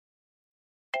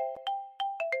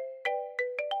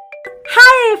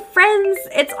Hey, friends,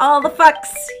 it's All the Fucks.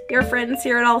 Your friends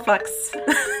here at All the Fucks.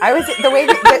 I was the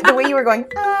way you were going.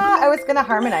 I was gonna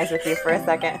harmonize with you for a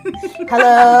second.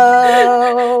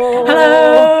 Hello.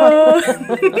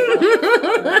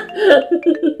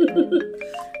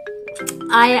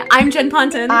 I'm Jen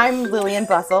Ponton. I'm Lillian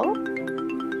Bustle.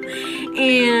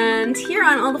 And here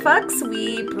on All the Fucks,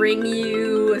 we bring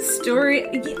you story.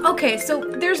 Okay, so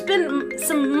there's been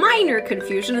some minor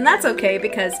confusion, and that's okay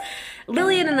because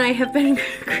Lillian and I have been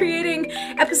creating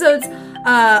episodes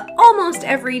almost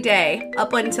every day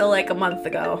up until like a month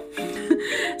ago,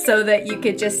 so that you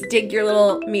could just dig your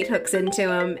little meat hooks into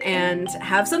them and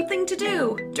have something to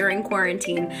do during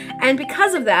quarantine. And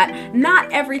because of that,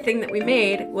 not everything that we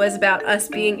made was about us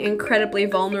being incredibly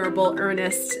vulnerable,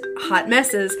 earnest, hot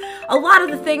messes. A lot of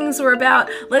the things were about,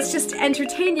 let's just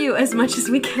entertain you as much as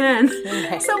we can.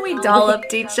 So we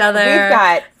dolloped each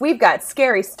other. We've got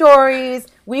scary stories.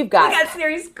 We've got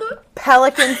scary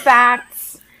pelican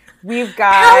facts. We've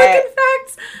got pelican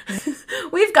facts.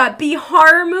 We've got B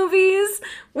horror movies.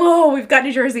 Whoa, we've got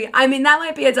New Jersey. I mean, that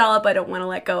might be a dollop I don't want to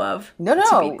let go of. No,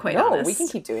 to be quite honest. We can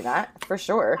keep doing that for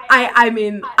sure. I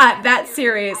mean, that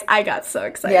series, I got so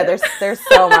excited. Yeah, there's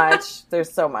so much.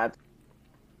 There's so much.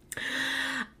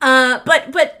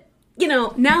 But you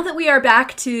know, now that we are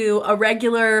back to a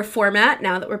regular format,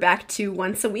 now that we're back to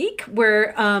once a week,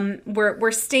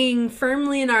 we're staying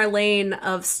firmly in our lane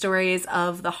of stories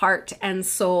of the heart and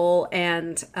soul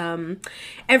and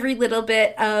every little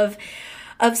bit of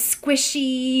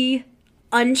squishy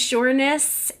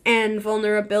unsureness and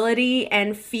vulnerability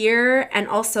and fear, and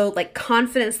also like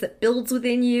confidence that builds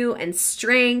within you and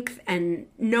strength and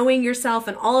knowing yourself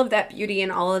and all of that beauty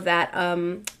and all of that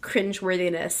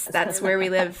cringeworthiness. That's where we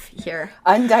live here.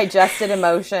 Undigested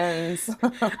emotions.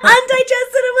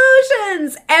 Undigested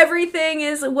emotions. Everything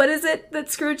is, what is it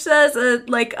that Scrooge says?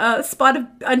 Like a spot of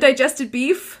undigested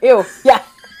beef. Ew. Yeah.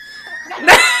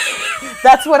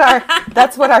 That's what our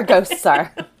ghosts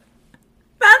are.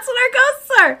 That's what our ghosts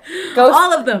are. Ghosts,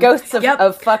 all of them. Ghosts of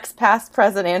fucks past,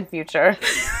 present, and future.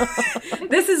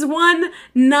 This is one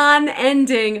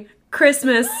non-ending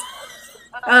Christmas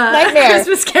nightmare.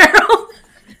 Christmas carol.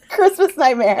 Christmas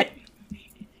nightmare.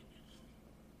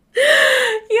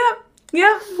 Yep.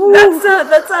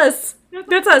 That's us.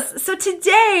 That's us. So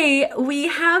today we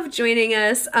have joining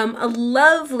us a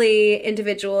lovely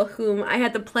individual whom I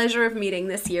had the pleasure of meeting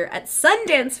this year at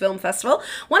Sundance Film Festival.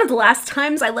 One of the last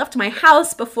times I left my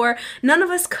house before none of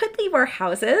us could leave our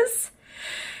houses.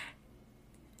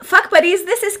 Fuck buddies,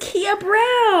 this is Kia Brown.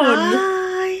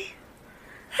 Hi.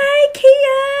 Hi,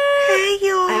 Kia. Hey,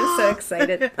 y'all. I'm so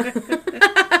excited.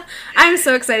 I'm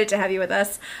so excited to have you with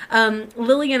us.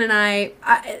 Lillian and I,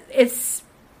 it's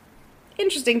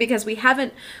interesting because we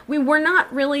were not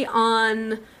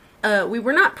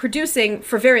producing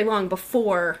for very long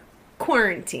before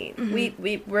quarantine.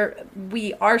 Mm-hmm.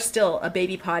 We are still a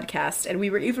baby podcast, and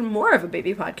we were even more of a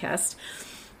baby podcast.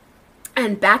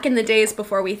 And back in the days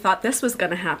before we thought this was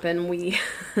going to happen, we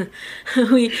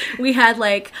had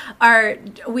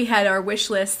our wish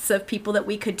lists of people that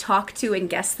we could talk to and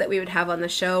guests that we would have on the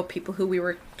show, people who we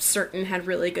were certain had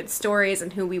really good stories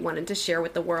and who we wanted to share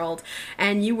with the world.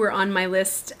 And you were on my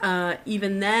list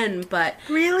even then, but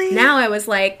really? Now I was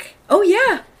like, oh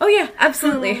yeah,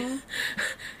 absolutely. Aww.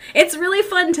 It's really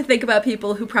fun to think about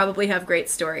people who probably have great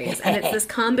stories. And it's this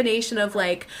combination of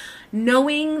like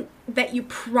knowing that you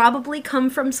probably come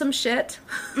from some shit,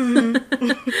 mm-hmm.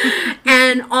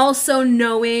 and also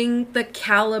knowing the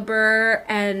caliber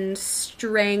and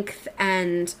strength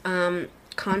and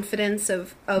confidence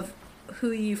of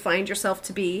who you find yourself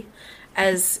to be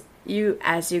as you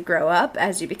grow up,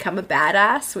 as you become a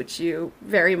badass, which you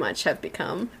very much have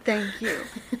become. Thank you.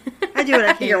 I do what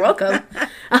I can. You're welcome.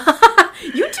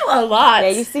 You do a lot.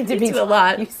 Yeah, you seem to do a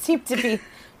lot. You seem to be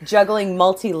juggling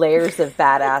multi-layers of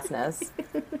badassness.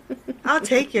 I'll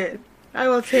take it. I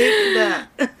will take that.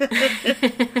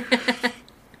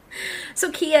 So,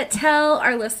 Kia, tell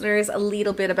our listeners a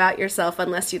little bit about yourself,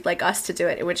 unless you'd like us to do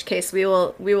it, in which case we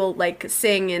will like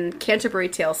sing in Canterbury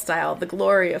Tales style the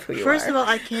glory of who you are. First of all,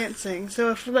 I can't sing, so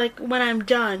if when I'm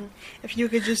done, if you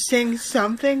could just sing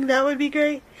something, that would be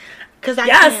great. Because I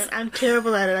can't. I'm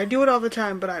terrible at it. I do it all the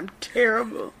time, but I'm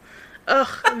terrible. Ugh,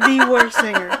 the worst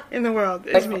singer in the world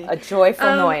is me. A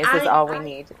joyful noise is all we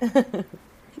need.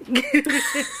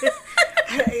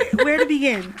 Where to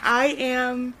begin? I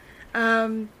am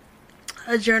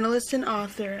a journalist and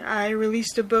author. I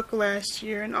released a book last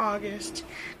year in August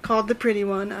called The Pretty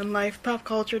One on life, pop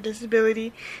culture,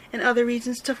 disability, and other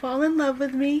reasons to fall in love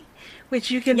with me, which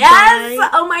you can buy.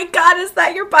 Oh my God, is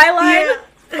that your byline? Yeah.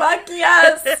 Fuck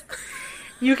yes.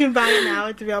 You can buy it now.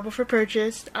 It's available for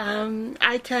purchase.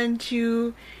 I tend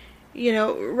to,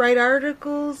 write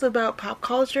articles about pop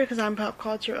culture because I'm pop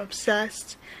culture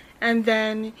obsessed. And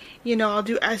then, I'll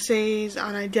do essays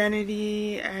on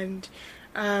identity and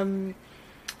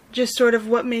just sort of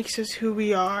what makes us who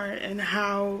we are and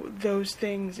how those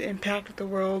things impact the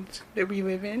world that we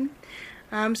live in.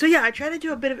 So yeah, I try to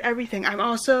do a bit of everything. I'm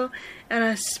also an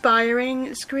aspiring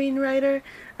screenwriter.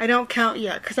 I don't count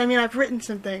yet, because I've written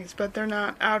some things, but they're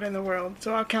not out in the world,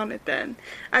 so I'll count it then.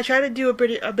 I try to do a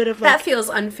bit of like... That feels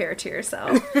unfair to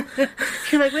yourself.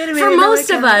 You're like, wait a minute. For most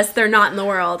of us, they're not in the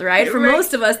world, right? For Right.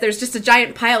 most of us, there's just a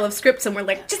giant pile of scripts, and we're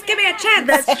like, just give me a chance.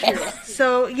 That's true.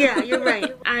 So yeah, you're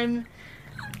right. I'm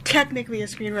technically a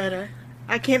screenwriter.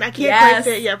 I can't Yes. quite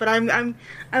say it yet, but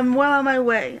I'm well on my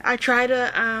way. I try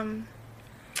to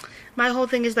my whole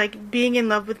thing is like being in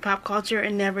love with pop culture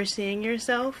and never seeing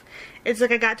yourself. It's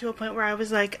like I got to a point where I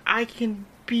was like, I can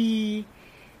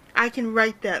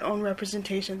write that own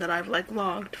representation that I've like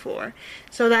longed for.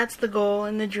 So that's the goal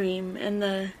and the dream and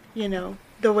the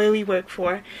way we work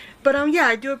for. But yeah,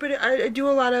 I do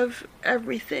a lot of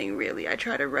everything really. I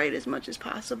try to write as much as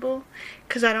possible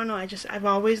because I don't know, I've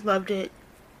always loved it.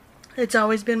 It's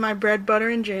always been my bread, butter,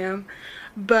 and jam.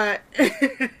 But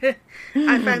I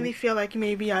finally feel like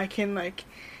maybe I can make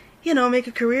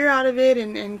a career out of it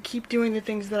and keep doing the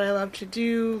things that I love to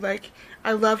do. Like,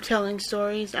 I love telling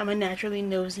stories. I'm a naturally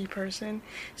nosy person.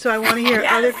 So I want to hear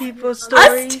other people's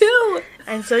stories. Us too!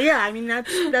 And so, yeah,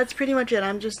 that's pretty much it.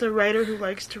 I'm just a writer who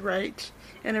likes to write,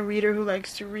 and a reader who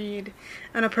likes to read,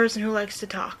 and a person who likes to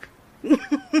talk.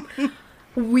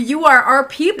 You are our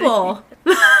people.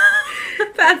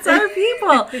 That's our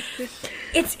people.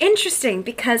 It's interesting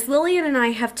because Lillian and I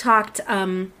have talked,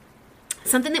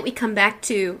 something that we come back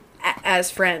to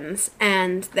as friends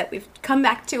and that we've come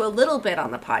back to a little bit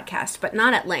on the podcast, but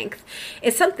not at length,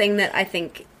 is something that I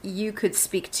think you could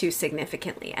speak to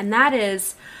significantly. And that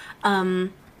is, I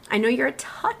know you're a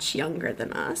touch younger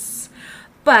than us,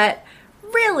 but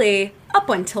really up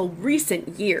until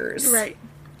recent years, Right.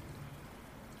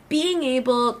 being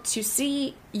able to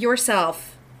see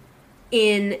yourself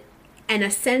in an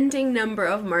ascending number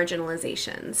of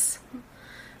marginalizations,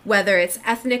 whether it's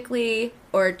ethnically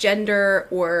or gender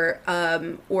or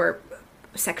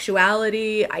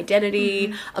sexuality,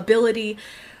 identity, ability,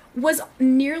 was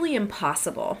nearly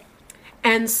impossible.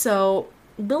 And so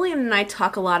Lillian and I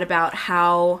talk a lot about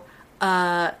how,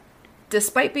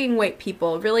 despite being white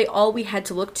people, really all we had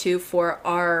to look to for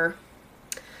our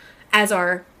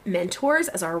mentors,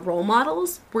 as our role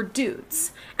models, were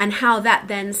dudes, and how that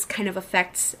then kind of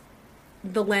affects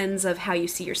the lens of how you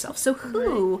see yourself. So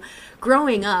who,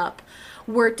 growing up,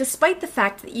 were, despite the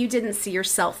fact that you didn't see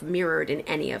yourself mirrored in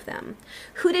any of them,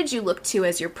 who did you look to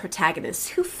as your protagonists?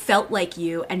 Who felt like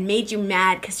you and made you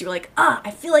mad because you're like,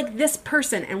 I feel like this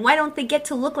person, and why don't they get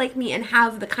to look like me and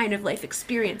have the kind of life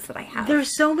experience that I have? There's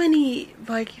so many,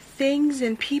 things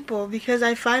and people, because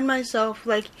I find myself,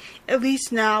 at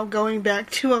least now, going back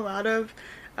to a lot of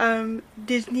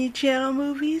Disney Channel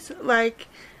movies,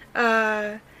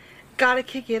 Gotta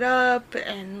Kick It Up,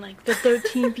 and, The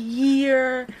 13th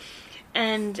Year,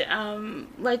 and,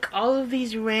 all of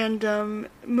these random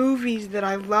movies that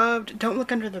I loved. Don't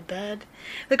Look Under the Bed.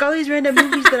 All these random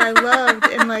movies that I loved,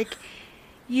 and,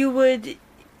 you would,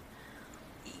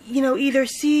 either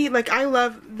see, I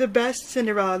love the best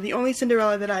Cinderella, the only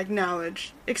Cinderella that I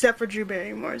acknowledge, except for Drew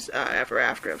Barrymore's Ever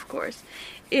After, of course,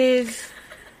 is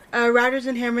Rodgers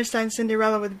and Hammerstein's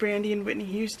Cinderella with Brandy and Whitney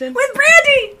Houston. With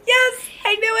Brandy! Yes!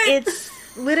 I knew it! It's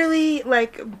literally,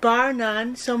 bar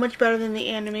none, so much better than the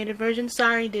animated version.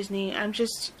 Sorry, Disney. I'm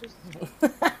just...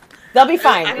 They'll be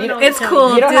fine. It's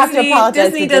cool. You don't have to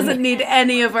apologize. Disney doesn't need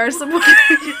any of our support.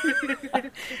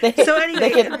 They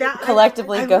can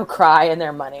collectively go cry in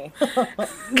their money.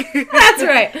 That's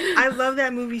right. I love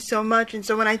that movie so much, and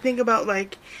so when I think about,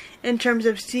 in terms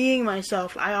of seeing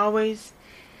myself, I always,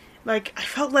 I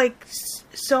felt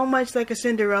so much like a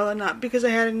Cinderella, not because I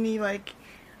had any,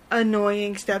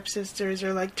 annoying stepsisters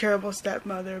or, terrible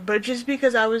stepmother, but just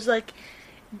because I was,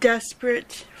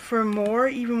 desperate for more,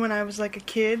 even when I was, a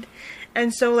kid.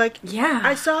 And so, yeah,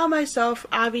 I saw myself,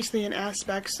 obviously, in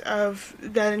aspects of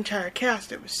that entire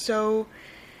cast. It was so,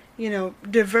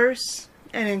 diverse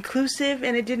and inclusive,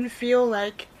 and it didn't feel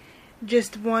like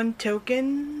just one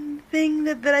token thing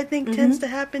that I think tends to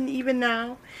happen even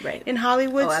now in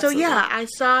Hollywood. Oh, so, yeah, I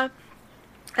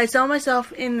saw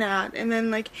myself in that, and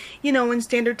then, in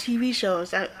standard TV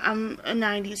shows, I'm a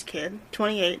 90s kid,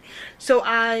 28, so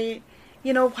I,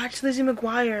 watched Lizzie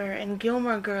McGuire and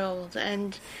Gilmore Girls,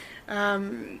 and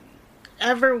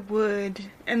ever would,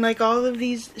 and like all of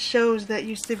these shows that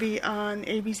used to be on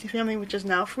ABC Family, which is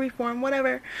now Freeform,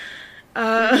 whatever.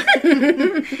 Like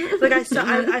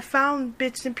I found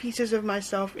bits and pieces of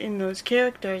myself in those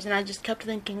characters, and I just kept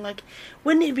thinking, like,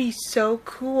 wouldn't it be so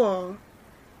cool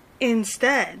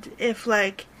instead if,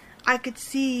 like, I could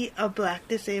see a black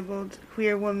disabled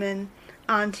queer woman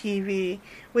on TV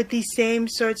with these same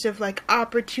sorts of, like,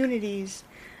 opportunities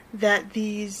that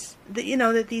these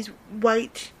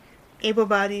white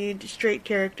able-bodied straight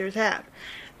characters have.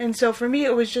 And so for me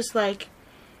it was just like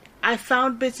I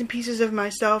found bits and pieces of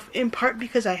myself in part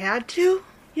because I had to,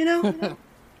 in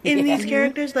these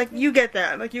characters. Like, you get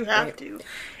that, like, you have to.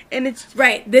 And it's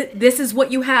right. This is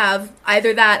what you have.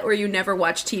 Either that, or you never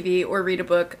watch TV or read a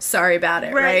book. Sorry about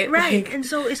it. Right. Like, and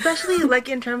so, especially like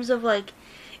in terms of like,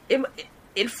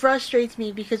 it frustrates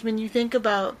me because when you think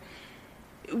about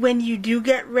when you do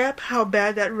get rep, how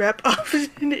bad that rep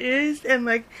often is, and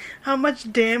like how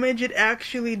much damage it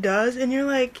actually does, and you're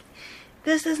like,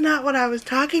 this is not what I was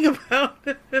talking about.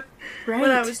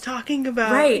 When I was talking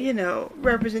about,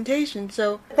 representation.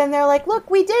 So then they're like,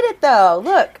 look, we did it though.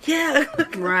 Look. Yeah.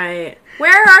 Right.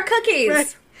 Where are our cookies?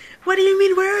 Right. What do you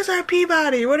mean, where is our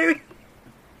Peabody? What are we...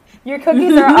 Your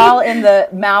cookies are all in the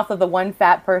mouth of the one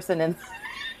fat person in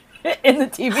the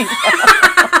TV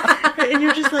show. And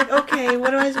you're just like, okay,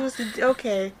 what am I supposed to do?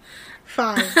 Okay,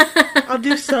 fine. I'll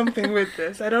do something with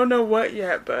this. I don't know what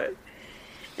yet, but...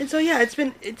 And so yeah, it's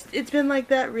been like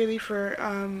that really for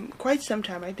quite some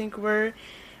time. I think we're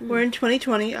in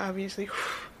 2020, obviously,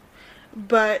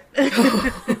 but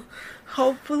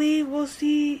hopefully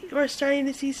we're starting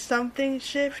to see something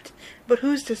shift. But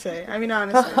who's to say? I mean,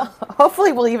 honestly,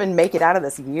 hopefully we'll even make it out of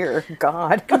this year.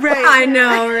 God, right? I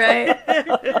know, right?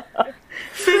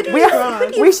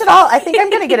 We should all. I think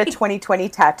I'm gonna get a 2020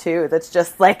 tattoo. That's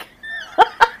just like.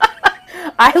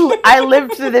 I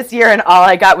lived through this year and all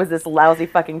I got was this lousy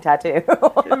fucking tattoo.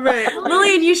 Right.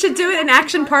 Lillian, you should do it in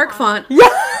Action Park font. Yeah.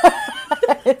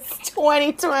 It's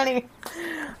 2020.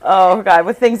 Oh, God,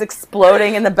 with things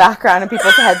exploding in the background and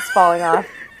people's heads falling off.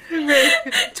 2020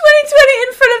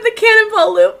 in front of the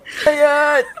Cannonball Loop.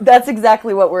 Yeah, that's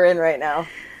exactly what we're in right now.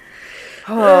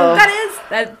 Oh.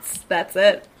 That's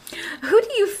it. Who do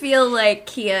you feel like,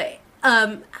 Kia?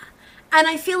 And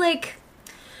I feel like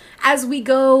as we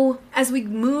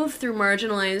move through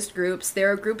marginalized groups,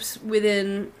 there are groups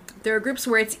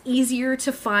where it's easier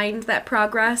to find that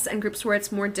progress and groups where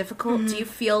it's more difficult. Mm-hmm. Do you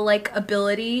feel like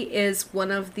ability is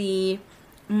one of the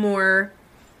more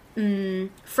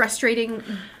frustrating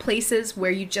places where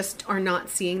you just are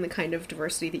not seeing the kind of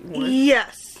diversity that you want?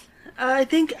 Yes. I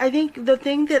think the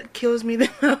thing that kills me the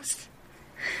most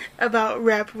about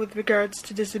rap with regards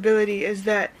to disability is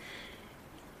that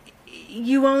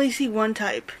you only see one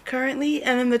type currently,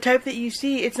 and in the type that you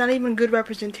see, it's not even good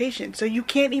representation. So you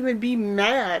can't even be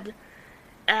mad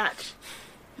at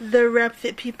the rep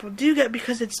that people do get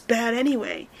because it's bad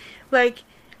anyway. Like,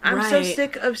 I'm so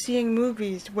sick of seeing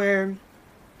movies where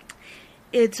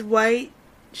it's white,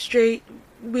 straight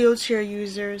wheelchair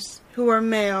users who are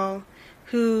male,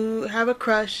 who have a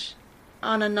crush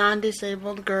on a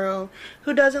non-disabled girl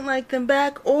who doesn't like them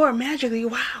back, or magically,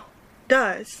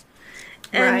 does.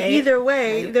 And either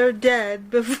way, they're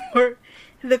dead before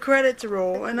the credits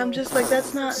roll. And I'm just like,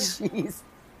 that's not... Jeez.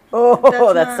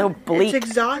 Oh, that's so bleak. It's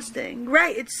exhausting.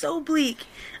 Right, it's so bleak.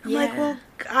 I'm like, well,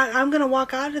 I'm going to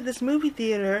walk out of this movie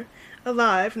theater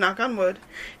alive, knock on wood,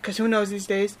 because who knows these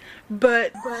days,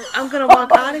 but I'm going to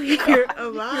walk out of here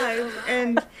alive,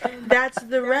 and that's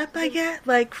the rep I get.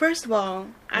 Like, first of all,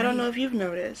 I don't know if you've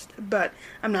noticed, but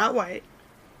I'm not white.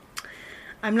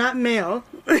 I'm not male.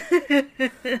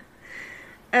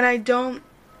 And I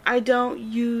don't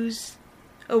use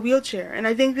a wheelchair. And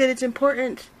I think that it's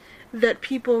important that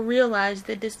people realize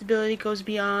that disability goes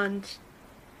beyond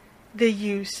the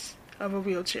use of a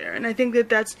wheelchair. And I think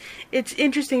that it's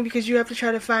interesting because you have to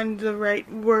try to find the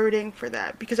right wording for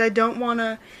that. Because I don't want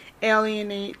to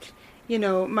alienate,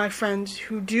 my friends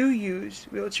who do use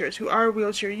wheelchairs, who are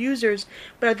wheelchair users.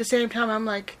 But at the same time, I'm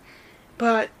like,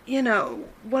 but,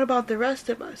 what about the rest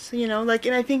of us? And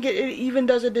I think it even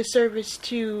does a disservice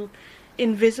to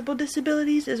invisible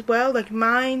disabilities as well. Like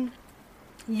mine,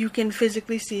 you can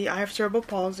physically see. I have cerebral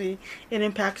palsy. It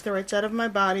impacts the right side of my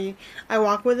body. I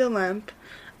walk with a limp.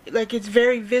 Like, it's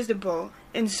very visible.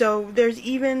 And so there's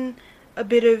even a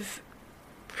bit of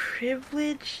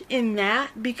privilege in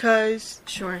that because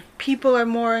people are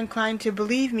more inclined to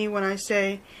believe me when I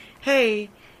say,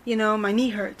 hey, my knee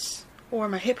hurts or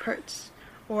my hip hurts.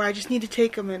 Or I just need to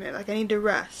take a minute, like I need to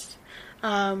rest.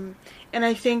 And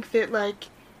I think that, like,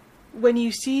 when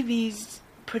you see these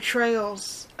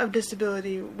portrayals of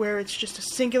disability where it's just a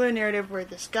singular narrative where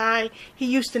this guy, he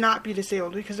used to not be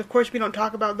disabled, because of course we don't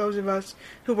talk about those of us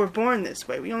who were born this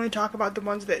way. We only talk about the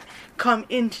ones that come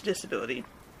into disability.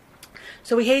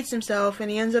 So he hates himself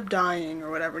and he ends up dying or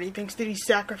whatever, and he thinks that he's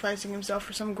sacrificing himself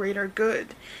for some greater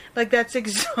good. Like, that's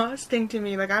exhausting to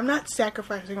me. Like, I'm not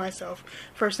sacrificing myself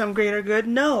for some greater good.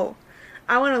 No.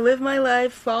 I want to live my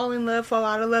life, fall in love, fall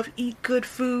out of love, eat good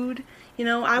food. You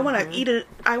know, I want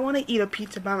to eat a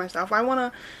pizza by myself. I want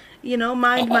to, you know,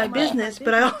 mind my business,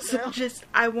 but I also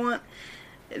I want,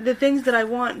 the things that I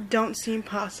want don't seem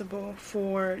possible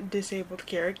for disabled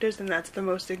characters, and that's the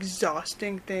most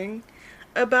exhausting thing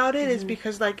about it, is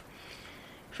because, like,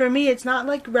 for me, it's not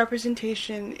like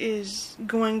representation is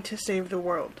going to save the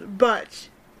world, but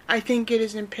I think it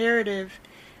is imperative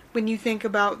when you think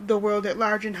about the world at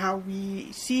large and how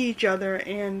we see each other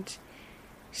and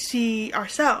see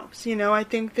ourselves. You know, I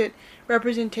think that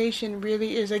representation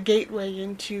really is a gateway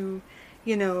into,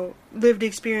 you know, lived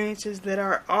experiences that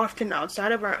are often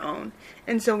outside of our own.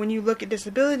 And so when you look at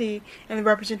disability and the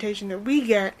representation that we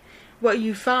get, what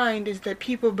you find is that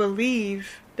people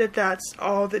believe that that's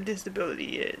all that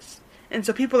disability is. And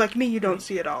so people like me, you don't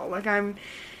see it all. Like, I'm,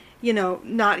 you know,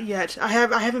 not yet. I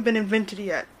haven't been invented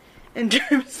yet in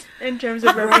terms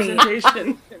of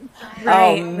representation.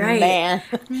 Right, man.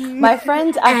 My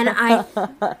friend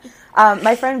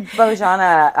my friend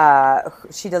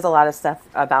Bojana, she does a lot of stuff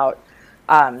about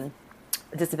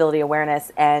disability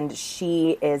awareness, and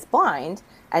she is blind,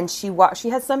 and she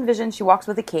has some vision. She walks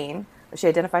with a cane. She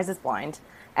identifies as blind,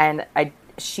 and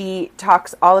she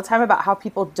talks all the time about how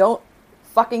people don't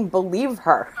fucking believe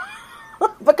her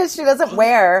because she doesn't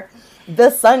wear the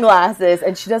sunglasses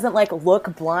and she doesn't, like,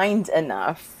 look blind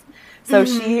enough. So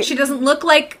she doesn't look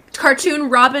like cartoon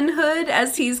Robin Hood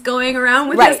as he's going around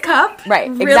with his cup. Right,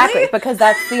 really? Exactly, because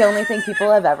that's the only thing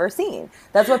people have ever seen.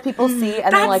 That's what people see,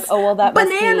 and they're like, oh, well, that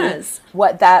bananas. Must be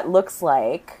what that looks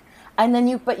like. And then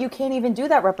you can't even do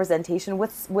that representation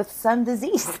with sun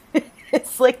disease.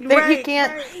 It's like, you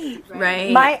can't.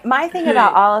 Right. My thing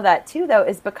about all of that too, though,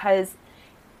 is because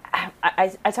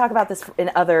I talk about this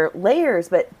in other layers,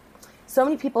 but so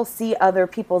many people see other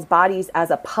people's bodies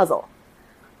as a puzzle.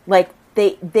 Like,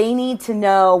 they need to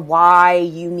know why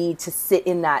you need to sit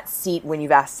in that seat when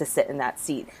you've asked to sit in that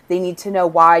seat. They need to know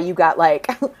why you got, like,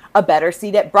 a better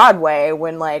seat at Broadway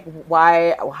when, like,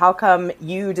 how come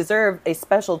you deserve a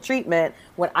special treatment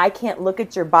when I can't look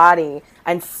at your body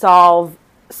and solve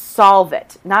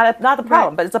it. Not the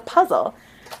problem, but it's a puzzle.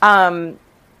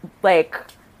 Like,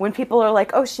 when people are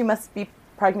like, oh, she must be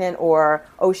pregnant, or,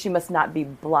 oh, she must not be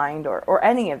blind, or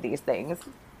any of these things.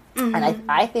 Mm-hmm. And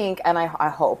I think, and I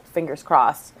hope, fingers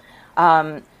crossed,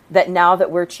 that now that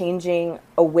we're changing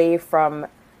away from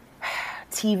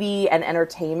TV and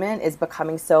entertainment is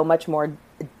becoming so much more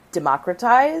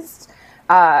democratized,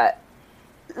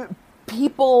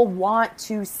 people want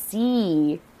to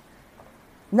see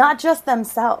not just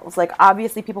themselves. Like,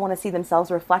 obviously people want to see themselves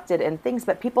reflected in things,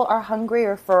 but people are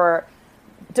hungrier for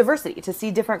diversity, to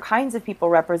see different kinds of people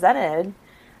represented.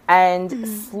 And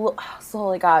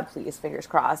slowly, God, please, fingers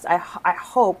crossed, I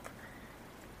hope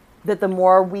that the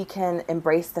more we can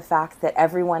embrace the fact that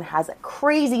everyone has a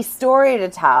crazy story to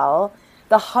tell,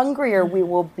 the hungrier we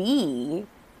will be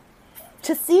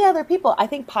to see other people. I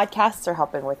think podcasts are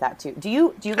helping with that too. Do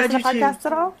you listen to podcasts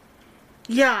at all?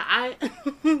 Yeah,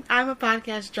 I'm a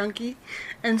podcast junkie,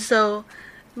 and so,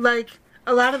 like,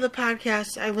 a lot of the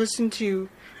podcasts I listen to,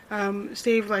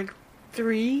 save like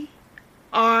 3,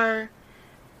 are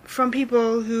from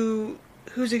people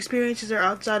whose experiences are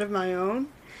outside of my own,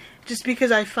 just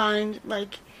because I find,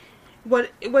 like,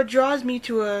 what draws me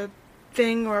to a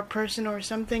thing or a person or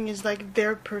something is, like,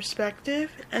 their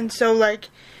perspective. And so, like,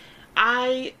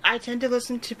 I tend to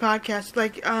listen to podcasts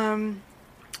like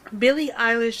Billie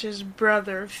Eilish's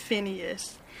brother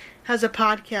Phineas has a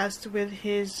podcast with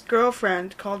his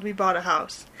girlfriend called We Bought a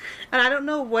House, and I don't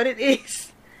know what it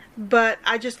is, but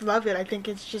I just love it. I think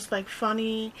it's just, like,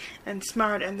 funny and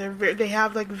smart, and they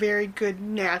have, like, very good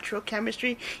natural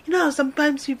chemistry. You know,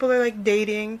 sometimes people are, like,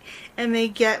 dating and they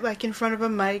get, like, in front of a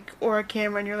mic or a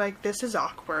camera and you're like, this is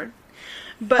awkward.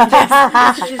 But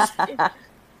I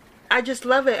just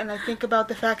love it, and I think about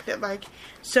the fact that, like,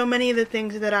 so many of the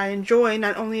things that I enjoy,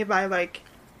 not only have I, like,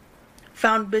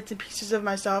 found bits and pieces of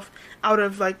myself out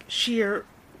of, like, sheer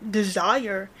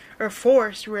desire or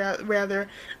force, rather,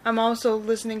 I'm also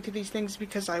listening to these things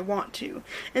because I want to.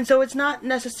 And so it's not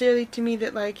necessarily to me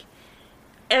that, like,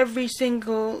 every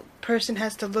single person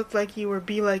has to look like you or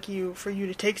be like you for you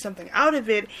to take something out of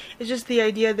it. It's just the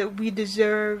idea that we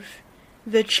deserve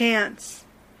the chance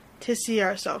to see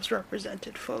ourselves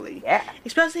represented fully. Yeah.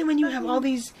 Especially when you have all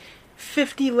these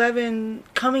 50-11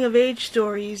 coming-of-age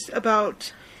stories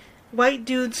about white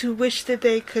dudes who wish that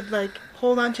they could, like,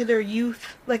 hold on to their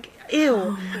youth. Like, ew.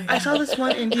 Oh, I saw this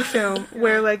one indie film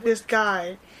where, like, this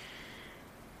guy,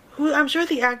 who I'm sure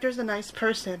the actor's a nice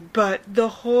person, but the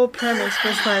whole premise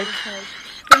was like...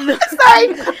 Sorry,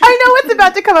 I know what's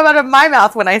about to come out of my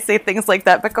mouth when I say things like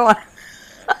that, but go on.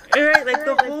 Right, like,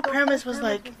 the whole premise was,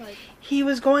 like, he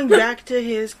was going back to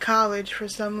his college for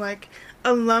some, like,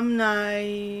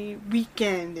 alumni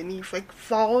weekend, and he, like,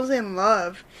 falls in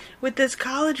love with this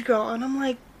college girl, and I'm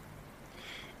like,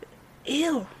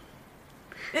 ew.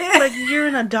 Like, you're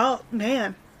an adult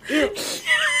man. Ew.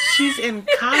 She's in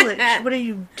college. What are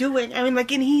you doing? I mean,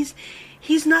 like, and he's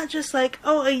not just like,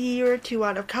 oh, a year or two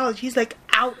out of college. He's, like,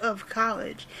 out of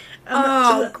college.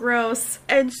 Gross.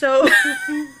 And so,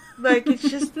 like, it's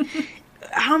just,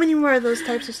 how many more of those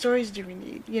types of stories do we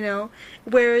need, you know?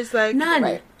 Whereas, like... None.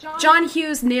 Right. John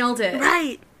Hughes nailed it.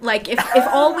 Right. Like, if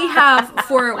all we have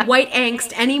for white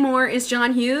angst anymore is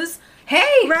John Hughes,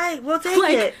 hey! Right, we'll take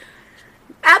it.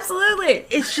 Absolutely.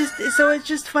 It's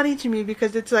just funny to me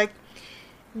because it's like,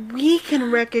 we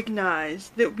can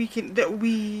recognize that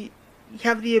we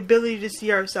have the ability to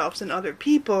see ourselves in other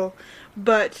people,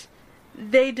 but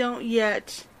they don't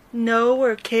yet know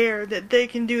or care that they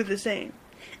can do the same.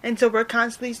 And so we're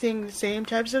constantly seeing the same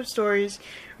types of stories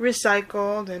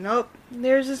recycled, and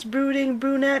there's this brooding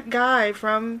brunette guy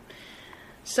from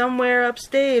somewhere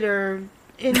upstate or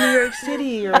in New York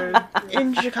City or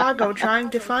in Chicago trying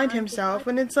to find himself,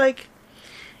 and it's like,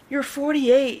 you're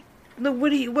 48.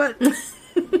 What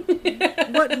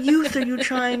youth are you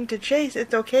trying to chase?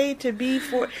 It's okay to be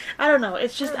I don't know.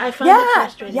 It's just, I find it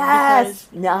frustrating. Yes.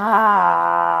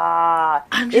 Nah.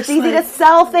 It's easy to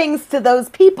sell things to those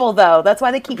people, though. That's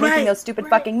why they keep making those stupid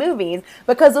fucking movies.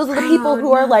 Because those are the people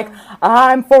who are like,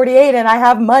 I'm 48 and I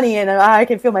have money and I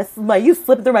can feel my youth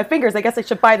slipping through my fingers. I guess I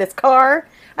should buy this car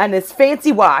and this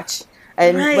fancy watch.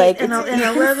 And like, and a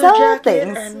leather jacket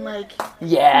things. And like,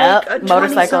 a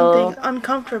motorcycle, something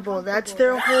uncomfortable. That's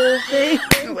their whole thing.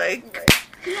 Like,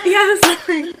 yes,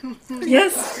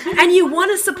 and you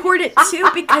want to support it too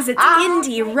because it's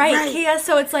indie, right, Kia?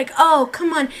 So it's like, oh,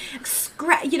 come on,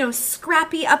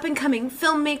 scrappy up and coming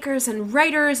filmmakers and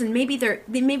writers, and maybe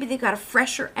they've got a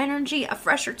fresher energy, a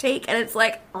fresher take, and it's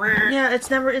like, yeah, it's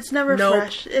never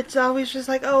fresh. It's always just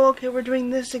like, oh, okay, we're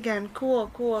doing this again. Cool.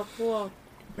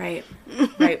 Right.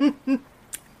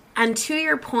 And to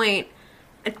your point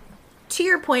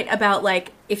about,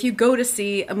 like, if you go to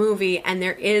see a movie and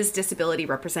there is disability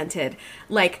represented,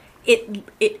 like, it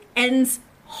ends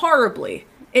horribly.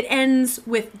 It ends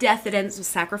with death. It ends with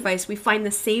sacrifice. We find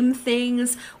the same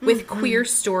things with queer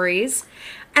stories,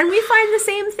 and we find the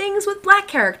same things with black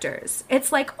characters.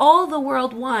 It's like all the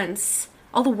world wants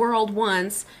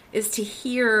is to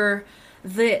hear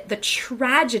the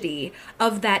tragedy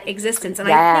of that existence. And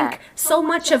I think so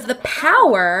much of the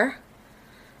power,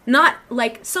 not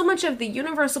like so much of the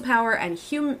universal power and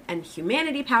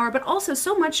humanity power, but also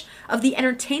so much of the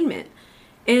entertainment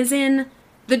is in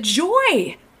the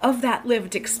joy of that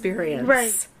lived experience.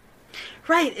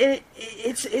 Right.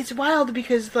 It's wild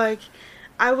because, like,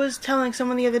 I was telling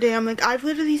someone the other day, I'm like, I've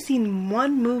literally seen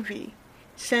one movie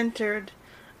centered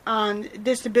on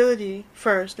disability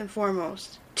first and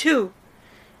foremost. 2.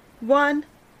 1,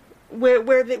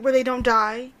 where they don't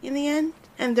die in the end,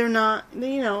 and they're not,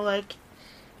 like,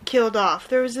 killed off.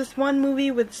 There was this one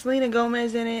movie with Selena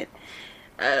Gomez in it.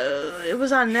 It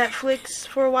was on Netflix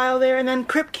for a while there, and then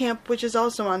Crip Camp, which is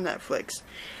also on Netflix.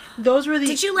 Those were the...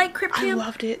 Did you like Crip Camp? I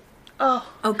loved it. Oh,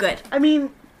 good. I mean,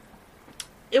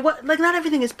 it was, like, not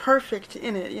everything is perfect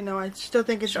in it, I still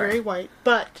think it's very white,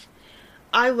 but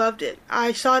I loved it.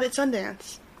 I saw it at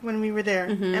Sundance when we were there,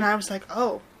 and I was like,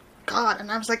 oh, God,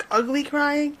 and I was like ugly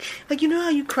crying, like, how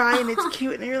you cry and it's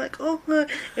cute and you're like, oh,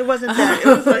 it wasn't that. It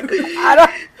was like,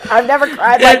 I've never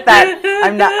cried like that.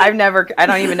 I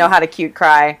don't even know how to cute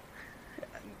cry.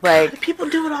 Like, people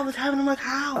do it all the time and I'm like,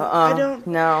 how?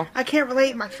 No, I can't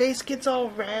relate. My face gets all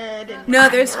red and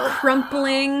there's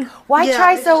crumpling.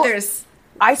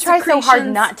 I try so hard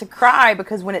not to cry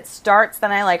because when it starts,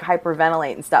 then I like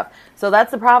hyperventilate and stuff. So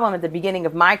that's the problem at the beginning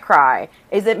of my cry,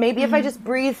 is that maybe if I just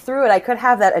breathe through it, I could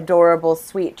have that adorable,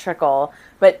 sweet trickle.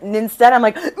 But instead, I'm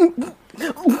like, and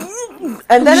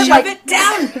then shove it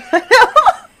down.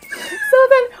 So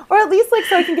then, or at least like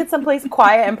so I can get someplace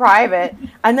quiet and private.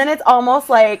 And then it's almost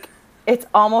like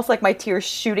my tears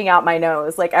shooting out my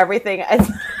nose. Like everything, I'm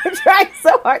trying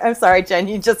so hard. I'm sorry, Jen,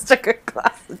 you just took a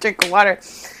drink of water.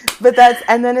 But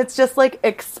and then it's just like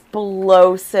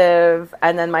explosive,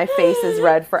 and then my face is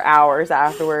red for hours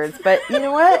afterwards. But you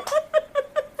know what?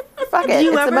 Fuck it. Do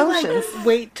you it's ever emotions. like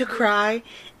wait to cry,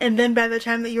 and then by the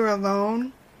time that you're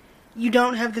alone, you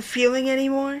don't have the feeling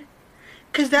anymore?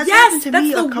 Because that's happened to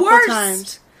me a couple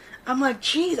times. I'm like,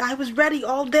 geez, I was ready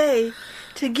all day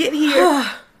to get here.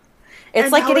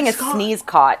 It's like getting a sneeze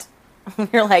caught.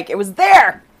 You're like, it was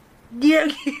there. Yeah.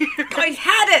 I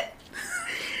had it.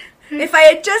 If I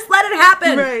had just let it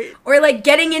happen. Right. Or like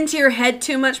getting into your head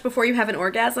too much before you have an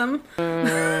orgasm.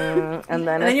 And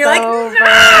then you're like, over.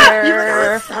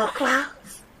 You're so close.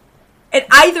 It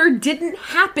either didn't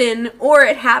happen or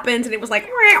it happened and it was like,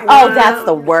 oh, that's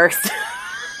the worst.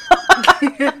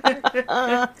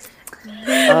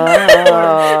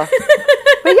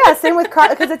 But yeah, same with cry,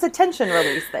 because it's a tension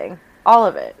release thing. All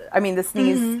of it. I mean, the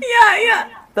sneeze. Mm-hmm. Yeah.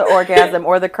 The orgasm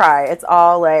or the cry. It's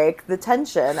all like the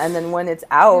tension. And then when it's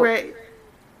out. Right.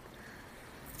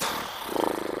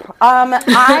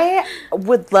 I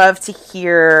would love to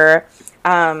hear,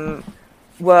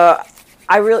 well,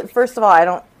 first of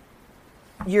all,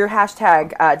 your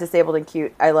hashtag, disabled and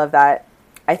cute. I love that.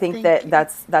 I think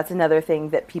that's another thing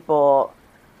that people,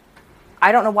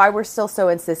 I don't know why we're still so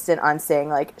insistent on saying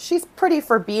like, she's pretty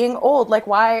for being old. Like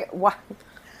why,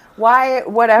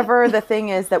 whatever the thing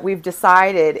is that we've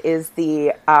decided is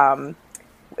the,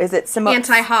 is it some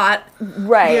anti-hot.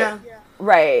 Right. Yeah.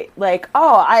 Right. Like,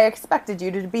 oh, I expected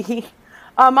you to be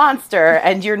a monster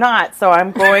and you're not. So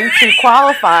I'm going to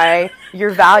qualify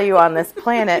your value on this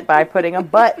planet by putting a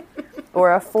butt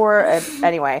or a 4.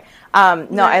 Anyway.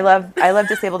 No, I love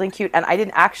disabled and cute. And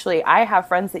I have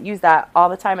friends that use that all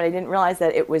the time and I didn't realize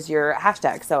that it was your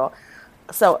hashtag. So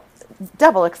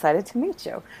double excited to meet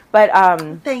you. But,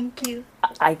 thank you.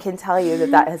 I can tell you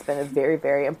that has been a very,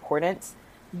 very important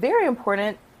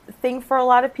thing for a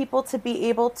lot of people to be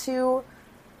able to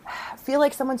feel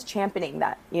like someone's championing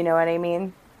that. You know what I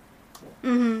mean?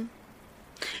 Mm-hmm.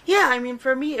 Yeah, I mean,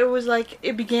 for me, it was like,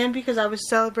 it began because I was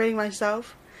celebrating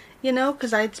myself, you know,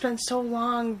 because I had spent so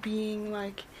long being,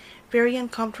 like, very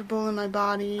uncomfortable in my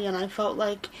body, and I felt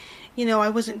like, you know, I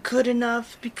wasn't good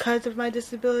enough because of my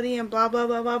disability, and blah, blah,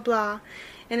 blah, blah, blah.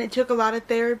 And it took a lot of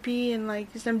therapy and, like,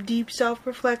 some deep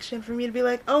self-reflection for me to be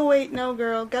like, oh, wait, no,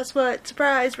 girl, guess what?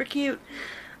 Surprise, we're cute.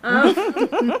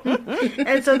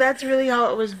 And so that's really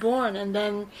how it was born. And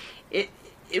then it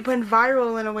went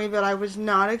viral in a way that I was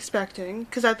not expecting,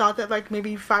 because I thought that, like,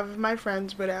 maybe 5 of my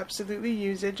friends would absolutely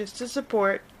use it just to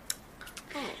support.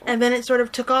 And then it sort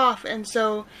of took off. And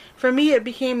so for me, it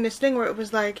became this thing where it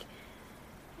was like,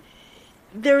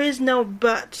 there is no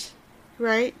but.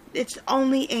 Right? It's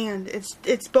only and.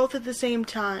 It's both at the same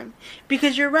time.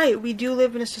 Because you're right, we do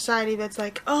live in a society that's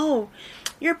like, oh,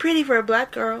 you're pretty for a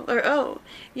black girl, or oh,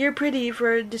 you're pretty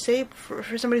for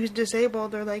somebody who's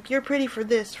disabled, or like, you're pretty for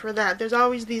this, for that. There's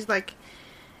always these, like,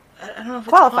 I don't know if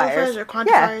it's qualifiers or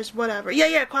quantifiers, whatever.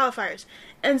 Yeah, qualifiers.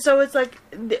 And so it's like,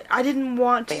 I didn't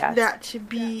want that to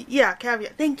be,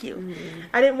 caveat, thank you. Mm-hmm.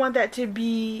 I didn't want that to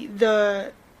be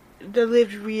the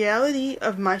lived reality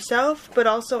of myself, but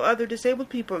also other disabled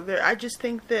people. I just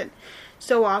think that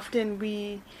so often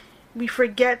we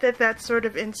forget that that's sort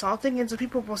of insulting, and so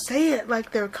people will say it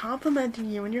like they're complimenting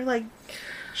you, and you're like,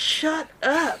 shut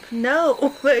up,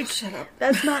 no, like, shut up.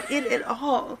 That's not it at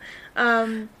all.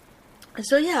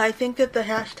 So yeah, I think that the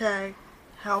hashtag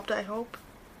helped, I hope.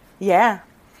 Yeah.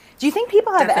 Do you think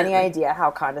people have any idea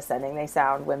how condescending they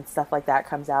sound when stuff like that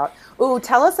comes out? Ooh,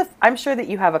 tell us I'm sure that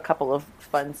you have a couple of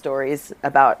fun stories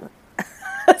about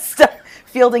stuff,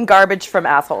 fielding garbage from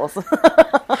assholes.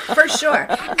 For sure.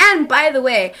 And by the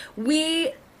way,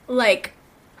 we, like,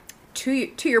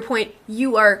 to your point,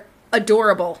 you are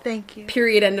adorable. Thank you.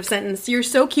 Period, end of sentence. You're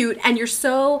so cute, and you're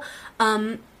so,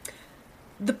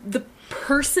 the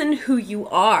person who you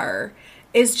are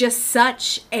is just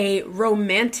such a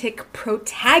romantic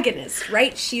protagonist,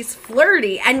 right? She's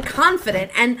flirty and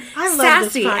confident and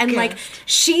sassy, and like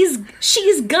she's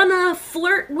gonna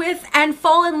flirt with and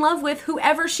fall in love with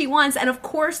whoever she wants, and of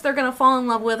course they're gonna fall in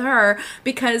love with her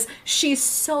because she's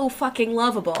so fucking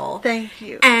lovable. Thank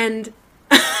you. And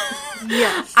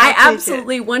yes, I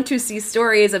absolutely want to see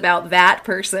stories about that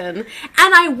person, and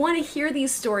I want to hear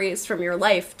these stories from your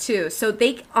life too. So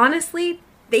they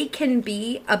can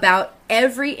be about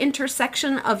every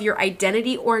intersection of your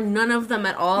identity or none of them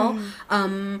at all.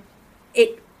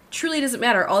 It truly doesn't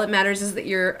matter. All that matters is that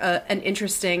you're an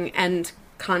interesting and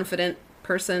confident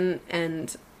person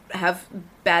and have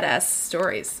badass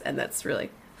stories. And that's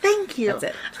really... Thank you. That's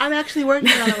it. I'm actually working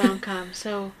on a rom-com,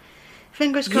 so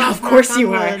fingers crossed. Yeah, of course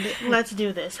you are. Let's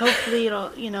do this. Hopefully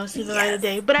it'll, see the light of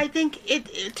day. But I think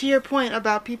it to your point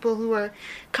about people who are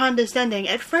condescending.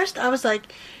 At first I was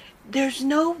like, there's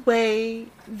no way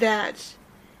that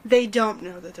they don't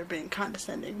know that they're being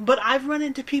condescending. But I've run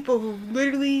into people who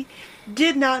literally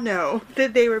did not know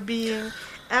that they were being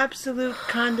absolute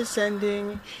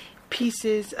condescending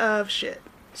pieces of shit.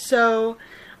 So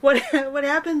what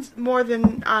happens more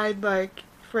than I'd like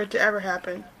for it to ever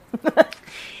happen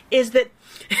is that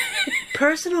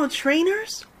personal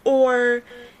trainers or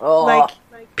like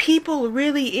people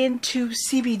really into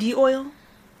CBD oil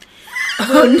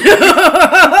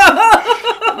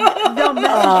they'll message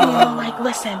me and I'm like,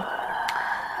 listen,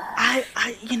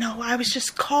 I was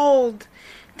just called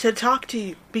to talk to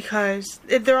you because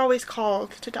they're always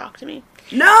called to talk to me.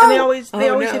 No! And they always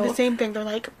say the same thing. They're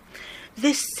like,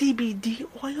 this CBD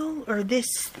oil or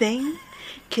this thing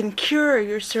can cure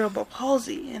your cerebral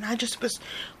palsy. And I just was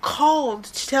called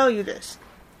to tell you this.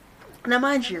 Now,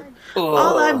 mind you,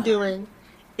 all I'm doing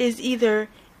is either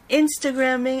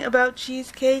Instagramming about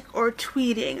cheesecake or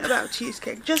tweeting about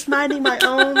cheesecake. Just minding my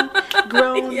own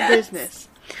grown business.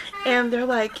 And they're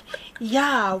like,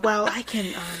 yeah, well, I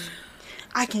can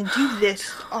do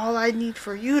this. All I need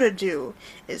for you to do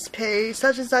is pay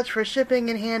such and such for shipping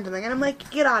and handling. And I'm like,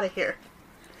 get out of here.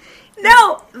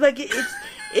 No! Like,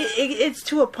 it's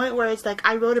to a point where it's like,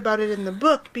 I wrote about it in the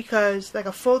book because, like,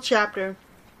 a full chapter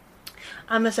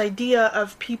on this idea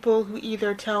of people who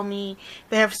either tell me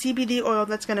they have CBD oil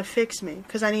that's going to fix me,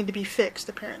 because I need to be fixed,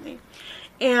 apparently.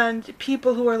 And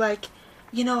people who are like,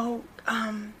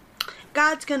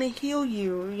 God's going to heal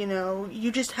you,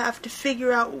 you just have to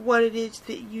figure out what it is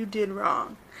that you did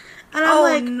wrong. And I'm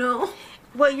like, no.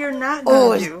 What you're not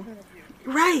going to do.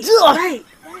 Right.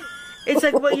 It's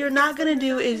like what you're not going to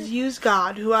do is use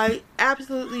God, who I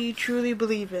absolutely, truly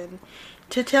believe in,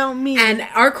 to tell me... And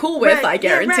are cool with, I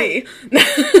guarantee.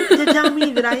 To tell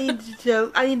me that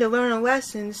I need to learn a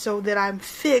lesson so that I'm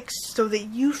fixed, so that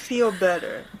you feel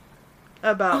better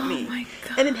about me. My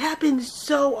God. And it happens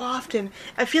so often.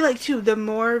 I feel like, too, the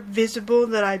more visible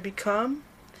that I become,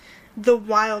 the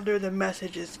wilder the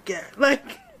messages get.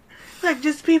 Like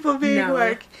just people being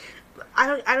like, I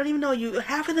don't even know you.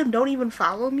 Half of them don't even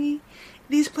follow me.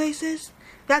 These places.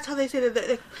 That's how they say that.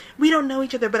 Like, we don't know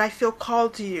each other, but I feel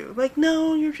called to you. Like,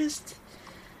 no, you're just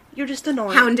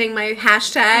annoying. Hounding my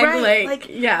hashtag, right.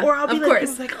 yeah, or I'll be of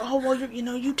course. Like, oh, well,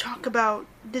 you talk about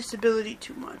disability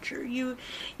too much, or you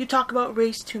talk about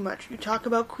race too much, you talk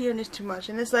about queerness too much,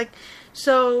 and it's like,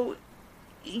 so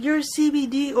your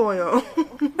CBD oil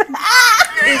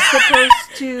is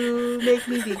supposed to make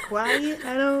me be quiet?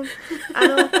 I don't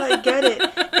quite get it,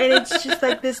 and it's just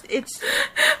like this. It's.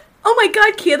 Oh my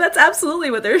God, Kia, that's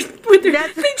absolutely what they're they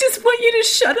just want you to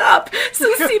shut up.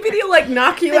 So CBD will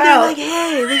knock you out. They're like,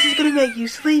 hey, this is gonna make you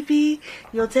sleepy.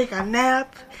 You'll take a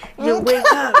nap. You'll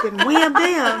wake up and wham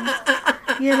bam.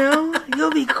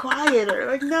 You'll be quieter.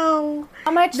 Like, no.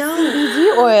 How much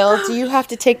CBD oil do you have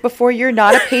to take before you're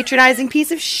not a patronizing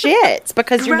piece of shit?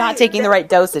 Because you're not taking the right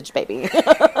dosage, baby.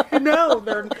 No,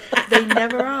 they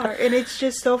never are. And it's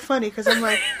just so funny because I'm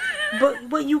like, but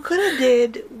what you could have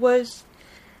did was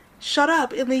shut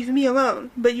up and leave me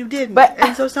alone, but you didn't.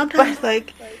 And so sometimes,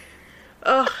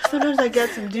 sometimes I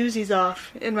get some doozies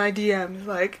off in my DMs.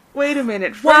 Like, wait a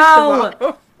minute, first of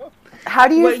all, how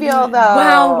do you feel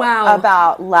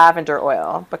about lavender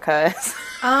oil? Because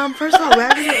first of all,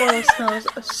 lavender oil smells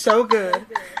so good.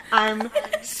 I'm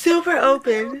super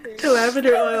open to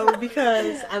lavender oil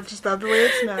because I just love the way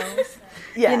it smells.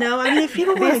 Yeah, if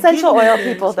people want the essential oil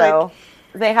people, though. Like,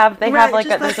 They have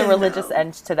there's a religious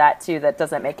end to that too that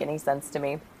doesn't make any sense to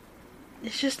me.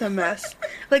 It's just a mess.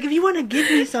 Like, if you want to give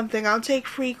me something, I'll take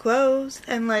free clothes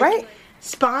and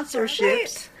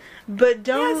sponsorships, but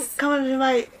don't come into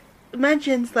my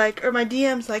mentions or my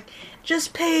DMs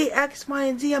just pay X, Y,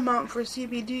 and Z amount for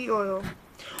CBD oil.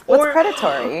 What's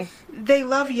predatory? They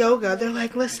love yoga. They're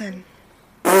like, listen,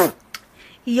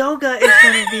 yoga is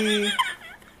gonna be.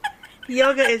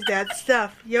 Yoga is that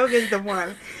stuff. Yoga is the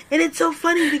one. And it's so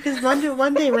funny because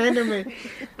one day randomly,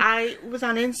 I was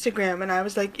on Instagram and I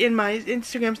was in my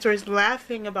Instagram stories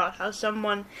laughing about how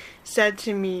someone said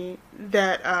to me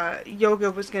that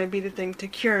yoga was going to be the thing to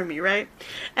cure me, right?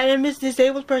 And then this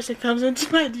disabled person comes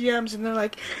into my DMs and they're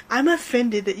like, I'm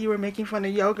offended that you were making fun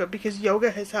of yoga because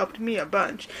yoga has helped me a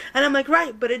bunch. And I'm like,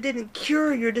 right, but it didn't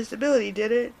cure your disability,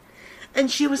 did it? And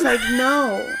she was like,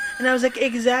 no. And I was like,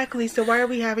 exactly, so why are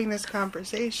we having this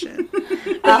conversation?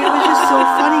 It was just so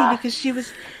funny because she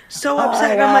was so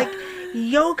upset. And I'm like,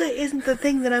 yoga isn't the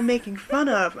thing that I'm making fun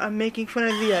of. I'm making fun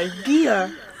of the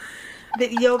idea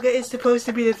that yoga is supposed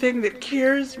to be the thing that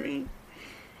cures me.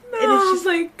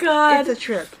 my God. It's a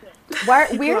trip.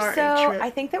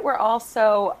 I think that we're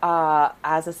also,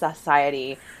 as a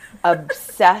society,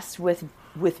 obsessed with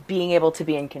being able to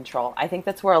be in control. I think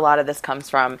that's where a lot of this comes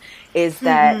from, is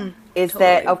that,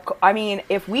 I mean,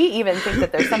 if we even think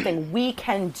that there's something we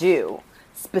can do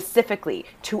specifically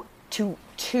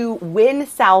to win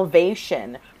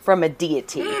salvation from a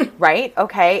deity, right?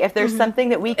 Okay, if there's something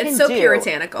that we can do. It's so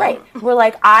puritanical. Right. We're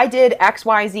like, I did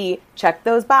XYZ, check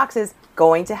those boxes,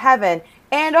 going to heaven,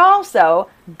 and also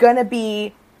gonna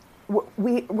be,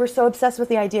 we're so obsessed with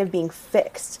the idea of being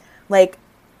fixed. Like,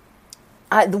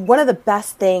 one of the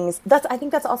best things, I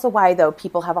think that's also why, though,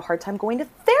 people have a hard time going to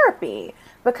therapy,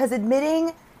 because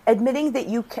admitting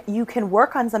that you can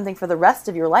work on something for the rest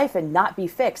of your life and not be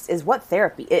fixed is what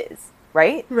therapy is.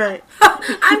 Right? Right.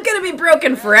 I'm going to be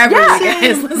broken forever, you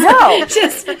guys. No.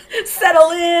 Just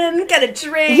settle in, get a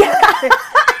drink. Yeah.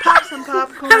 Pop some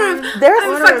popcorn. I'm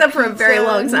fucked up for a very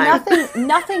long time.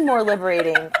 Nothing more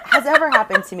liberating has ever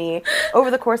happened to me over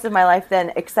the course of my life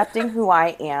than accepting who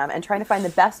I am and trying to find the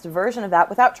best version of that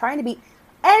without trying to be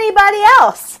anybody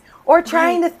else or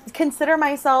trying to consider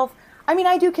myself. I mean,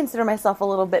 I do consider myself a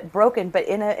little bit broken, but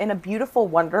in a beautiful,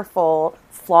 wonderful,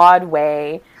 flawed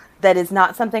way. That is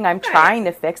not something I'm trying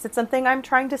to fix. It's something I'm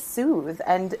trying to soothe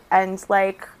and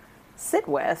like sit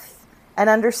with and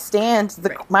understand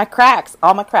my cracks,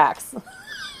 all my cracks.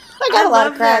 I got a lot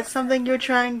of cracks. That. Something you're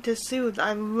trying to soothe.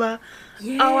 I love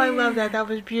that. That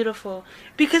was beautiful.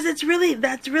 Because that's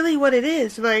really what it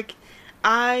is. Like,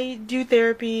 I do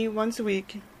therapy once a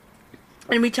week.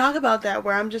 And we talk about that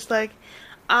where I'm just like,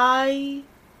 there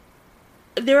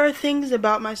are things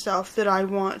about myself that I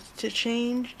want to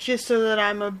change just so that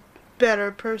I'm a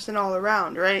better person all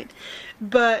around, right?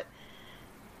 But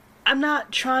I'm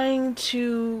not trying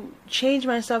to change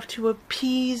myself to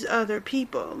appease other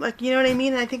people. Like, you know what I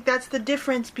mean? And I think that's the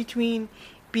difference between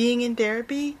being in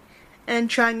therapy and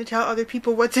trying to tell other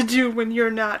people what to do when you're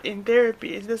not in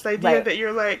therapy. It's this idea that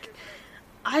you're like,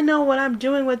 I know what I'm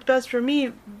doing, what's best for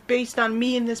me, based on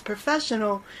me and this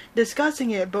professional discussing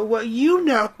it. But what you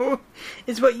know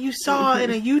is what you saw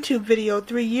in a YouTube video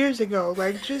 3 years ago.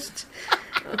 Like, just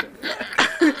go,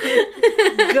 like,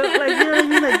 you know what I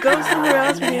mean? Like, go somewhere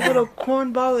else with your little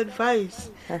cornball advice.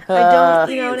 I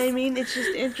don't, you know what I mean? It's just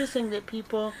interesting that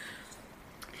people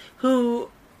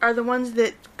who are the ones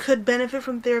that could benefit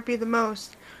from therapy the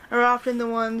most are often the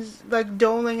ones, like,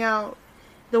 doling out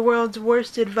the world's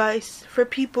worst advice for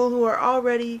people who are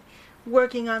already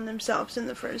working on themselves in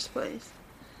the first place.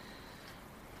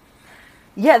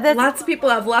 Yeah, lots of people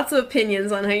have lots of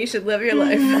opinions on how you should live your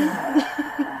life.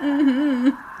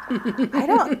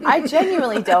 I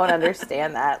genuinely don't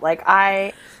understand that. Like,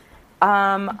 I'm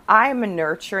a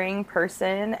nurturing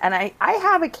person, and I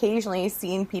have occasionally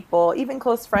seen people, even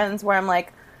close friends, where I'm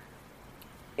like,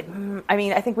 I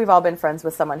mean, I think we've all been friends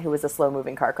with someone who was a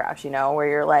slow-moving car crash, you know, where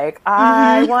you're like,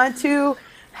 I want to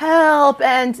help,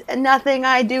 and nothing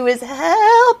I do is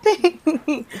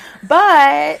helping.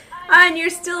 But... And you're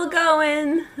still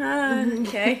going.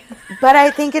 Okay. But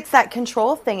I think it's that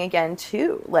control thing again,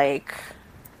 too. Like,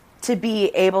 to be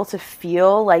able to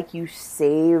feel like you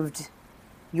saved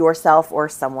yourself or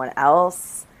someone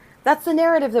else. That's the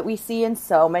narrative that we see in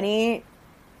so many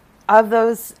of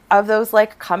those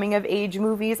like coming of age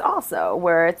movies also,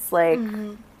 where it's like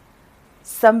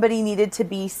somebody needed to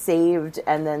be saved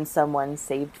and then someone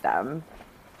saved them.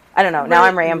 I don't know. Now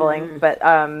I'm rambling, but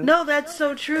no, that's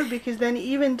so true, because then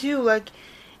even too, like,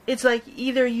 it's like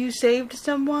either you saved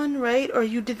someone, right, or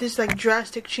you did this like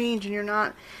drastic change and you're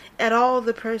not at all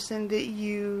the person that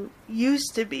you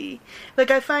used to be.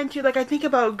 Like, I find too, like, I think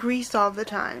about Grease all the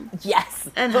time. Yes.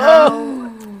 And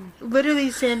how literally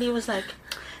Sandy was like,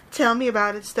 tell me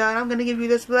about it, stud. I'm going to give you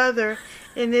this leather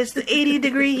in this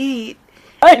 80-degree heat.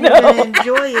 I know. You're going to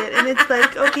enjoy it. And it's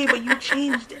like, okay, but you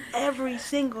changed every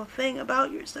single thing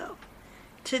about yourself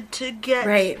to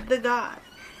get the guy.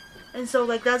 And so,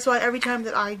 like, that's why every time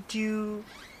that I do,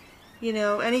 you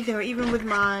know, anything, or even with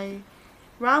my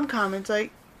rom-com, it's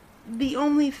like, the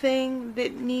only thing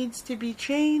that needs to be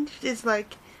changed is,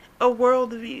 like, a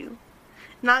worldview.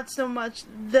 Not so much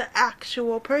the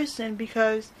actual person,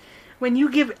 because when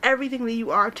you give everything that you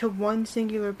are to one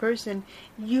singular person,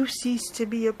 you cease to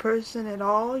be a person at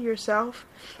all yourself.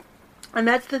 And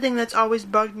that's the thing that's always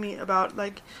bugged me about,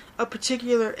 like, a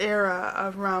particular era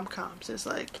of rom-coms. Is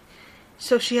like,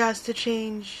 so she has to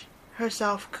change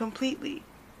herself completely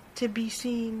to be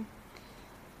seen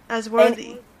as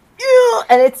worthy.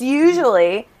 And it's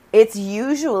usually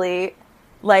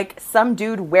like some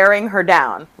dude wearing her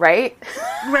down, right?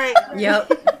 Right.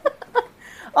 Yep.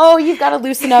 oh, you've got to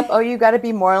loosen up. Oh, you've got to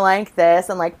be more like this.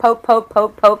 And like poke, poke,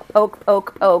 poke, poke, poke,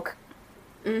 poke, poke.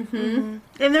 Mm-hmm.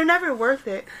 And they're never worth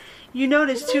it. You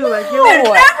notice too, like you're they're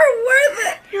never worth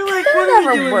it. You're like, what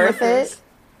are you doing worth with it? This?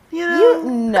 You know?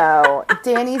 No,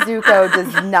 Danny Zuko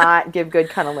does not give good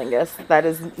cunnilingus. That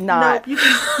is not. Nope,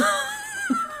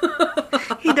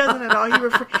 he doesn't at all.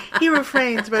 He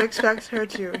refrains, but expects her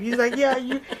to. He's like, yeah,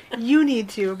 you need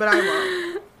to, but I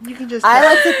won't. You can just. I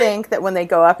like to think that when they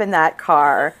go up in that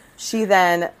car, she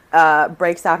then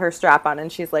breaks out her strap-on,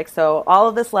 and she's like, "So all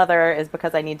of this leather is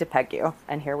because I need to peg you,"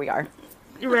 and here we are.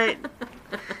 Right.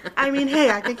 I mean, hey,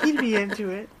 I think he'd be into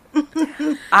it.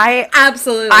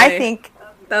 Absolutely. I think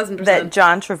 1000%. that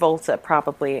John Travolta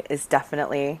probably is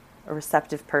definitely a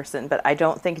receptive person, but I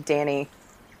don't think Danny.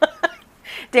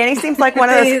 Danny seems like one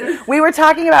of those. We were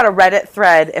talking about a Reddit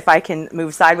thread, if I can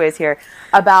move sideways here,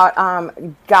 about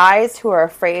guys who are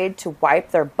afraid to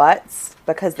wipe their butts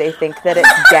because they think that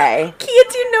it's gay. Kia,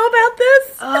 do you know about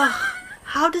this?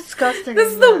 How disgusting!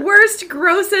 This is the worst,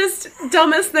 grossest,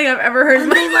 dumbest thing I've ever heard in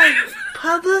my life.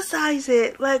 Publicize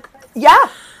it, like yeah,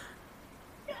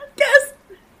 yes,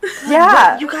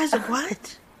 yeah. You guys are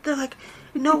what? They're like,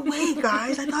 no way,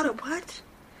 guys. I thought it what?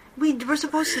 We're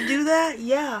supposed to do that?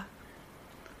 Yeah.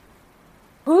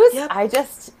 Who's? Yep. I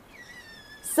just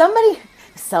somebody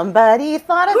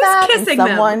thought of that, and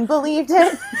someone believed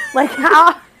it. Like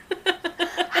how did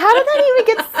that even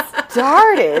get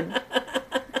started?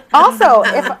 Also,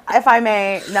 if I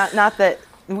may, not that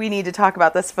we need to talk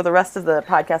about this for the rest of the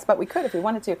podcast, but we could if we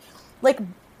wanted to. Like,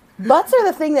 butts are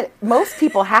the thing that most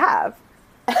people have.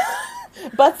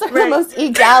 Butts are the most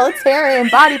egalitarian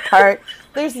body part.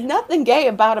 There's nothing gay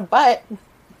about a butt.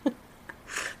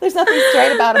 There's nothing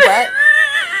straight about a butt.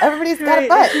 Everybody's got a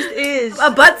butt. It just is.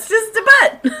 A butt's just a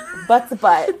butt. Butt's a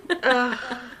butt.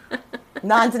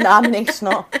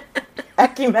 Non-denominational.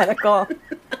 Ecumenical.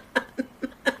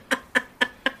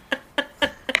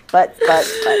 But.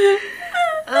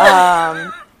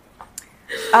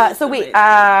 So wait,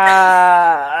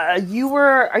 where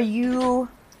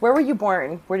were you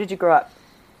born? Where did you grow up?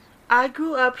 I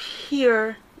grew up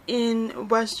here in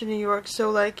Western New York, so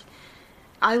like,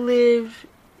 I live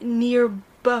near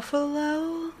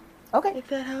Buffalo. Okay. If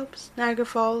that helps. Niagara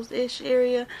Falls-ish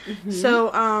area. Mm-hmm.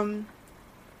 So,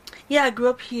 yeah, I grew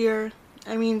up here.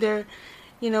 I mean,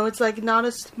 it's like not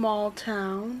a small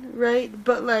town, right?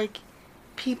 But like,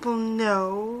 people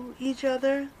know each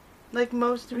other, like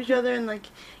most of each other, and like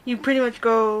you pretty much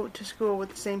go to school with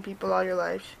the same people all your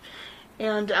life.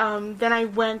 And then I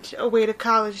went away to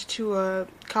college, to a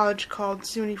college called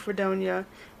SUNY Fredonia,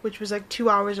 which was like 2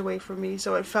 hours away from me,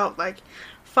 so it felt like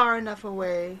far enough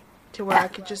away to where I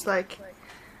could just like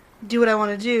do what I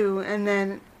want to do, and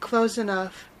then close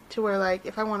enough to where like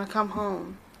if I want to come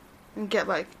home and get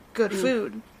like good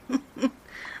food,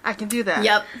 I can do that.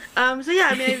 Yep. So yeah,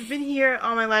 I mean, I've been here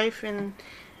all my life, and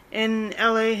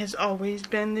LA has always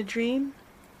been the dream.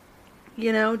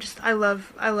 You know, just I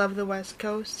love the West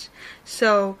Coast.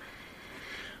 So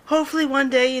hopefully one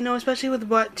day, especially with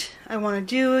what I want to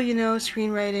do,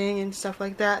 screenwriting and stuff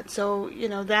like that. So,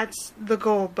 that's the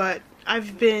goal. But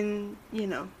I've been,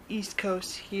 East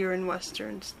Coast here in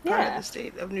Western part of the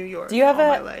state of New York. Do you have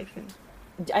my life.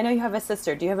 I know you have a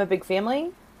sister. Do you have a big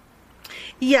family?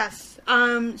 Yes.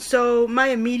 So my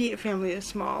immediate family is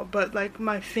small, but like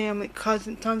my family,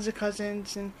 tons of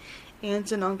cousins and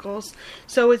aunts and uncles.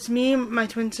 So it's me, my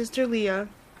twin sister Leah,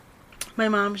 my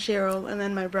mom Cheryl, and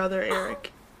then my brother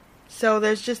Eric. So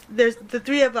there's the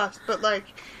three of us, but like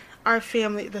our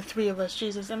family, the three of us.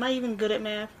 Jesus, am I even good at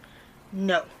math?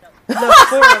 No. The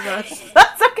four of us.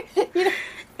 That's okay.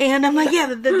 And I'm like,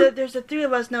 yeah, there's the three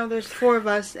of us. No, there's four of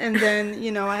us. And then,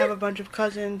 I have a bunch of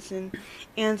cousins and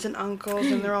aunts and uncles,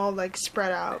 and they're all like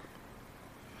spread out.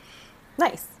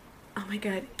 Nice. Oh my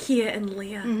God, Kia and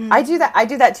Leah. Mm-hmm. I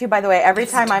do that too, by the way. Every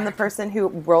time I'm the person who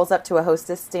rolls up to a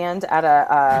hostess stand at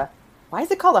a why is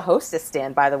it called a hostess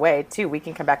stand, by the way, too? We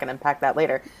can come back and unpack that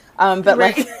later. But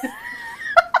like when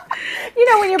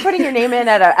you're putting your name in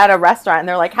at a restaurant and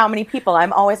they're like, how many people?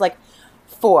 I'm always like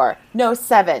 4, no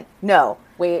 7, no.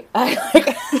 Wait, right?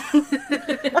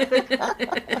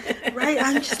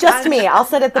 I'm just me. I'll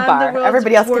sit at the bar.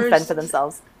 Everybody else can fend for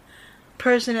themselves.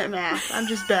 Person at math. I'm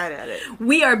just bad at it.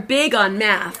 We are big on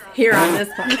math here on this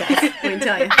podcast. Let me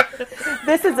tell you,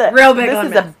 this is a real big.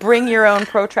 This is a bring your own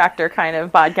protractor kind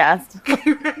of podcast.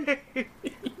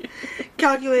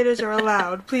 Calculators are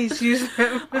allowed. Please use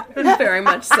them. Very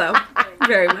much so.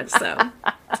 Very much so.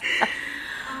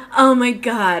 Oh my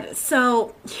God.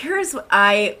 So here's what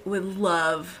I would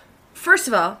love. First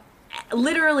of all,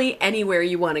 literally anywhere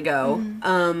you want to go.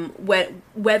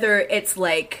 Whether it's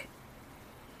like,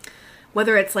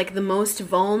 whether it's like the most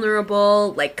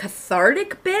vulnerable, like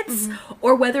cathartic bits,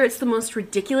 or whether it's the most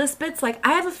ridiculous bits. Like,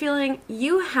 I have a feeling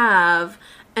you have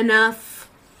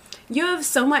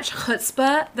so much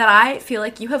chutzpah that I feel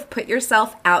like you have put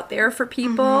yourself out there for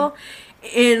people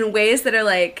in ways that are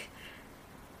like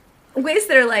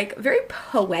very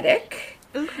poetic,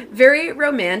 very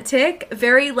romantic,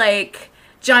 very like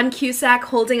John Cusack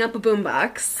holding up a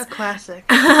boombox. A classic.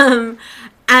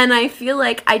 And I feel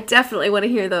like I definitely want to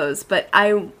hear those, but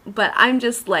I'm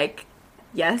just like,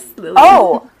 yes, Lily.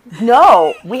 Oh,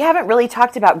 no. We haven't really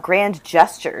talked about grand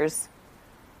gestures.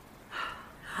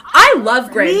 I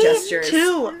love grand gestures.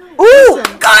 Too. Ooh,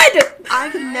 Listen, good.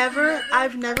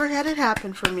 I've never had it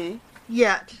happen for me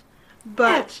yet,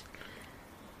 but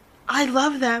I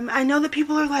love them. I know that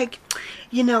people are like,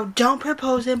 don't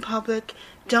propose in public,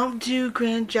 don't do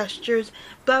grand gestures,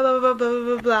 blah blah blah blah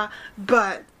blah blah.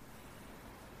 But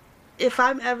if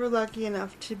I'm ever lucky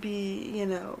enough to be,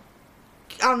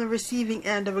 on the receiving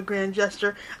end of a grand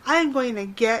gesture, I am going to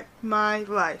get my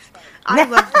life. I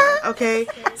love that, okay?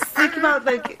 Think about,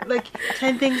 like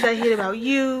 10 Things I Hate About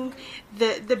You,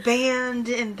 the band,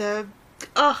 and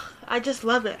I just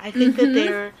love it. I think that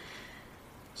they're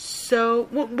so,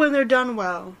 when they're done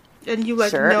well, and you,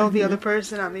 know the other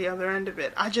person on the other end of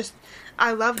it,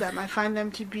 I love them. I find them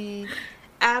to be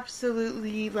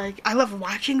absolutely, I love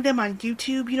watching them on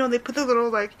YouTube. They put the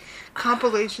little,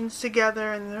 compilations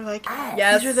together, and they're like,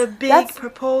 these are the big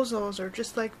proposals, or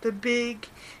just, the big,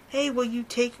 hey, will you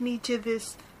take me to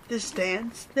this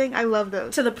dance thing? I love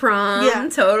those. To the prom, yeah.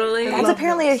 Totally. That's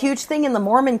apparently a huge thing in the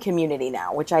Mormon community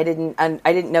now, which I didn't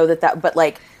know that, but,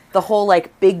 the whole,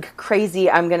 big,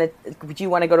 crazy, do you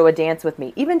want to go to a dance with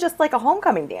me? Even just, a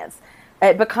homecoming dance.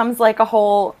 It becomes,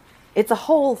 it's a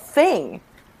whole thing.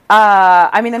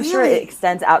 I'm sure it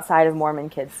extends outside of Mormon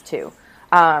kids too.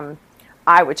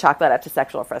 I would chalk that up to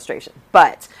sexual frustration,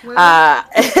 but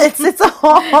it's a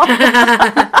whole.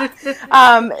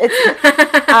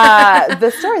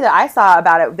 The story that I saw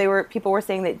about it, people were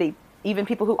saying that even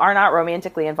people who are not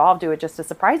romantically involved do it just to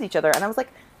surprise each other, and I was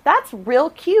like, that's real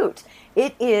cute.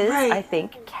 It is, I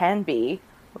think, can be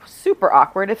super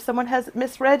awkward if someone has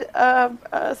misread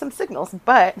some signals,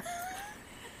 but.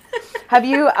 Have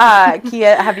you,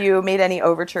 Kia, made any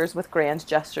overtures with grand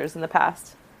gestures in the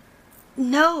past?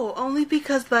 No, only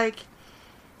because, I've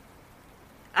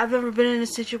never been in a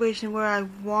situation where I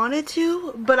wanted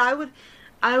to, but I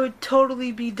would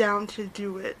totally be down to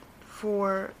do it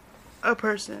for a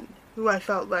person who I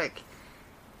felt like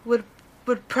would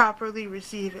properly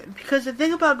receive it. Because the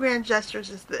thing about grand gestures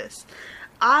is this.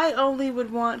 I only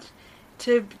would want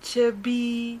to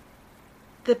be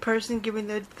the person giving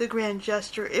the grand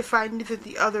gesture if I knew that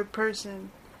the other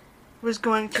person was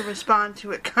going to respond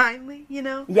to it kindly, Yeah.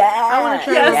 I want to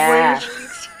try to avoid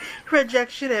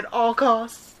rejection at all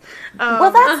costs.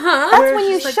 Well, that's when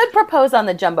you should propose on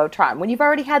the Jumbotron. When you've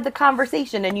already had the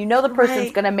conversation and you know the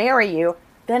person's going to marry you,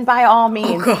 then by all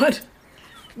means. Oh, God.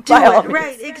 Do it.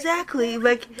 Right, exactly.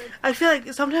 I feel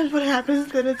like sometimes what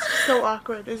happens that it's so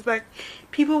awkward is,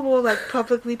 people will,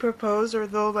 publicly propose, or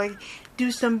they'll, do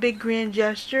some big grand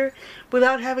gesture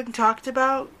without having talked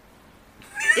about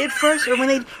it first, or when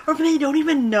they don't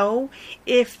even know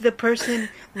if the person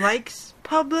likes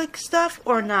public stuff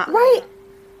or not. Right.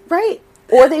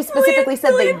 Or they specifically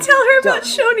said they tell her about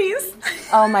Shoney's.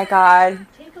 Oh my God.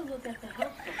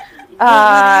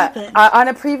 On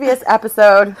a previous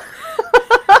episode,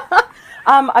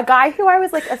 a guy who I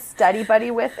was a study buddy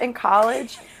with in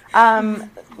college,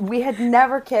 we had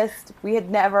never kissed. We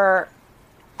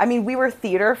were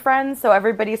theater friends, so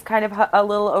everybody's kind of a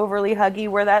little overly huggy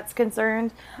where that's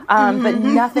concerned, but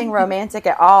nothing romantic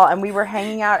at all. And we were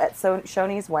hanging out at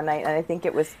Shoney's one night, and I think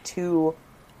it was to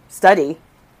study,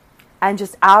 and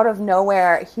just out of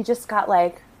nowhere, he just got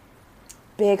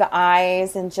big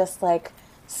eyes and just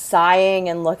sighing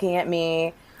and looking at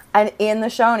me. And in the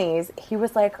Shoney's, he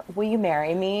was like, "Will you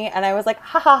marry me?" And I was like,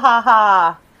 "Ha ha ha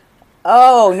ha!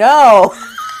 Oh no!"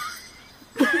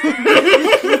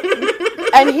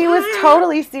 And he was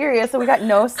totally serious, so we got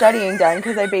no studying done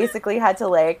because I basically had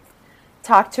to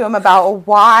talk to him about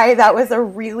why that was a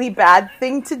really bad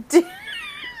thing to do.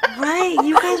 Right,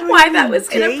 you guys were why that was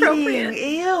inappropriate.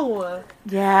 Ew.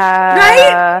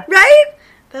 Yeah. Right?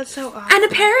 That's so awesome. And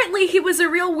apparently he was a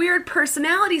real weird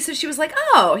personality, so she was like,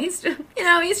 "Oh, he's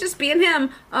just being him."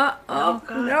 God, nope,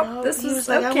 no. This is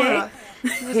like, okay.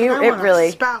 It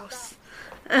really spouse.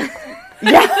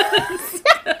 Yeah.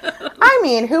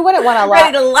 Who wouldn't want to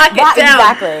ready to lock it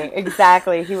down?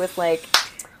 Exactly. He was like,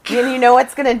 you know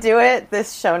what's going to do it?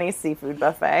 This Shoney's seafood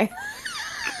buffet.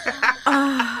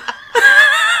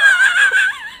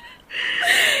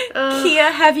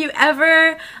 Kia, have you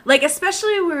ever, like,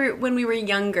 especially when we were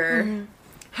younger,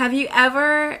 have you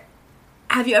ever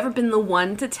been the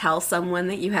one to tell someone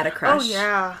that you had a crush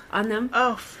on them?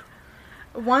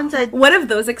 What have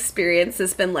those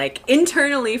experiences been like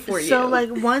internally for you? So, like,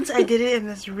 once I did it in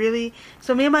this really...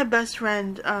 So, me and my best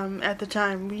friend at the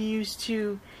time, we used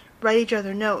to write each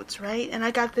other notes, right? And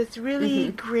I got this really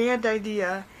grand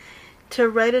idea to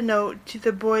write a note to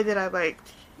the boy that I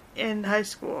liked in high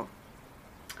school,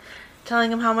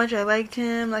 telling him how much I liked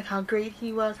him, like how great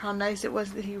he was, how nice it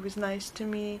was that he was nice to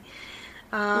me.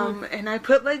 And I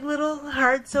put like little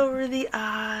hearts over the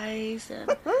eyes,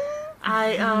 and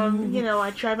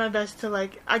I tried my best to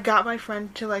like, I got my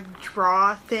friend to like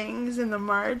draw things in the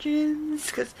margins,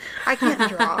 because I can't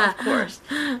draw, of course.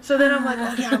 So then I'm like,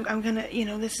 oh yeah, I'm gonna,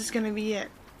 this is gonna be it.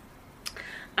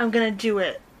 I'm gonna do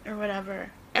it, or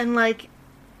whatever. And like,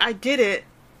 I did it,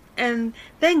 and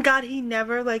thank God he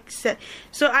never like said,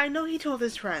 so I know he told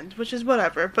his friends, which is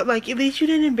whatever, but like, at least you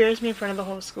didn't embarrass me in front of the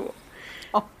whole school.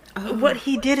 What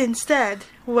he did instead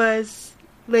was,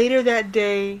 later that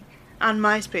day, on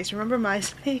MySpace. Remember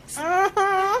MySpace?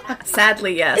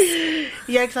 Sadly, yes.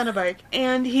 Yikes on a bike.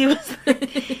 And he was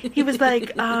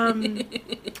like,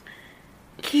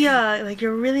 Kia, like,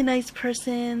 you're a really nice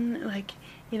person. Like,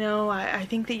 I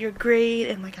think that you're great.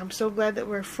 And, like, I'm so glad that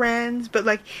we're friends. But,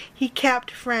 like, he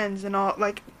capped friends and all,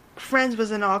 like, friends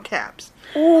was in all caps.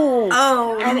 Ooh.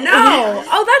 Oh,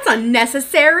 no. That's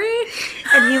unnecessary.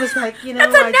 And he was like,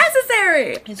 That's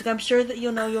unnecessary. He's like, I'm sure that,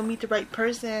 you'll meet the right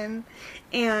person.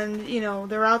 And,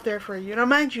 they're out there for you. Now,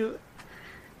 mind you,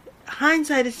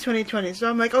 hindsight is 20/20. So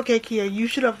I'm like, okay, Kia, you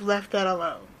should have left that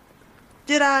alone.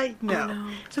 Did I? No. Oh,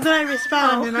 no. So then I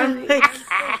respond, and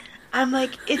I'm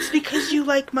like, it's because you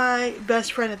like my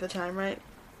best friend at the time, right?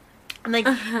 I'm like,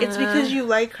 it's because you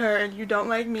like her and you don't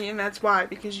like me, and that's why,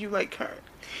 because you like her.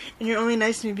 And you're only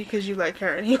nice to me because you like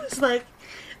her. And he was like,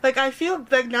 I feel,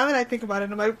 like, now that I think about it,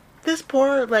 I'm like, this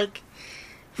poor, like,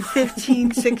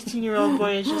 15, 16-year-old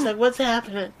boy is just like, what's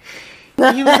happening?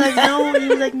 And he was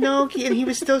like, no, Kia, and he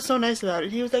was still so nice about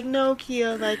it. He was like, no,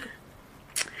 Kia, like,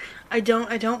 I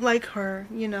don't like her,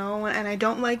 and I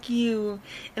don't like you,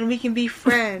 and we can be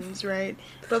friends, right?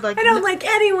 But like, I don't like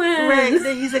anyone. Right.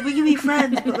 He's like, we can be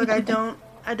friends, but like, I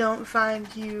don't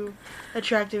find you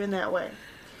attractive in that way.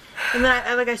 And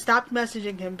then I stopped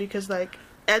messaging him because like,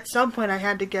 at some point I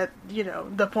had to get,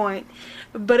 the point.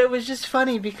 But it was just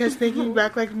funny because thinking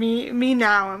back, like me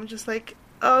now, I'm just like,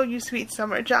 oh, you sweet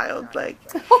summer child. Like,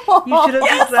 you should have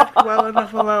just left well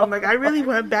enough alone. Like, I really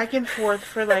went back and forth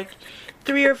for like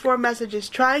 3 or 4 messages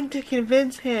trying to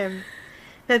convince him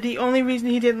that the only reason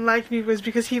he didn't like me was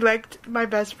because he liked my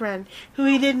best friend, who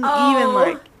he didn't even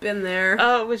like. Been there.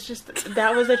 Oh, it was just,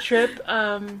 that was a trip.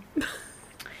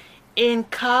 In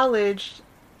college,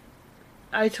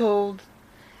 I told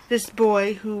this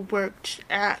boy who worked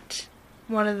at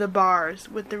one of the bars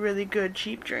with the really good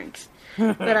cheap drinks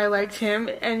that I liked him,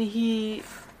 and he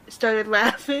started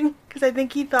laughing because I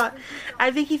think he thought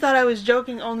I was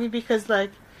joking, only because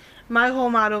like my whole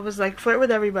motto was like, flirt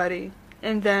with everybody,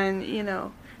 and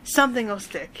then something will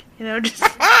stick, just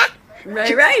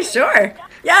right, sure,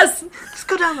 yes, just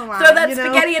go down the line, throw that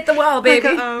spaghetti at the wall, baby,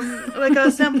 like an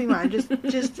assembly line,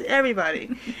 just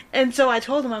everybody. And so I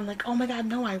told him, I'm like, oh my God,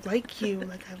 no, I like you,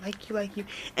 like I like you,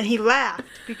 and he laughed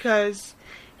because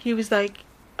he was like,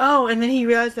 oh, and then he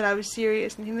realized that I was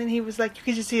serious, and then he was like, you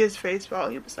could just see his face fall.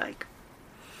 He was like,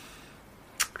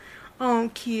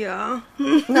 oh, Kia.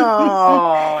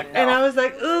 No. And I was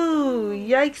like, ooh,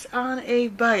 yikes on a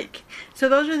bike. So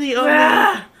those were the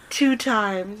only 2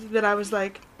 times that I was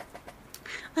like,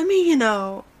 let me,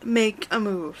 make a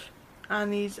move on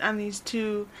these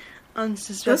 2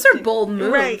 unsuspecting. Those are bold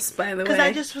moves, right, by the way. Because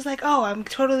I just was like, oh, I'm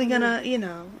totally gonna,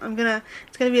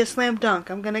 it's gonna be a slam dunk.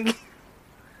 I'm gonna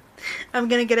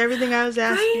get everything I was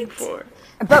asking for.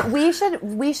 But we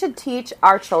should teach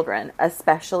our children,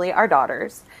 especially our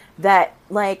daughters, that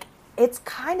like it's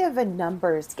kind of a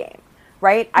numbers game,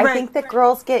 right? I think that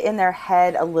girls get in their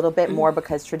head a little bit more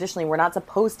because traditionally we're not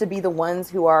supposed to be the ones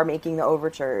who are making the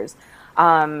overtures.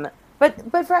 But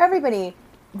for everybody,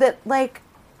 that like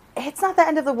it's not the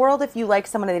end of the world if you like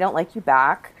someone and they don't like you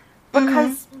back,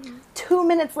 because 2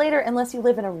 minutes later, unless you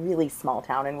live in a really small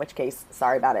town, in which case,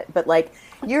 sorry about it, but like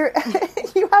you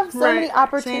have so many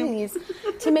opportunities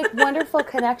to make wonderful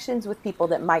connections with people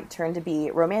that might turn to be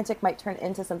romantic, might turn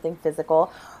into something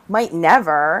physical, might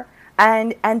never,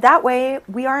 and that way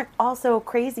we aren't also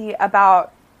crazy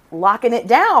about locking it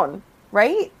down,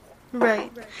 right?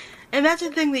 Right. And that's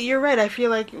the thing that you're right. I feel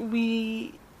like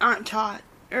we aren't taught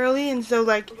early, and so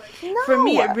like for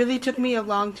me, it really took me a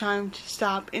long time to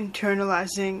stop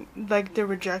internalizing like the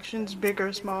rejections, big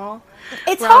or small.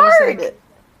 It's hard, like,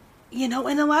 you know,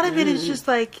 and a lot of it is just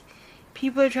like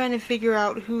people are trying to figure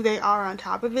out who they are on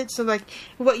top of it. So like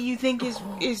what you think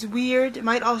is weird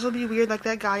might also be weird, like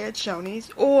that guy at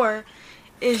Shoney's, or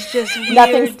is just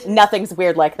weird. Nothing's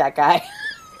weird like that guy.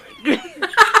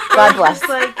 God bless. Just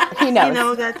like, he knows. You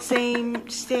know, that same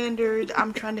standard,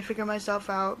 I'm trying to figure myself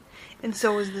out, and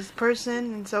so is this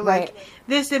person, and so like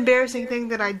this embarrassing thing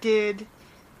that I did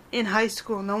in high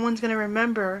school, no one's gonna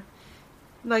remember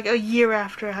like a year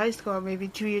after high school, or maybe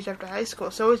 2 years after high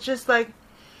school. So it's just like,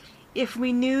 if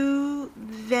we knew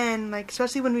then, like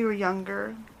especially when we were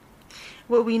younger,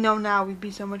 what we know now, we'd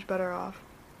be so much better off.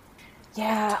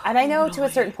 Yeah, and I know to a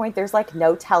certain point there's like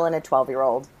no telling a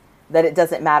 12-year-old that it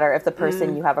doesn't matter if the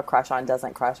person you have a crush on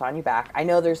doesn't crush on you back. I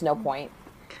know there's no point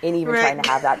in even trying to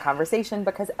have that conversation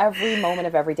because every moment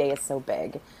of every day is so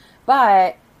big.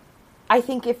 But I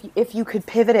think if you could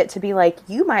pivot it to be like,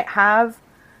 you might have,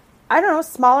 I don't know,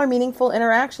 smaller, meaningful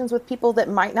interactions with people that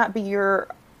might not be your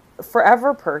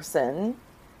forever person,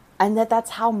 and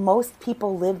that's how most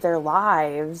people live their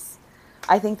lives,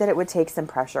 I think that it would take some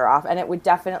pressure off, and it would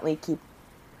definitely keep...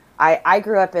 I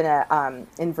grew up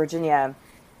in Virginia,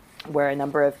 where a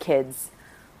number of kids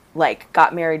like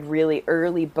got married really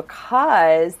early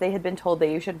because they had been told that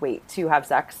you should wait to have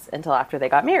sex until after they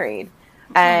got married.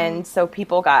 And so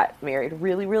people got married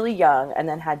really, really young and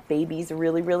then had babies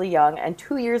really, really young, and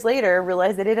 2 years later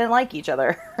realized they didn't like each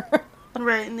other.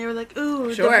 Right, and they were like,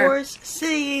 ooh, divorce,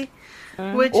 see.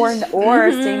 Which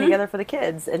or staying together for the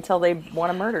kids until they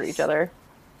want to murder each other.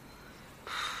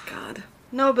 God.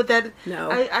 No, but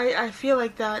I feel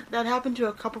like that happened to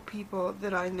a couple people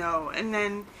that I know, and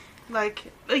then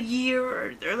like a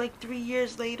year or like 3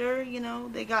 years later, you know,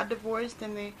 they got divorced,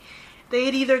 and they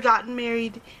had either gotten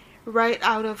married right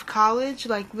out of college,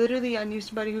 like literally I knew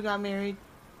somebody who got married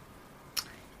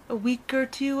a week or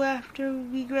two after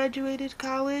we graduated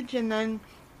college, and then,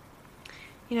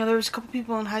 you know, there was a couple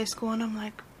people in high school, and I'm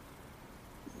like,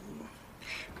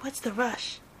 what's the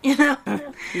rush? You know,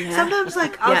 sometimes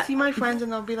like I'll see my friends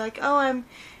and they'll be like, "Oh, I'm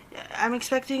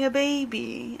expecting a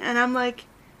baby," and I'm like,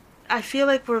 I feel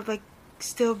like we're like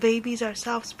still babies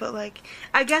ourselves, but like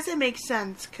I guess it makes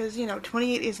sense because, you know,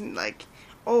 28 isn't like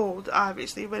old,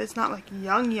 obviously, but it's not like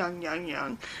young.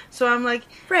 So I'm like,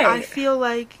 I feel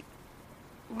like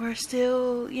we're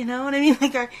still, you know what I mean?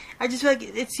 Like I just feel like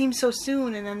it seems so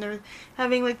soon, and then they're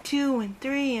having like 2 and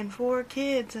 3 and 4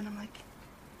 kids, and I'm like,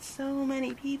 so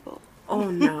many people. Oh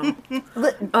no! Many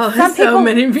people.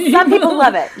 Some people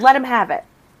love it. Let them have it.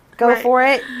 Go for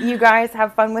it. You guys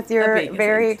have fun with your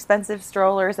very expensive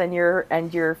strollers and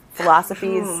your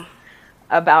philosophies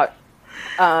about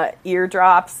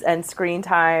eardrops and screen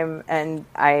time. And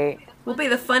we'll be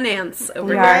the fun ants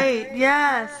over here. Right?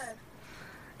 Yes.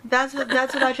 That's what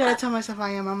I try to tell myself I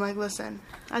am. I'm like, listen.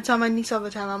 I tell my niece all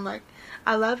the time. I'm like,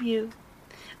 I love you.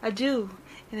 I do,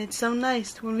 and it's so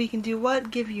nice when we can do what?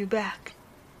 Give you back.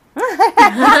 That's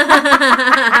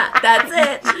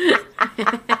it.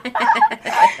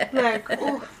 Like,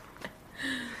 oof.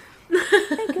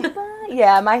 Goodbye.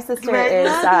 Yeah, my sister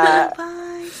is.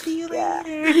 Goodbye. See you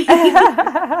later.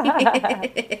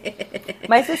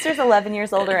 My sister's 11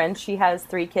 years older, and she has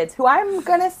 3 kids who I'm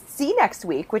gonna see next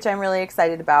week, which I'm really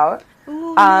excited about.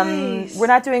 Ooh, nice. We're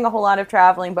not doing a whole lot of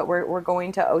traveling, but we're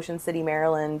going to Ocean City,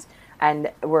 Maryland,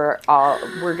 and we're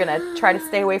gonna try to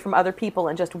stay away from other people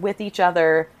and just with each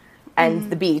other.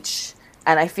 And the beach,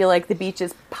 and I feel like the beach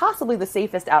is possibly the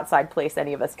safest outside place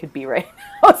any of us could be right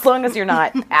now, as long as you're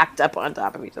not packed up on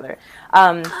top of each other.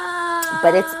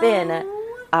 But it's been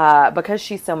because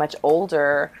she's so much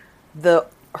older.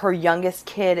 Her youngest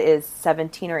kid is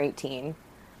 17 or 18,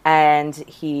 and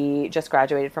he just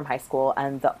graduated from high school,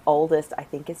 and the oldest I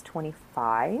think is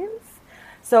 25.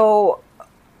 So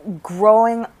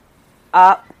growing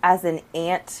up as an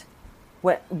aunt.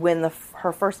 When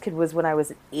her first kid was when I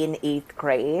was in 8th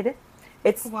grade.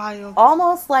 It's wild.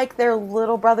 Almost like they're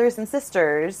little brothers and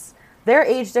sisters. Their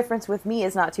age difference with me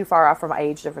is not too far off from my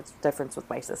age difference with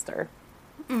my sister.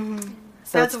 Mm-hmm.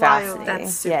 So that's it's wild. fascinating.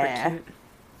 That's super cute.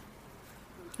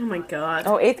 Oh my god.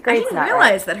 Oh, 8th grade's not I not didn't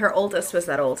realize that her oldest was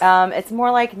that old. It's more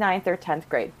like 9th or 10th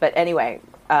grade. But anyway,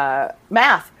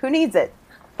 math. Who needs it?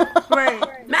 Right.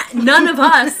 None of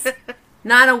us.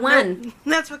 Not a one.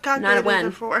 No, that's what calculators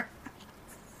are for.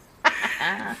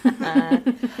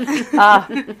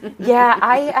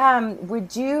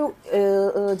 Would you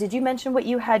did you mention what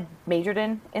you had majored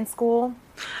in school?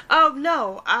 Oh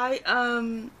no,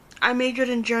 I majored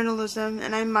in journalism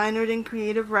and I minored in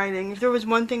creative writing. If there was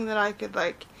one thing that I could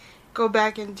like go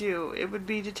back and do, it would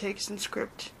be to take some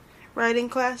script writing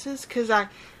classes, because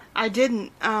I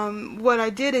didn't. What I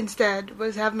did instead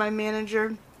was have my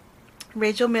manager,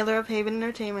 Rachel Miller of Haven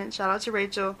Entertainment, shout out to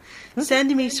Rachel,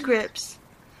 send me scripts,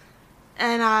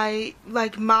 and I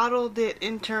like modeled it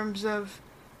in terms of,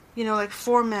 you know, like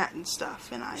format and stuff,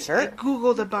 and I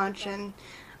Googled a bunch, and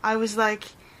I was like,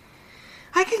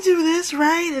 I can do this,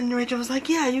 right? And Rachel was like,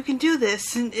 yeah, you can do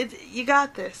this, and you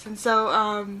got this. And so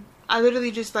I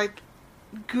literally just like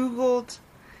Googled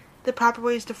the proper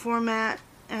ways to format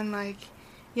and like,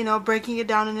 you know, breaking it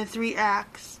down into 3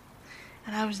 acts,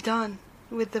 and I was done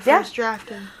with the first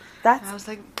draft. And I was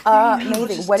like,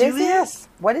 amazing. What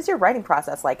is your writing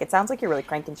process like? It sounds like you're really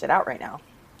cranking shit out right now.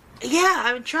 Yeah,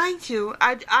 I'm trying to.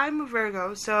 I'm a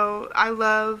Virgo, so I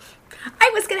love...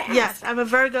 I was going to ask. Yes, I'm a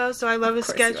Virgo, so I love a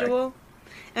schedule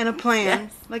and a plan.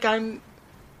 Yes. Like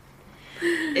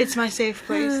it's my safe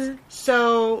place.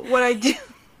 So what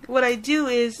I do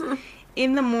is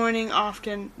in the morning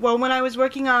often, well, when I was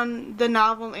working on the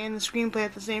novel and the screenplay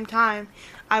at the same time,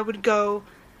 I would go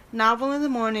novel in the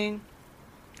morning,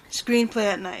 screenplay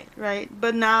at night, right?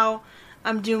 But now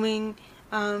I'm doing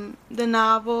the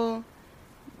novel,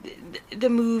 the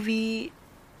movie.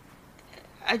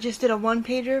 I just did a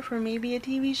 1-pager for maybe a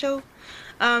TV show.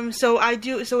 So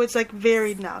it's like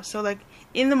varied now. So like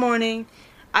in the morning,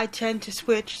 I tend to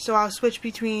switch. So I'll switch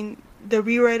between the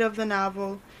rewrite of the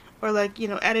novel or like, you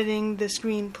know, editing the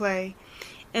screenplay,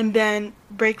 and then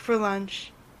break for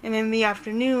lunch. And in the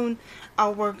afternoon,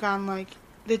 I'll work on like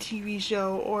the TV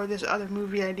show or this other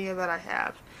movie idea that I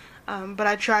have. But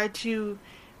I try to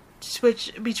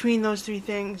switch between those 3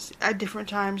 things at different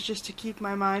times just to keep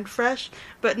my mind fresh.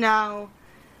 But now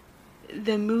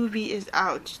the movie is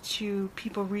out to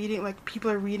people reading, like people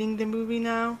are reading the movie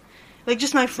now, like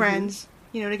just my friends,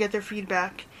 you know, to get their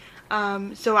feedback.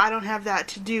 So I don't have that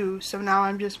to do, so now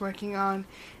I'm just working on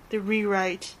the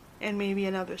rewrite and maybe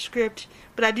another script.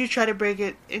 But I do try to break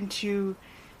it into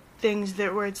things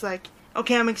where it's like,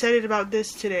 okay, I'm excited about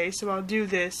this today, so I'll do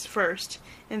this first,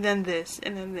 and then this,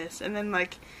 and then this, and then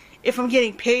like, if I'm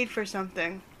getting paid for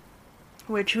something,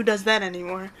 which who does that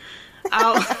anymore?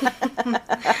 I'm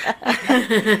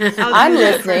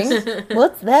listening.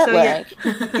 What's that like?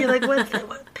 Yeah, you're like,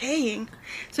 what paying?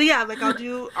 So yeah, like I'll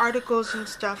do articles and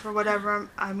stuff or whatever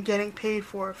I'm getting paid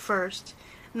for first,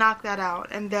 knock that out,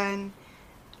 and then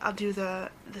I'll do the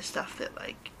stuff that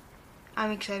like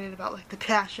I'm excited about, like the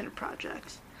passion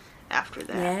projects after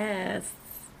that. Yes.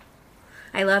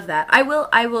 I love that. I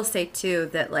will say too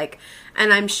that like,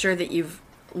 and I'm sure that you've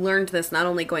learned this not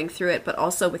only going through it but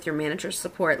also with your manager's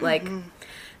support. Like,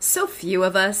 so few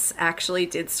of us actually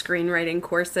did screenwriting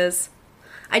courses.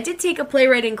 I did take a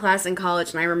playwriting class in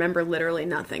college, and I remember literally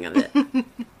nothing of it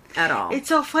at all. It's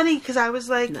so funny because I was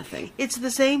like, nothing. It's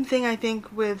the same thing I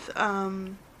think with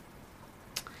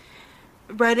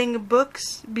writing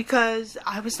books, because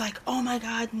I was like, oh my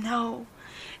god, no,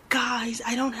 guys,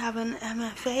 I don't have an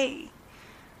MFA.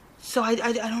 So I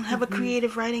don't have a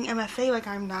creative writing MFA, like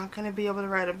I'm not going to be able to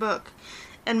write a book.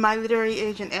 And my literary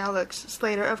agent, Alex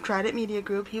Slater of Trident Media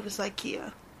Group, he was like,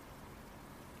 Kia,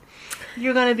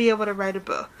 you're going to be able to write a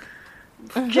book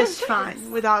just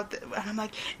fine without... And I'm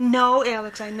like, no,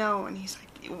 Alex, I know. And he's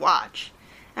like, watch.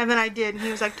 And then I did, and he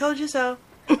was like, told you so.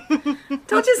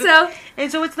 Told you so.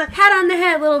 And so it's like... Pat on the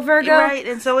head, little Virgo. Right,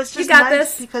 and so it's just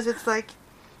nice because it's like...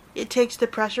 It takes the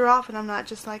pressure off, and I'm not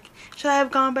just like, should I have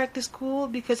gone back to school?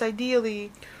 Because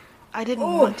ideally, I didn't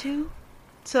want to.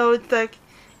 So it's like,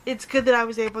 it's good that I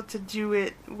was able to do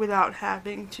it without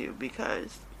having to,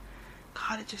 because,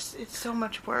 God, it's so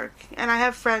much work. And I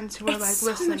have friends who are like,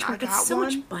 listen, I got it's so one.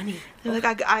 Much money. They're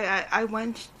like, I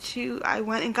went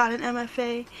and got an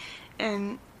MFA,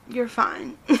 and you're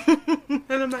fine. And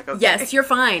I'm like, okay. Yes, you're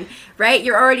fine, right?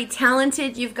 You're already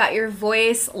talented. You've got your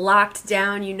voice locked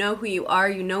down. You know who you are.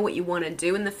 You know what you want to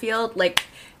do in the field. Like,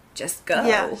 just go.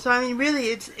 Yeah, so I mean, really,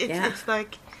 it's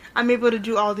like, I'm able to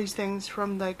do all these things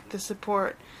from, like, the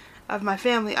support of my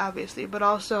family, obviously, but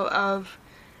also of,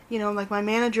 you know, like, my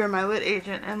manager and my lit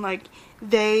agent, and, like,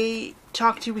 they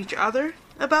talk to each other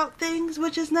about things,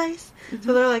 which is nice.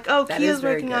 So they're like, oh, Kia's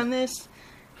working on this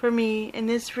for me and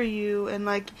this for you, and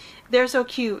like they're so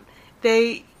cute.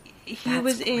 He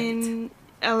was great. In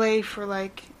LA for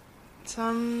like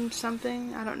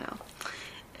something, I don't know.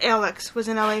 Alex was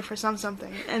in LA for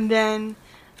something, and then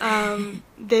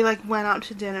they like went out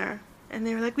to dinner, and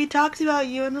they were like, we talked about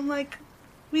you, and I'm like,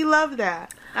 we love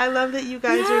that. I love that you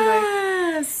guys are like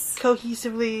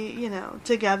cohesively, you know,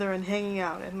 together and hanging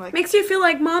out, and like makes you feel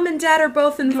like mom and dad are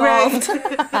both involved.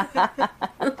 Right.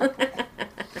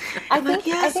 I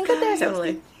think that there's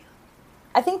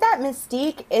I think that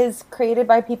mystique is created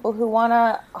by people who want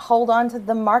to hold on to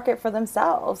the market for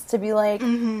themselves, to be like,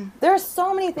 there are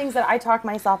so many things that I talked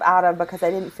myself out of because I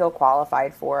didn't feel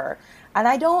qualified for. And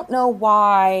I don't know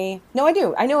why. No, I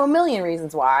do. I know a million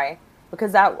reasons why,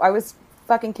 because I was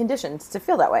fucking conditioned to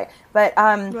feel that way. But,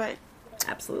 right.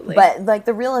 Absolutely. But like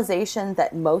the realization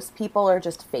that most people are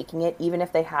just faking it, even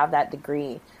if they have that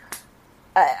degree.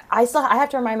 I have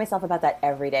to remind myself about that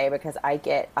every day, because I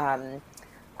get,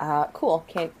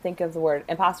 can't think of the word,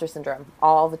 imposter syndrome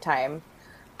all the time.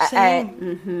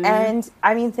 Same. And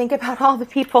I mean, think about all the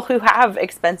people who have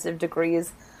expensive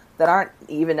degrees that aren't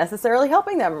even necessarily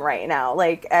helping them right now.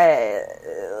 Like,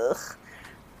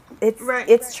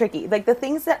 it's tricky. Like the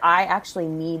things that I actually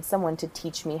need someone to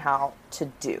teach me how to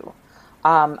do.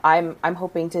 I'm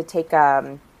hoping to take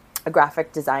a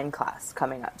graphic design class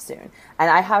coming up soon,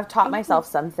 and I have taught myself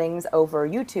some things over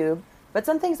YouTube. But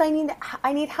some things I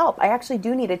need help. I actually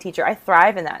do need a teacher. I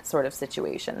thrive in that sort of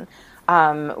situation.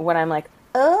 When I'm like,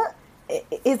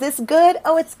 is this good?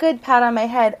 Oh, it's good. Pat on my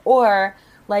head. Or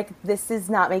like, this is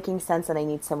not making sense and I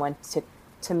need someone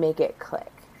to make it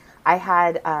click. I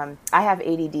have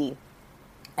ADD,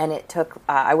 and it took,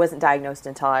 I wasn't diagnosed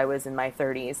until I was in my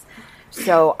 30s.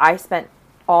 So I spent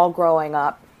all growing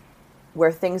up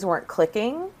where things weren't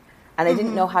clicking, and I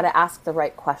didn't know how to ask the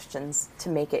right questions to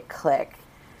make it click.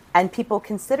 And people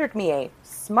considered me a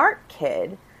smart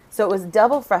kid, so it was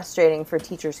double frustrating for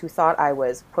teachers who thought I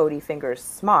was, quotey fingers,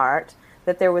 smart,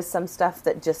 that there was some stuff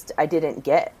that just I didn't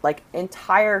get, like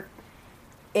entire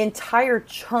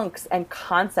chunks and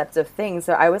concepts of things.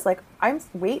 So I was like,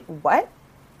 wait, what?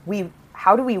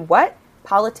 How do we what?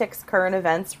 Politics, current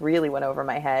events really went over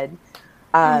my head.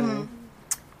 And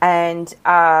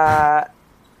I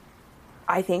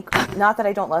think, not that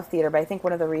I don't love theater, but I think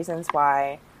one of the reasons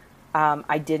why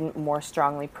I didn't more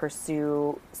strongly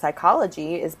pursue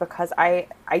psychology is because I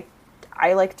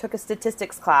like took a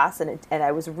statistics class and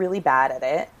I was really bad at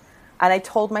it. And I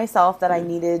told myself that I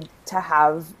needed to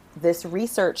have this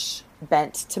research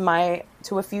bent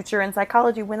to a future in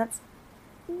psychology, when that's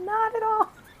not at all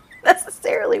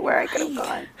necessarily where I could have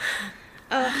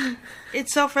gone.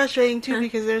 It's so frustrating too,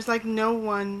 because there's like no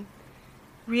one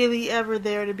really ever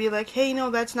there to be like, hey, no,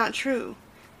 that's not true,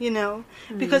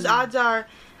 because odds are,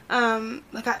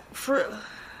 for a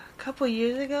couple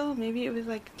years ago, maybe it was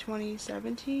like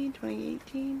 2017,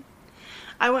 2018,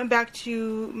 I went back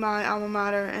to my alma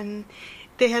mater, and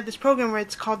they had this program where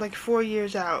it's called like 4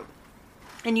 years out.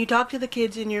 And you talk to the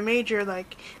kids in your major,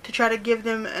 like, to try to give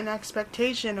them an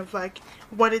expectation of like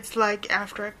what it's like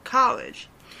after college.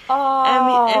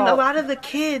 Oh. And a lot of the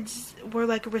kids were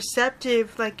like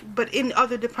receptive, like, but in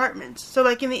other departments. So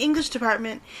like in the English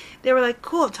department, they were like,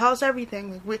 cool, tell us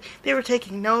everything. Like, they were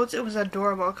taking notes. It was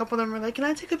adorable. A couple of them were like, can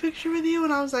I take a picture with you?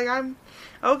 And I was like, I'm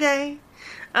okay.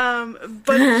 But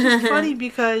it's just funny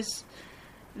because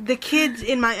the kids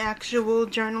in my actual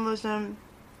journalism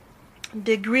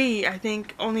degree, I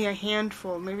think only a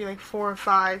handful, maybe like 4 or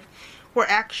 5, were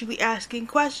actually asking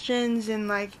questions and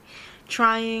like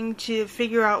trying to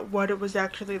figure out what it was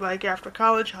actually like after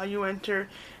college, how you enter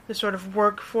the sort of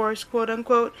workforce, quote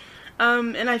unquote.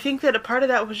 And I think that a part of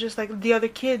that was just like the other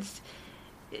kids,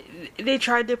 they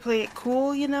tried to play it cool,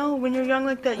 when you're young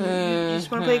like that, you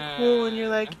just want to play it cool, and you're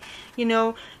like,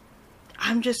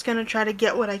 I'm just going to try to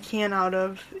get what I can out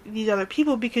of these other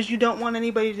people, because you don't want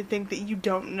anybody to think that you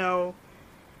don't know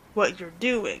what you're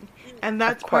doing. And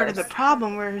that's part of the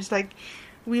problem, where it's like,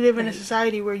 we live in a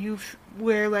society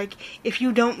where like, if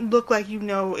you don't look like you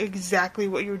know exactly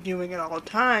what you're doing at all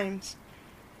times,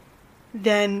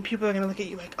 then people are going to look at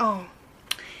you like, oh,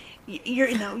 you're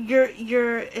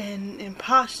an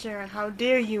imposter, and how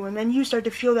dare you? And then you start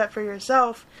to feel that for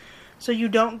yourself, so you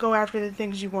don't go after the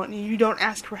things you want, and you don't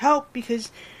ask for help,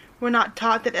 because we're not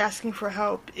taught that asking for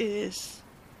help is,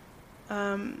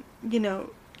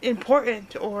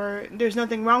 important, or there's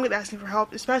nothing wrong with asking for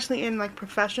help, especially in like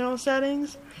professional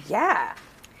settings. Yeah.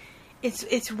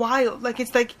 It's wild. Like,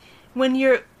 it's like when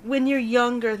you're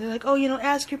younger, they're like, oh,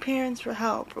 ask your parents for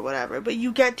help or whatever. But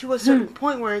you get to a certain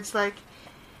point where it's like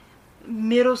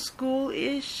middle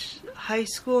school-ish, high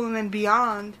school, and then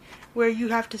beyond, where you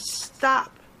have to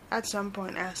stop at some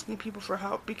point asking people for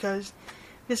help, because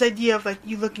this idea of like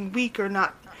you looking weak or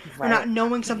not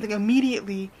knowing something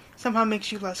immediately somehow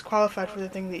makes you less qualified for the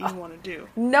thing that you want to do.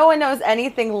 No one knows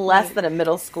anything less than a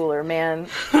middle schooler, man.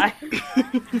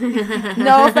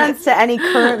 No offense to any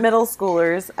current middle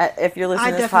schoolers, if you're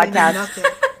listening to this podcast.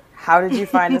 How did you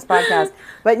find this podcast?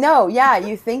 But no, yeah,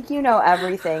 you think you know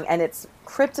everything, and it's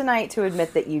kryptonite to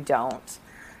admit that you don't.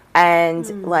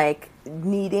 And like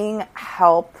needing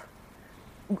help,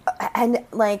 and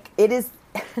like it is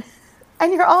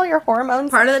And all your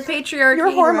hormones. Part of the patriarchy.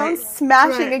 Your hormones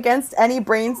smashing against any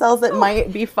brain cells that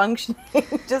might be functioning.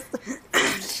 Just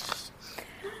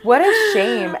what a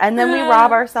shame. And then we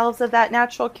rob ourselves of that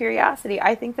natural curiosity.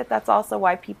 I think that that's also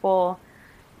why people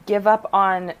give up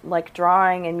on like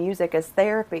drawing and music as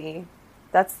therapy.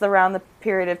 That's around the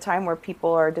period of time where people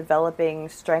are developing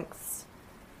strengths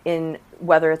in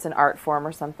whether it's an art form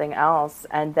or something else.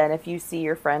 And then if you see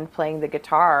your friend playing the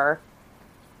guitar,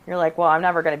 you're like, well, I'm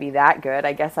never going to be that good.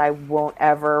 I guess I won't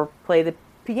ever play the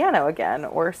piano again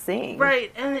or sing.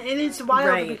 Right, and it's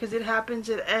wild because it happens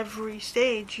at every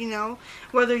stage, you know?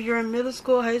 Whether you're in middle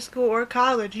school, high school, or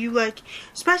college, you like,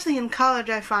 especially in college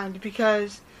I find,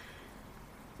 because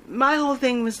my whole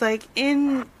thing was like,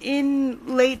 in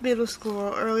late middle school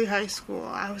or early high school,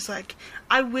 I was like,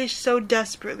 I wish so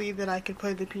desperately that I could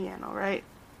play the piano, right?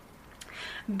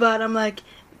 But I'm like,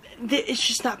 it's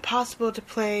just not possible to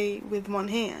play with one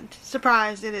hand.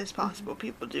 Surprise, it is possible.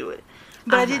 People do it.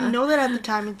 But I didn't know that at the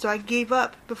time, and so I gave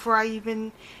up before I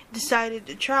even decided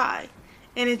to try.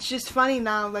 And it's just funny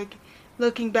now, like,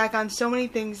 looking back on so many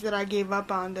things that I gave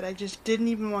up on that I just didn't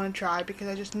even want to try because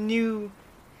I just knew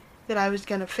that I was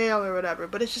going to fail or whatever.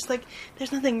 But it's just like,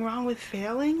 there's nothing wrong with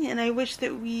failing, and I wish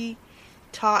that we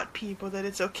taught people that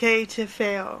it's okay to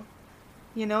fail,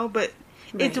 you know? But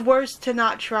it's worse to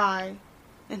not try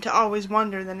and to always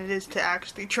wonder than it is to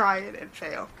actually try it and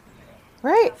fail.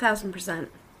 Right. 1,000%.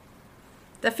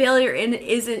 The failure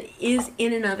is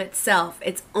in and of itself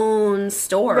its own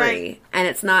story. Right. And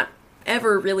it's not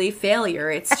ever really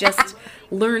failure. It's just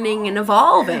learning and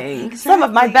evolving. Exactly. Some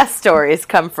of my best stories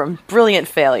come from brilliant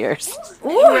failures.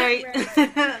 Right.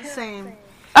 Same.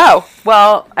 Oh,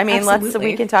 well, I mean, Absolutely.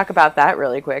 we can talk about that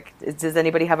really quick. Does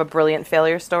anybody have a brilliant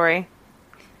failure story?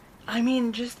 I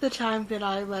mean, just the time that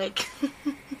I, like...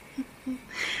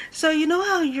 So, you know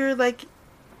how you're, like,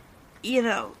 you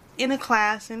know, in a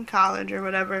class in college or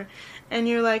whatever, and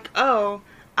you're like, oh,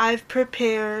 I've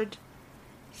prepared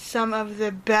some of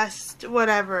the best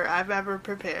whatever I've ever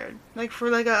prepared. Like, for,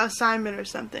 like, an assignment or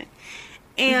something.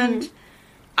 And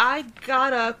I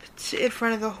got up in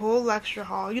front of the whole lecture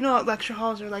hall. You know, lecture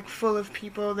halls are, like, full of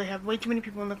people. They have way too many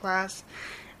people in the class.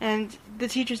 And the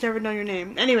teachers never know your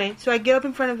name. Anyway, so I get up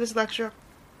in front of this lecture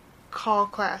hall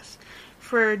class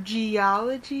for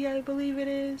geology, I believe it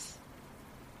is.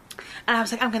 And I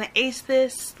was like, I'm going to ace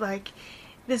this. Like,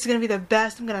 this is going to be the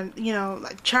best. I'm going to, you know,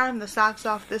 like, charm the socks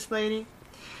off this lady.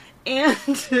 And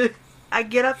I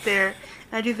get up there,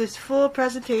 and I do this full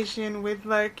presentation with,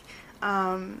 like,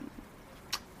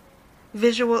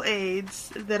 visual aids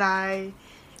that I,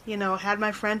 you know, had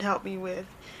my friend help me with.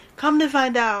 Come to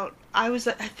find out, I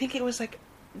think it was like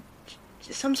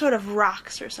some sort of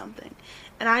rocks or something.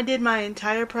 And I did my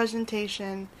entire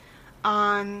presentation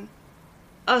on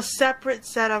a separate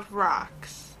set of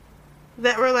rocks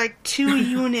that were like 2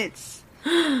 units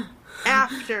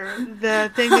after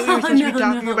the thing that we were supposed to be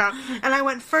talking about. And I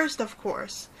went first, of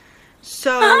course.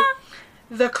 So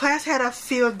the class had a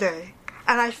field day.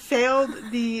 And I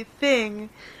failed the thing.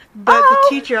 But the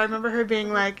teacher, I remember her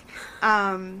being like,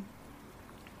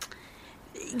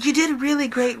 you did really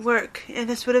great work, and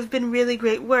this would have been really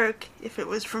great work if it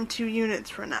was from 2 units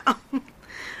for now.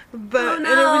 But and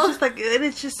it was just like, and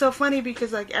it's just so funny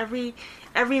because like every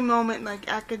moment,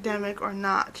 like academic or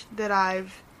not, that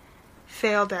I've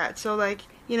failed at. So like,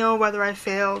 you know, whether I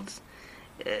failed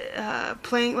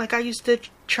playing, like I used to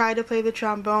try to play the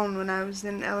trombone when I was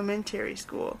in elementary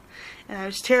school, and I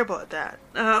was terrible at that,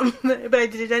 but I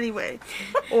did it anyway.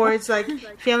 Or it's like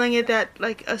failing at that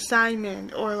like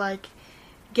assignment, or like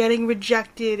getting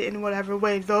rejected in whatever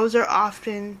way. Those are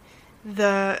often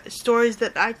the stories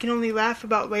that I can only laugh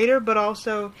about later, but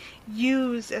also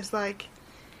use as like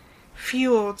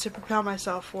fuel to propel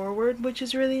myself forward, which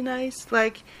is really nice.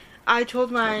 Like, I told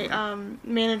my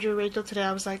manager Rachel today,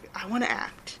 I was like, I want to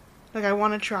act. Like, I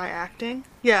want to try acting.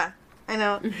 Yeah, I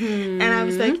know. And I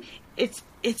was like,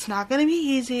 it's not going to be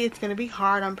easy. It's going to be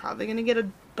hard. I'm probably going to get a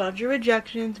bunch of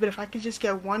rejections, but if I could just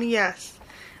get one yes,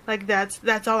 like,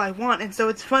 that's all I want. And so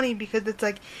it's funny because it's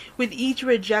like, with each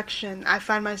rejection, I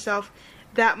find myself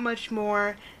that much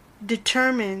more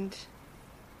determined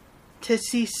to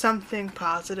see something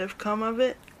positive come of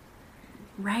it.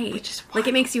 Right. Which is like,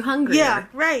 it makes you hungry. Yeah,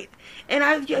 right.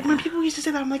 And when people used to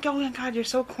say that, I'm like, oh my God, you're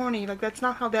so corny. Like, that's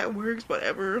not how that works,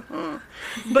 whatever.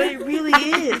 But it really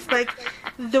is. Like,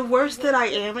 the worse that I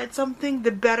am at something,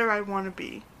 the better I want to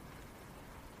be.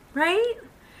 Right?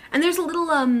 And there's a little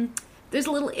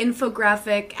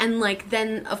infographic, and like,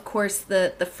 then of course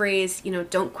the phrase, you know,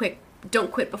 don't quit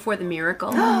before the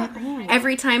miracle.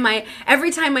 Every time I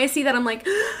see that, I'm like,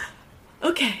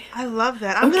 Okay. I love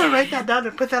that. I'm going to write that down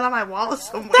and put that on my wall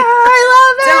somewhere.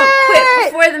 I love it! Don't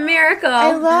quit before the miracle.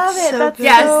 I love it. That's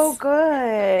so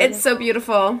good. It's so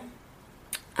beautiful.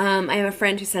 I have a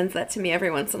friend who sends that to me every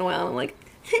once in a while. I'm like,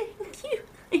 thank you.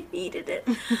 I needed it.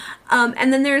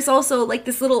 And then there's also like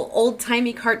this little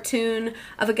old-timey cartoon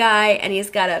of a guy, and he's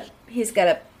got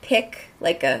a pick,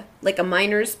 like a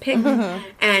miner's pick,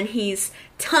 and he's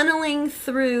tunneling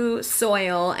through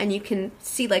soil, and you can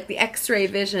see like the X-ray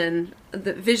vision,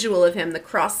 the visual of him, the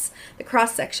cross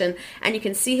section, and you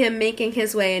can see him making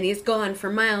his way, and he's gone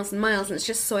for miles and miles, and it's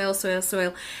just soil,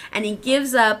 and he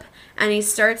gives up, and he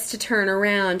starts to turn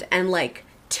around, and like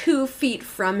 2 feet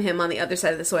from him on the other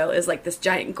side of the soil is like this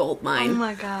giant gold mine. Oh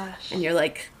my gosh. And you're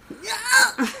like,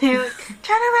 you're like,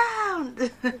 turn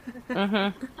around.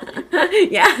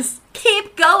 Yes,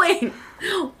 keep going.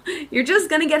 You're just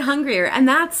gonna get hungrier, and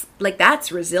that's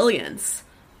resilience.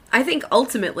 I think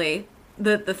ultimately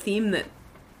the theme that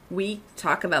we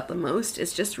talk about the most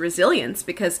is just resilience,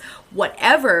 because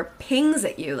whatever pings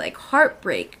at you, like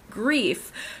heartbreak,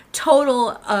 grief,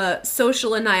 total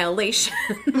social annihilation,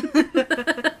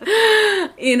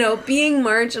 being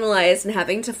marginalized and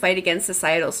having to fight against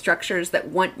societal structures that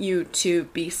want you to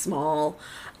be small,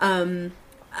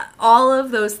 all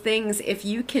of those things, if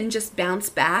you can just bounce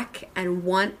back and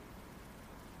want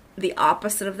the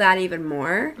opposite of that even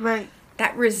more, right?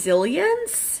 That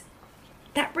resilience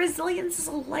is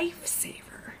a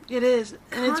lifesaver. It is.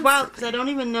 And it's wild because I don't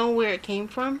even know where it came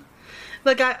from.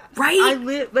 Like, I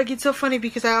live, like, it's so funny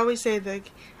because I always say,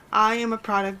 like, I am a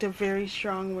product of very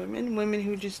strong women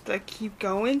who just, like, keep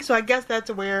going. So I guess that's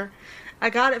where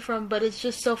I got it from. But it's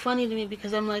just so funny to me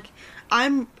because I'm like,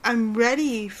 I'm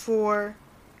ready for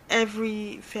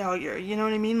every failure. You know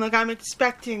what I mean? Like, I'm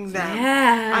expecting them.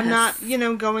 Yes. I'm not,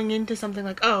 going into something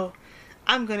like, oh,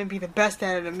 I'm going to be the best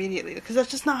at it immediately. Because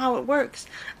that's just not how it works.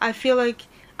 I feel like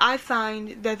I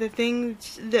find that the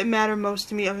things that matter most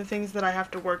to me are the things that I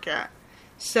have to work at.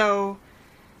 So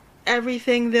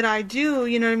everything that I do,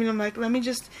 you know what I mean? I'm like, let me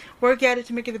just work at it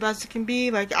to make it the best it can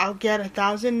be. Like, I'll get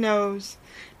 1,000 no's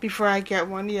before I get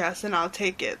one yes, and I'll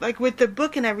take it. Like, with the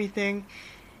book and everything,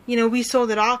 we sold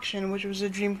at auction, which was a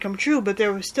dream come true, but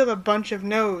there was still a bunch of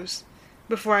no's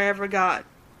before I ever got,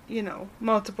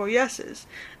 multiple yeses.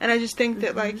 And I just think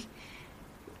that, like,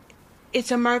 it's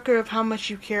a marker of how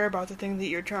much you care about the thing that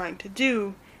you're trying to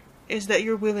do, is that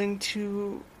you're willing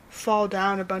to fall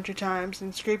down a bunch of times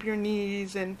and scrape your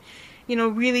knees and,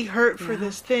 really hurt for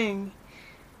this thing,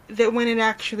 that when it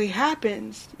actually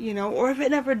happens, or if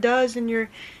it never does and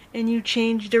you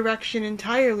change direction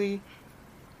entirely,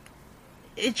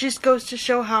 it just goes to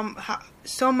show how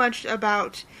so much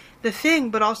about the thing,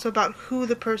 but also about who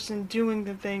the person doing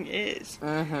the thing is.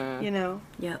 Yep.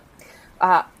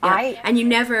 Yeah. And you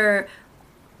never...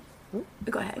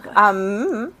 Go ahead.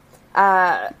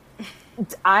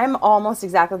 I'm almost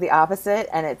exactly the opposite,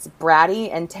 and it's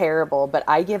bratty and terrible, but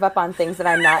I give up on things that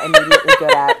I'm not immediately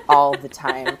good at all the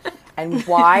time. And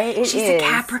why She's a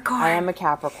Capricorn. I am a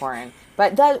Capricorn.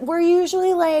 But that we're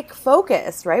usually, like,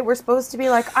 focused, right? We're supposed to be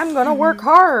like, I'm going to work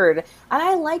hard. And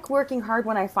I like working hard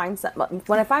when I find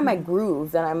my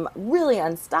groove, then I'm really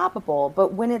unstoppable.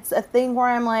 But when it's a thing where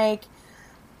I'm like,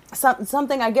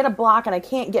 something, I get a block and I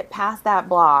can't get past that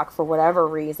block for whatever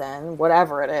reason,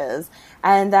 whatever it is.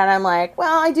 And then I'm like,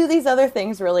 well, I do these other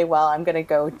things really well. I'm going to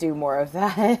go do more of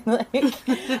that.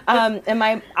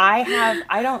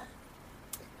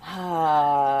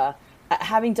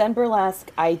 Having done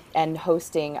burlesque and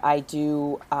hosting, I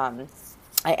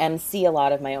MC a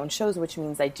lot of my own shows, which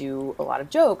means I do a lot of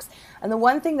jokes. And the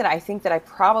one thing that I think that I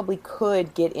probably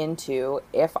could get into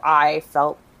if I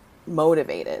felt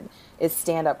motivated is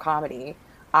stand-up comedy.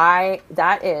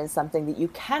 That is something that you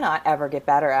cannot ever get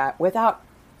better at without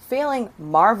failing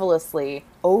marvelously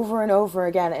over and over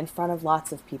again in front of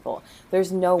lots of people.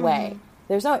 There's no way.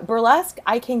 There's no burlesque.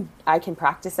 I can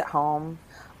practice at home.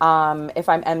 If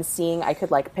I'm emceeing, I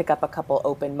could like pick up a couple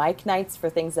open mic nights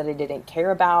for things that I didn't care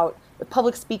about,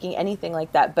 public speaking, anything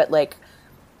like that. But like,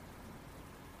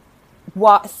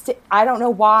 I don't know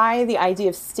why the idea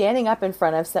of standing up in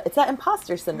front of, it's that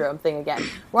imposter syndrome thing again,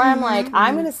 where I'm like,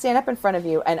 I'm going to stand up in front of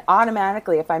you, and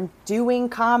automatically, if I'm doing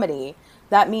comedy,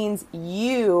 that means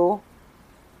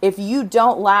if you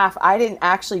don't laugh, I didn't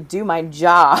actually do my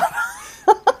job.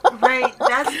 Right.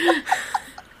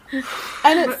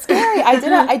 And it's scary.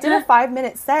 I did a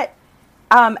 5-minute set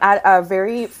at a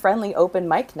very friendly open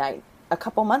mic night a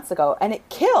couple months ago, and it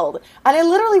killed. And I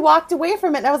literally walked away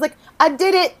from it, and I was like, I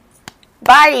did it.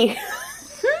 Bye.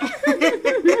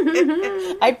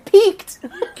 I peaked.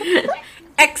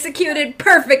 executed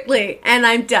perfectly, and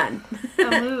I'm done.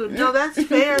 A mood. No, that's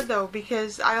fair though,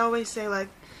 because I always say like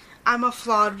I'm a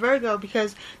flawed Virgo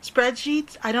because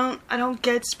spreadsheets. I don't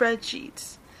get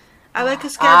spreadsheets. I like a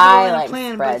schedule and a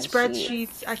plan, but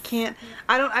spreadsheets I can't.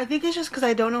 I think it's just because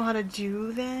I don't know how to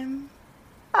do them.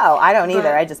 Oh, I don't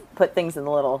either. I just put things in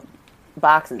the little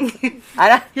boxes.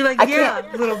 You're like,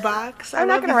 little box. I'm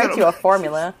not going to write you a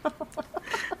formula.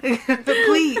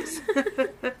 Please.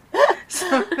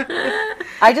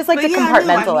 I just like to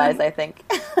compartmentalize, I think.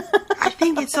 I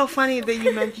think it's so funny that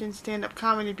you mentioned stand-up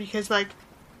comedy because, like,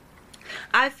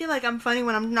 I feel like I'm funny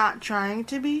when I'm not trying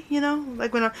to be, you know?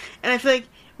 Like, and I feel like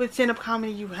with stand-up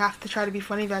comedy, you have to try to be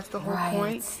funny. That's the whole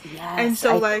point. Yes. And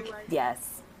so, yes.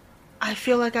 I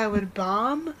feel like I would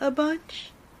bomb a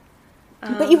bunch.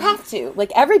 But you have to.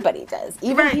 Like, everybody does.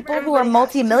 Even people who are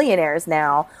multimillionaires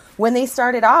now, when they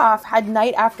started off, had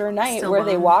night after night where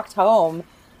they walked home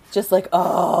just like,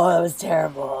 oh, that was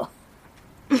terrible.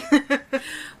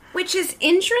 Which is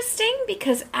interesting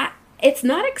because it's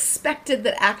not expected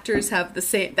that actors have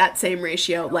that same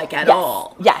ratio, like, at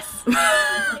all. Yes.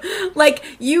 Like,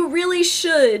 you really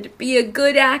should be a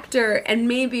good actor, and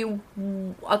maybe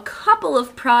a couple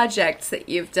of projects that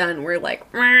you've done were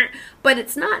like, but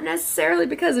it's not necessarily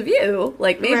because of you.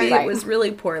 Like, maybe it was really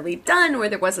poorly done, or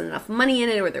there wasn't enough money in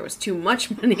it, or there was too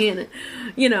much money in it,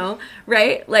 you know,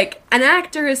 right? Like, an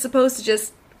actor is supposed to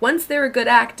just, once they're a good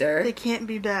actor... They can't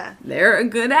be bad. They're a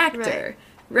good actor.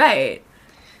 Right.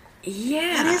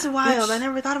 Yeah. That is wild. I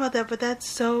never thought about that, but that's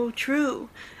so true.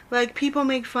 Like, people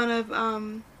make fun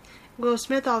of Will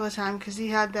Smith all the time because he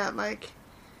had that, like,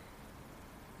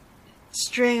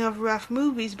 string of rough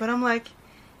movies, but I'm like,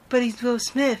 but he's Will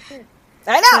Smith.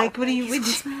 I know. Like, what do you...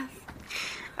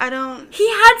 I don't... He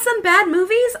had some bad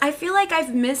movies. I feel like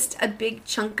I've missed a big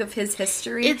chunk of his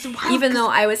history. It's wild, even though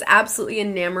I was absolutely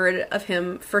enamored of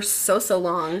him for so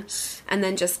long, and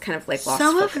then just kind of like lost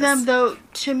some focus. of them, though,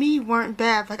 to me, weren't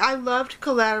bad. Like, I loved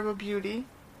Collateral Beauty.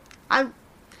 I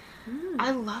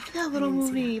loved that little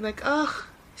movie. Like, ugh,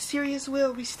 Serious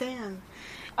Will, we stand.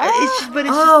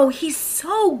 He's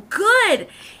so good.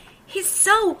 He's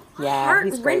so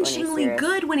heart-wrenchingly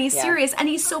good when he's serious, and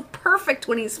he's so perfect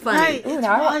when he's funny. Right, it's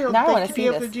wild to be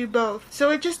able to do both. So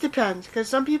it just depends, because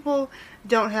some people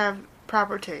don't have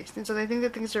proper taste, and so they think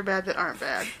that things are bad that aren't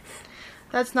bad.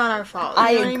 That's not our fault.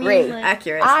 I agree. Like,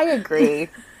 accurate. I agree.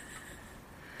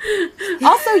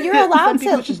 Also, you're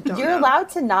allowed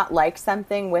to not like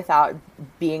something without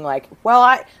being like,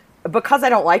 well, because I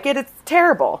don't like it, it's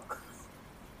terrible.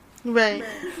 Right.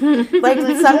 Like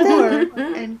something.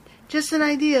 And just an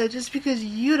idea, just because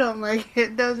you don't like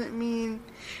it doesn't mean...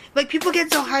 Like, people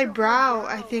get so highbrow,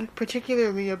 I think,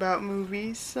 particularly about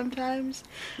movies sometimes.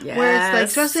 Yes. Where it's like,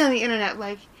 especially on the internet,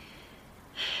 like,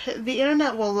 the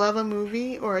internet will love a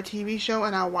movie or a TV show,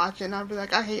 and I'll watch it, and I'll be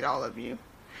like, I hate all of you.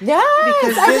 Yes,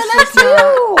 because I've done that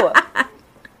too!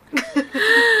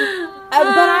 But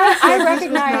I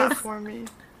recognize... not for me.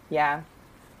 Yeah.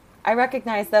 I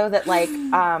recognize, though, that, like,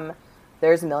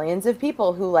 there's millions of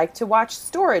people who like to watch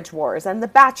Storage Wars and The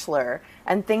Bachelor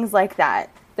and things like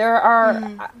that. There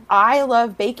are... I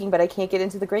love baking, but I can't get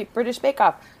into the Great British Bake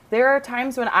Off. There are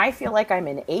times when I feel like I'm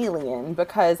an alien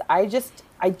because I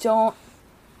don't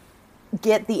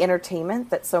get the entertainment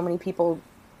that so many people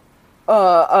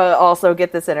also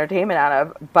get this entertainment out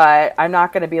of, but I'm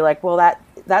not going to be like, well,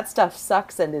 that stuff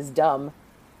sucks and is dumb.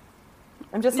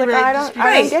 I'm just like, I don't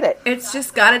get it. It's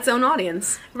just got its own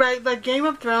audience. Right, like Game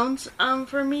of Thrones,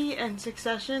 for me, and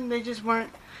Succession, they just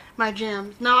weren't my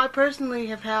jams. Now, I personally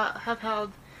have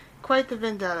held quite the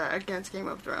vendetta against Game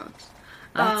of Thrones.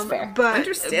 That's fair.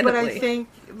 Understandably. But I think,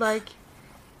 like,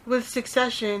 with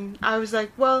Succession, I was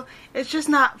like, well, it's just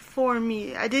not for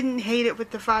me. I didn't hate it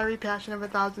with the fiery passion of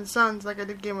 1,000 Suns like I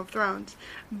did Game of Thrones.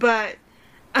 But,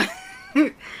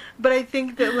 but I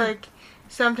think that, like,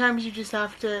 sometimes you just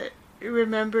have to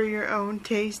remember your own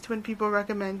taste when people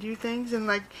recommend you things, and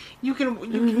like you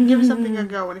can give something a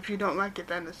go, and if you don't like it,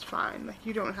 then it's fine. Like,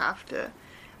 you don't have to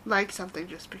like something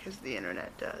just because the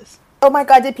internet does. Oh my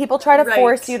god, did people try to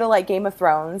force you to like Game of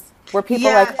Thrones? Were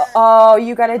people like, oh,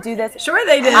 you gotta do this? Sure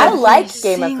they did. I liked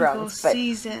Game of Thrones, but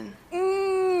season.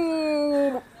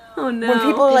 Oh no. When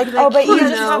people are like, oh, but you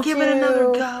just give it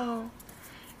another go.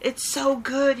 It's so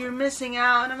good, you're missing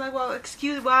out. And I'm like, well,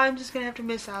 I'm just gonna have to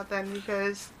miss out then,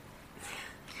 because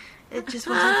it just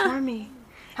wasn't for me.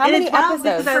 How many episodes?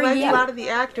 Because I liked a lot of the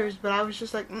actors, but I was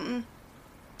just like,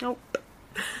 nope.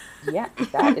 Yeah,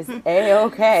 that is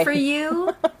A-okay. For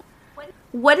you,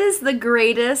 what is the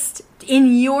greatest,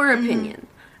 in your opinion,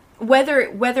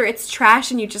 whether it's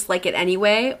trash and you just like it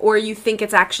anyway, or you think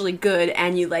it's actually good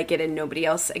and you like it and nobody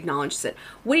else acknowledges it,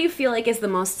 what do you feel like is the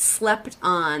most slept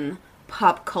on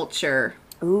pop culture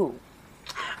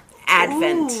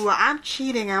advent? Ooh, I'm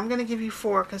cheating. I'm going to give you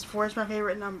 4 because 4 is my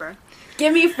favorite number.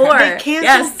 Give me 4. They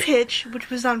canceled Pitch, which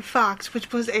was on Fox,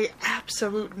 which was a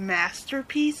absolute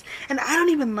masterpiece. And I don't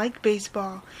even like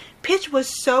baseball. Pitch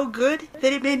was so good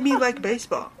that it made me like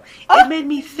baseball. It made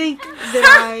me think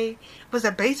that I was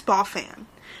a baseball fan,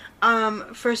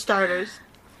 for starters.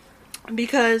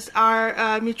 Because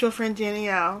our mutual friend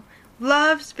Danielle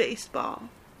loves baseball.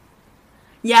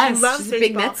 Yes, she loves she's a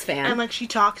big Mets fan. And like she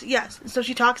talks, so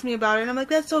she talks to me about it, and I'm like,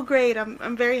 that's so great.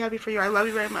 I'm very happy for you. I love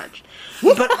you very much.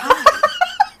 But I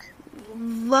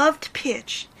loved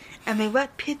Pitch, and they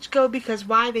let Pitch go because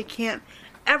why? They can't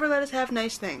ever let us have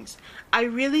nice things. I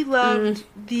really loved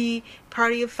the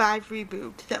Party of Five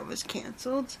reboot that was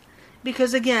canceled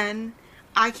because again,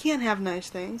 I can't have nice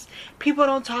things. People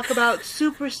don't talk about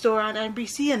Superstore on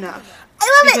NBC enough.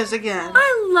 I love because again,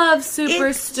 I love Superstore.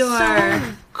 It's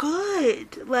so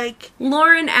good. Like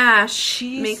Lauren Ash,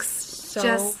 she's makes so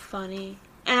just funny.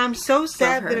 And I'm so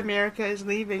sad that America is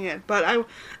leaving it, but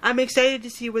I'm excited to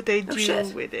see what they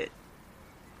do with it.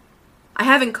 I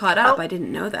haven't caught up. I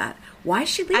didn't know that. Why is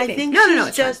she leaving? I think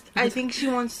I think she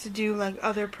wants to do like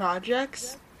other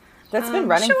projects. That's been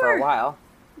running for a while.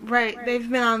 Right, they've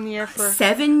been on the air for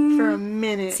 7 for a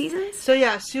minute. Seasons? So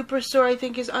yeah, Superstore I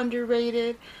think is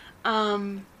underrated.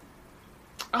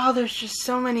 There's just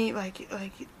so many like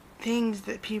things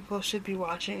that people should be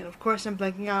watching, and of course I'm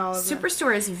blanking out all of them.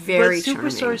 Superstore is very charming.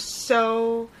 Superstore is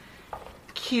so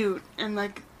cute, and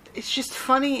like it's just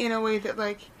funny in a way that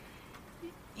like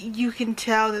you can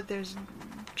tell that there's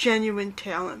genuine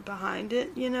talent behind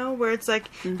it, you know, where it's like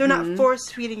they're not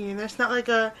force feeding you. There's not like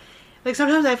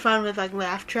sometimes I find with like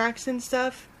laugh tracks and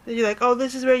stuff that you're like, oh,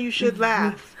 this is where you should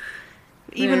laugh,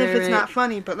 even if it's not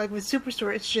funny. But like with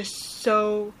Superstore, it's just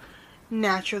so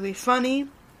naturally funny.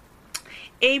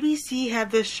 ABC had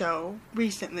this show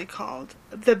recently called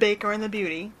The Baker and the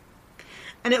Beauty,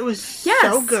 and it was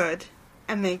so good,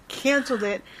 and they canceled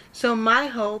it. So my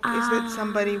hope is that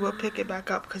somebody will pick it back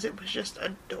up because it was just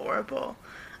adorable.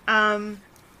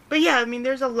 But yeah, I mean,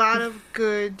 there's a lot of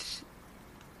good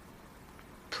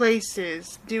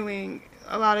places doing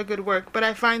a lot of good work, but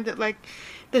I find that like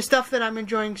the stuff that I'm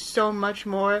enjoying so much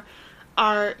more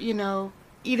are, you know,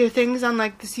 either things on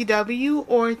like the CW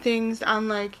or things on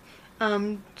like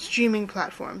streaming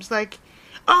platforms. Like,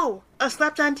 a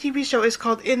slept-on TV show is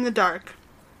called In the Dark.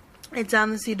 It's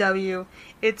on the CW.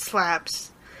 It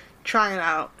slaps. Try it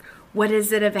out. What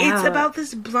is it about? It's about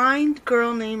this blind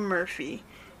girl named Murphy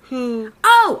who...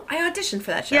 Oh, I auditioned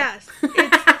for that show. Yes.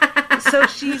 So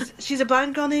she's a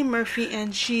blind girl named Murphy,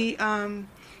 and she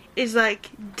is like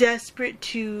desperate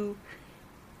to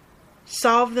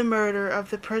solve the murder of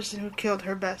the person who killed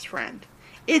her best friend.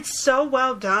 It's so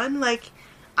well done. Like,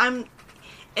 and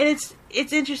it's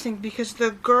interesting because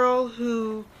the girl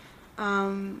who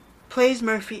plays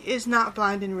Murphy is not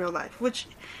blind in real life, which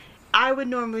I would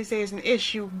normally say is an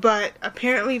issue, but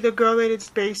apparently the girl that it's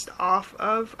based off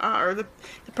of, or the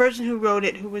person who wrote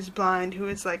it, who was blind, who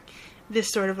is like this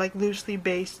sort of like loosely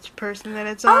based person that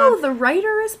it's on. Oh, the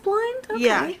writer is blind? Okay.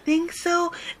 Yeah, I think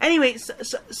so. Anyway,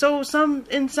 so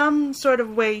in some sort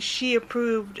of way she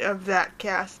approved of that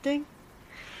casting.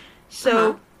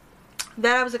 So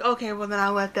that I was like, okay, well then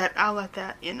I'll let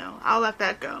that, you know, I'll let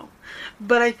that go.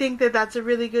 But I think that that's a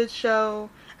really good show.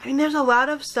 I mean, there's a lot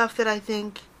of stuff that I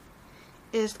think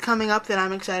is coming up that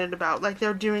I'm excited about. Like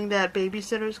they're doing that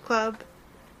Babysitter's Club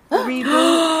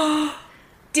reboot.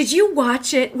 Did you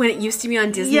watch it when it used to be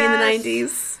on Disney in the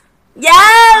 90s? Yes!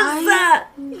 I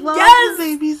love the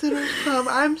Babysitter's Club.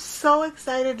 I'm so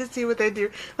excited to see what they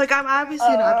do. Like, I'm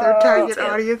obviously not their target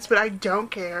audience, but I don't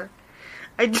care.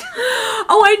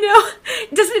 Oh, I know.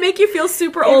 Doesn't it make you feel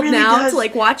super old really now to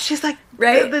like watch? She's like,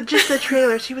 right? Just the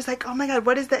trailer. She was like, oh my god,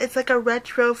 what is that? It's like a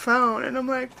retro phone. And I'm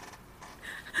like...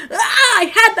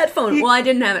 I had that phone. Well, I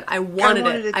didn't have it. I wanted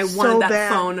it. I wanted that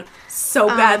phone so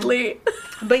badly.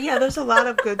 But yeah, there's a lot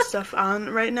of good stuff on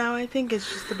right now. I think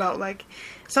it's just about like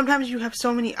sometimes you have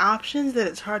so many options that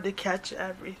it's hard to catch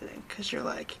everything because you're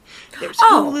like, there's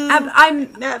Hulu, I'm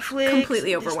Netflix,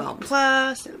 completely overwhelmed. Disney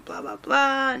Plus, and blah blah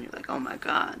blah, and you're like, oh my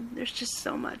god, there's just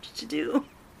so much to do.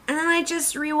 And then I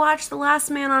just rewatched The Last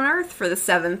Man on Earth for the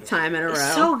 7th time in a row.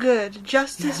 So good,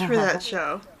 justice for that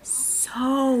show.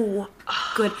 So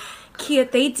good. Kia,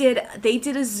 they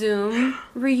did a Zoom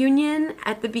reunion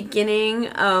at the beginning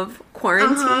of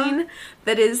quarantine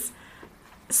that is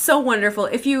so wonderful.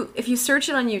 If you search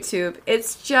it on YouTube,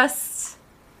 it's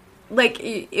like,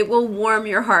 it will warm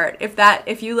your heart.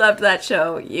 If you loved that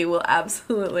show, you will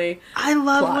absolutely. I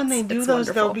love when they do those,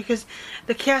 though, because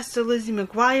the cast of Lizzie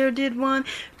McGuire did one.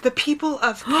 The people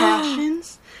of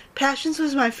Passions. Passions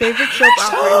was my favorite soap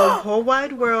opera in the whole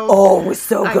wide world. Oh, it was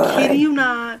so good. I kid you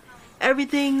not.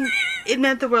 Everything, it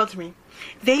meant the world to me.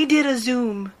 They did a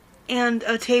Zoom and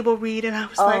a table read, and I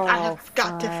was like, I have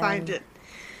got to find it.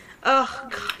 Oh,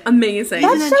 God. Amazing.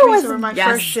 Ethan and Teresa were my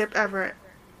first ship ever.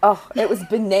 Oh, it was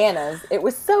bananas. It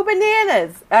was so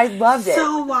bananas. I loved it.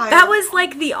 So wild. That was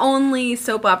like the only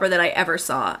soap opera that I ever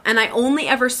saw. And I only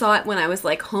ever saw it when I was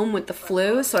like home with the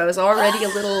flu, so I was already a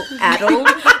little addled.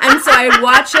 And so I'd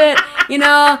watch it, you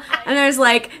know, and there's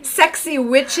like sexy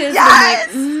witches.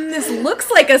 Yes! And I'm like, this looks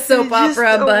like a soap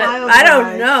opera, but I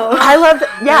don't know. I loved it.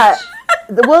 Yeah.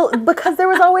 Well, because there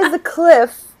was always a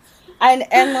cliff.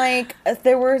 And like,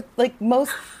 there were like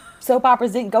most soap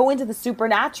operas didn't go into the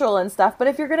supernatural and stuff, but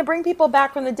if you're going to bring people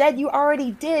back from the dead, you already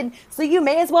did, so you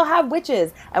may as well have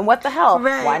witches. And what the hell?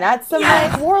 Right. Why not some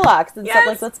like warlocks and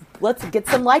stuff? Like, let's get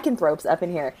some lycanthropes up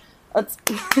in here. Let's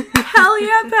Hell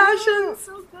yeah, Passions.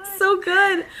 So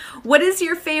good. What is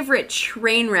your favorite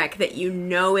train wreck that you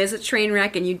know is a train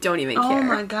wreck and you don't even care? Oh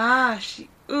my gosh.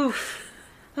 Oof.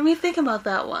 Let me think about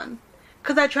that one.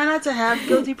 Because I try not to have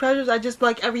guilty pleasures. I just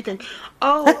like everything.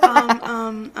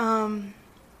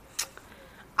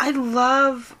 I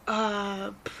love,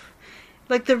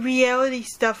 like, the reality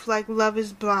stuff, like Love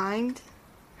is Blind.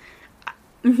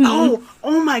 Mm-hmm.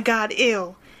 Oh my God,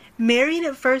 ew. Married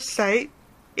at First Sight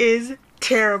is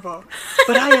terrible.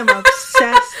 But I am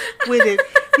obsessed with it.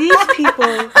 These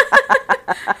people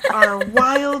are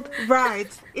wild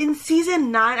rides. In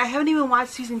season 9, I haven't even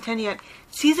watched season 10 yet.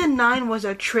 Season 9 was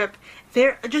a trip.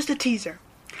 Just a teaser.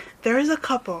 There is a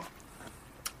couple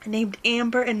named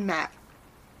Amber and Matt.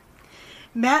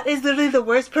 Matt is literally the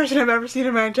worst person I've ever seen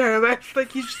in my entire life.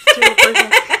 Like, he's just a terrible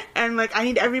person. And, like, I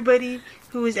need everybody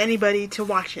who is anybody to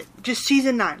watch it. Just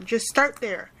season 9. Just start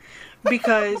there.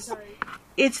 Because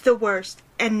it's the worst.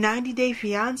 And 90 Day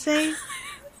Fiancé.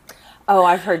 Oh,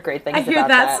 I've heard great things about that.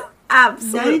 That's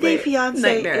absolutely 90 Day Fiancé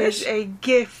nightmarish. is a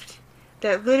gift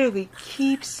that literally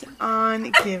keeps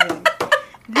on giving.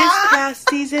 This past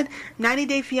season, 90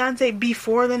 Day Fiancé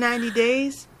before the 90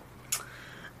 days.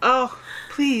 Oh,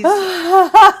 please.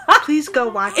 Please go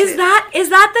watch it. Is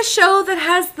that the show that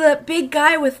has the big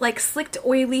guy with like slicked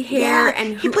oily hair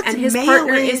and his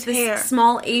partner is this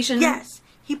small Asian? Yes.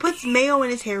 He puts mayo in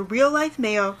his hair, real life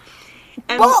mayo.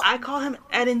 And I call him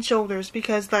Head and Shoulders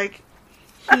because like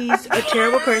he's a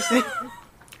terrible person.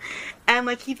 And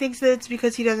like he thinks that it's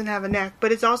because he doesn't have a neck,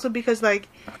 but it's also because like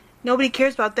nobody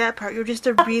cares about that part. You're just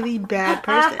a really bad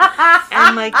person.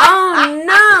 And like, oh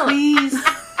no, please.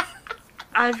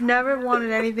 I've never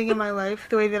wanted anything in my life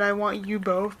the way that I want you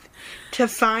both to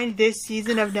find this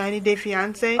season of 90 Day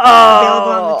Fiancé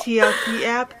available on the TLC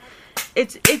app.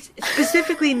 It's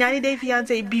specifically 90 Day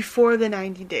Fiancé before the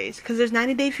 90 days. Because there's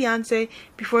 90 Day Fiancé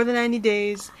before the 90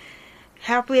 days,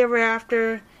 Happily Ever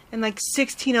After, and like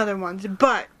 16 other ones.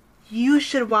 But you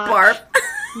should watch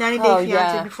 90 Day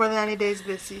Fiancé before the 90 days of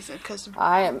this season. Because we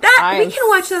can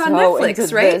watch that on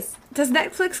Netflix, right? This. Does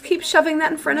Netflix keep shoving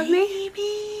that in front of me?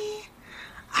 Maybe.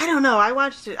 I don't know. I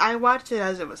watched it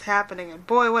as it was happening, and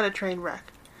boy, what a train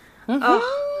wreck.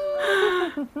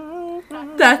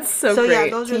 That's so great. Yeah,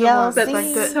 those are the ones.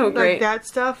 That's so great. Like, that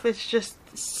stuff is just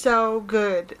so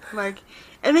good. Like,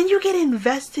 and then you get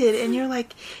invested, and you're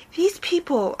like, these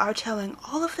people are telling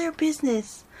all of their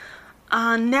business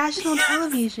on national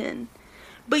television.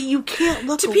 But you can't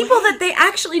look to people that they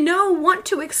actually know want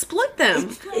to exploit them.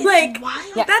 It's like,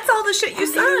 wild. That's all the shit you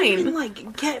sign. They don't even,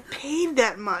 like, get paid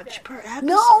that much per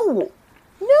episode.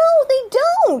 No, they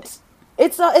don't.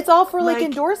 It's all for like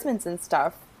endorsements and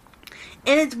stuff.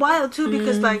 And it's wild too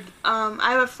because like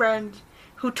I have a friend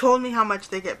who told me how much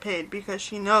they get paid because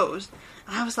she knows.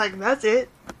 And I was like, that's it.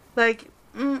 Like,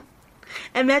 and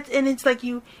it's like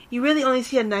you really only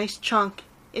see a nice chunk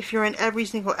if you're in every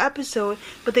single episode,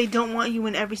 but they don't want you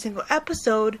in every single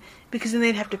episode because then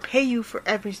they'd have to pay you for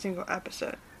every single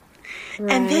episode.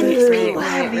 Right, and then these people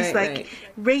have these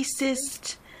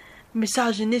racist,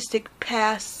 misogynistic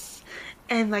pasts,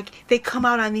 and like they come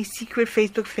out on these secret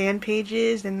Facebook fan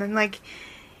pages, and then like,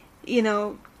 you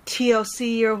know,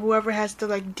 TLC or whoever has to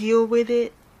like deal with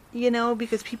it. You know,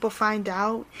 because people find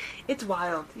out. It's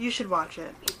wild. You should watch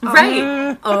it.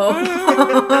 Right.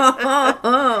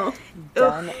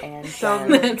 Done and so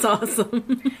done. That's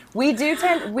awesome. We do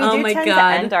tend to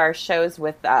end our shows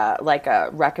with like a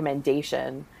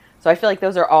recommendation. So I feel like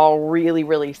those are all really,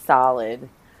 really solid.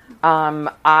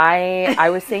 I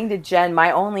was saying to Jen,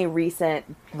 my only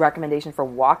recent recommendation for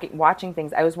watching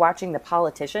things, I was watching The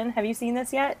Politician. Have you seen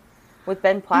this yet? With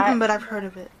Ben Platt? But I've heard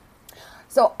of it.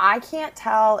 So I can't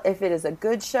tell if it is a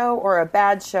good show or a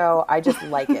bad show. I just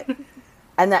like it.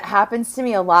 And that happens to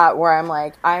me a lot where I'm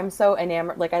like, I'm so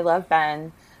enamored. Like, I love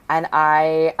Ben. And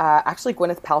actually,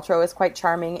 Gwyneth Paltrow is quite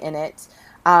charming in it.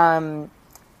 But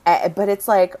it's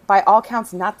like, by all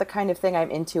counts, not the kind of thing I'm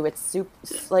into. It's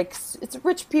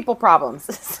rich people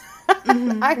problems.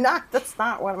 That's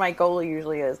not what my goal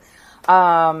usually is.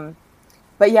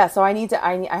 But yeah, so I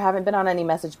haven't been on any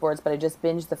message boards, but I just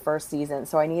binged the first season.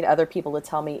 So I need other people to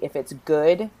tell me if it's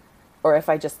good or if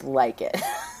I just like it.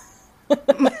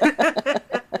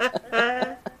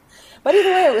 But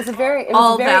either way, it was very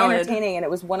entertaining, and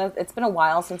it's been a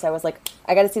while since I was like,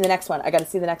 I got to see the next one. I got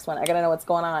to know what's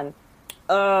going on.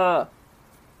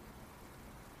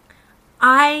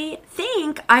 I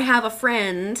think I have a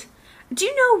friend. Do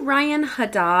you know Ryan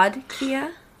Haddad,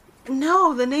 Kia?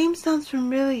 No, the name sounds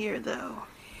familiar though.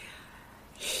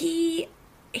 He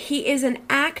is an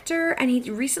actor, and he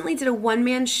recently did a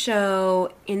one-man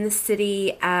show in the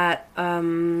city at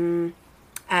the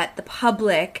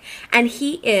Public, and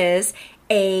he is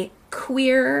a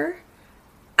queer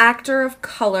actor of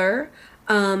color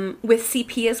with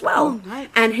CP as well. Oh, nice.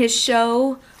 And his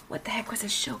show, what the heck was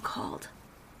his show called?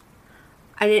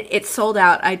 It sold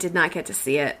out. I did not get to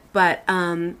see it, but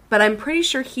I'm pretty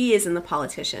sure he is in The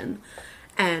Politician,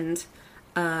 and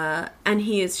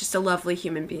he is just a lovely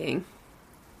human being.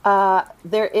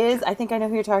 There is, I think I know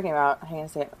who you're talking about. Hang on a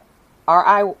second.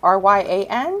 Ryan?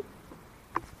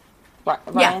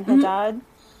 Ryan Haddad.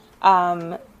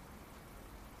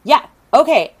 Yeah.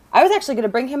 Okay. I was actually going to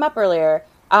bring him up earlier.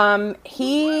 Were?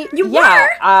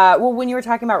 Well, when you were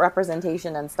talking about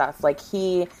representation and stuff, like,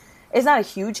 he is not a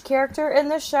huge character in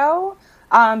this show,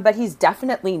 but he's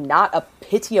definitely not a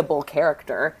pitiable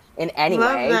character in any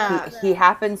way. He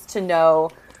happens to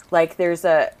know, like,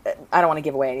 I don't want to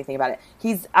give away anything about it.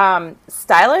 He's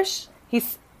stylish.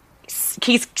 He's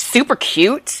super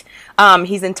cute.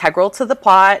 He's integral to the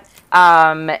plot.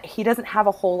 He doesn't have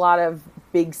a whole lot of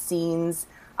big scenes,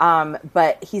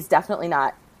 but he's definitely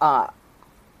not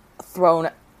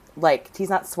he's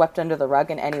not swept under the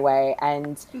rug in any way.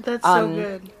 And that's so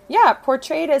good. Yeah,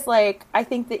 portrayed as, like, I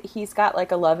think that he's got,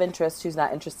 like, a love interest who's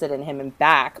not interested in him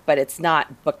back, but it's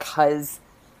not because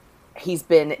he's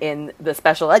been in the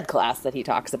special ed class that he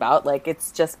talks about. Like,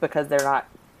 it's just because they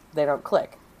don't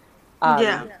click.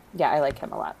 Yeah, I like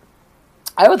him a lot.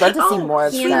 I would love to see more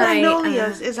of that.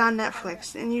 Magnolias is on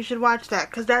Netflix, and you should watch that,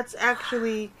 because that's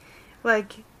actually,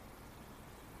 like,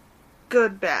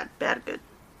 good, bad, good.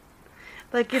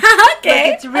 Like, it's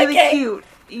it's really cute.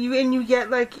 You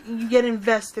get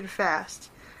invested fast.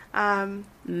 So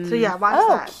yeah, watch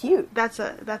that. Oh, cute. That's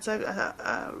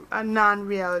a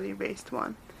non-reality based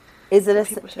one. Is it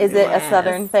a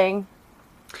Southern thing?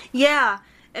 Yeah.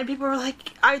 And people were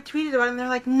like, I tweeted about it, and they're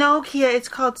like, no, Kia, it's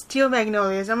called Steel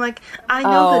Magnolias. I'm like, I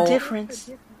know the difference.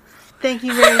 Thank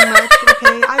you very much.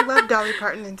 Okay, I love Dolly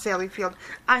Parton and Sally Field.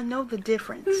 I know the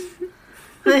difference.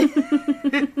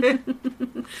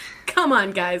 Come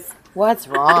on, guys. What's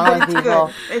wrong with people?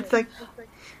 Good. It's like,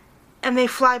 and they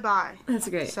fly by. That's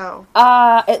great. So,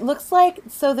 it looks like,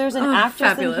 so there's an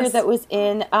actress in here that was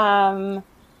in,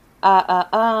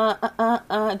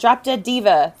 Drop Dead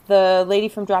Diva. The lady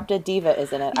from Drop Dead Diva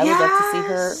is in it. I would love to see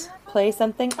her play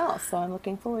something else, so I'm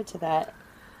looking forward to that.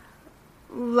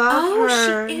 Love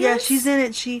her. Yeah, she's in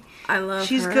it. She's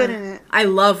good in it. I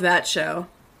love that show.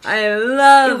 I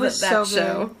love that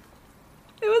show. Good.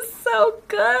 It was so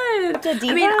good.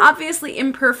 I mean, obviously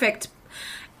imperfect.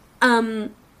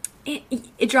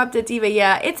 It Drop Dead Diva.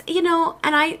 Yeah, it's, and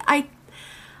I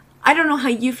don't know how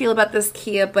you feel about this,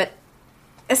 Kia, but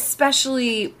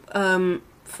especially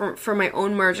for my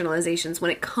own marginalizations,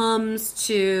 when it comes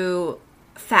to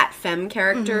fat femme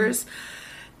characters,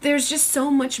 there's just so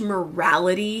much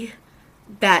morality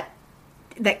that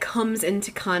comes into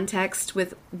context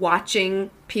with watching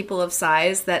people of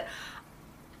size that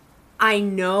I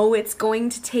know it's going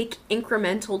to take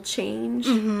incremental change,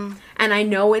 and I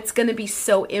know it's going to be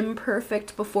so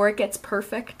imperfect before it gets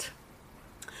perfect.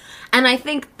 And I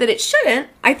think that it shouldn't.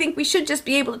 I think we should just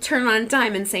be able to turn on a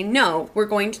dime and say, no, we're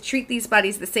going to treat these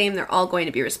bodies the same. They're all going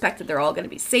to be respected. They're all going to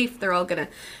be safe. They're all going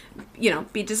to,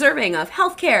 be deserving of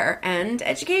healthcare and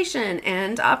education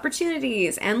and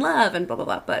opportunities and love and blah, blah,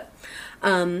 blah. But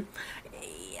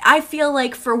I feel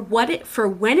like for when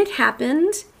it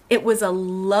happened, it was a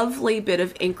lovely bit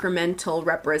of incremental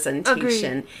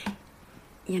representation.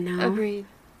 Agreed.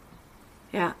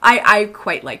 Yeah, I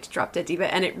quite liked Drop Dead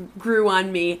Diva, and it grew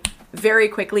on me very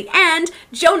quickly. And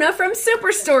Jonah from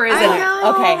Superstore is in it.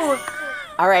 Okay.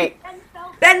 All right.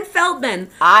 Ben Feldman.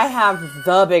 I have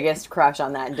the biggest crush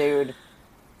on that dude.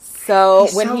 So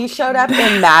when he showed up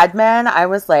in Mad Men, I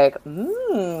was like,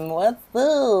 what's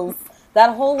this?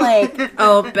 That whole like Ben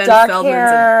dark Feldman's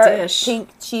hair, a dish. pink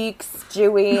cheeks,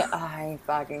 Jewy. I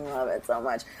fucking love it so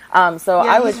much.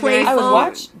 I would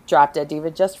watch Drop Dead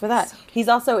Diva just for that. He's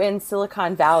also in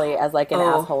Silicon Valley as like an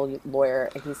asshole lawyer.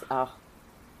 He's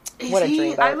what a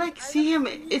dream. I like see him.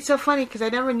 It's so funny because I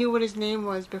never knew what his name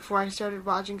was before I started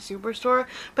watching Superstore,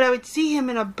 but I would see him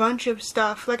in a bunch of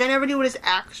stuff. Like I never knew what his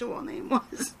actual name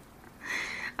was.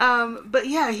 But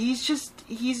yeah,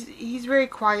 he's very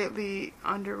quietly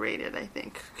underrated, I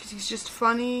think, because he's just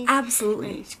funny. Absolutely,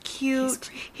 and he's cute.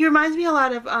 He reminds me a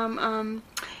lot of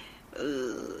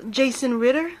Jason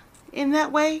Ritter in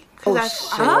that way.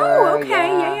 Okay,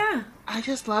 yeah. I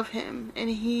just love him, and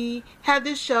he had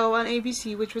this show on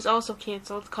ABC, which was also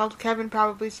canceled, called Kevin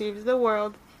Probably Saves the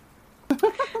World,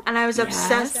 and I was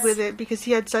obsessed with it because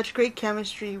he had such great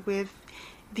chemistry with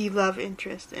the love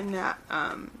interest in that.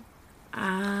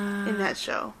 In that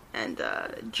show. And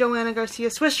Joanna Garcia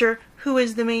Swisher, who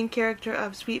is the main character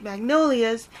of Sweet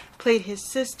Magnolias, played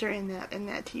his sister in that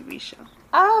TV show.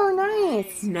 Oh,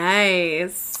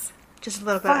 nice. Just a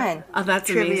little fun. bit. Oh, that's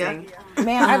trivia. amazing.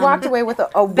 Man, I walked away with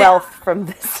a wealth from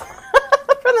this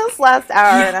from this last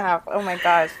hour and a half. Oh my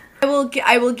gosh.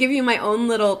 I will give you my own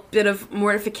little bit of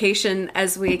mortification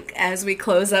as we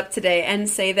close up today and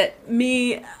say that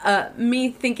me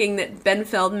thinking that Ben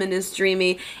Feldman is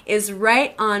dreamy is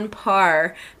right on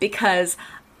par because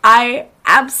I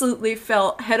absolutely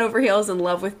fell head over heels in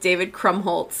love with David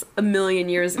Krumholtz a million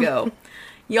years ago.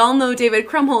 Y'all know David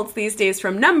Krumholtz these days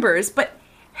from Numbers, but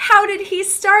how did he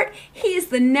start? He's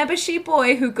the nebbishy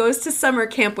boy who goes to summer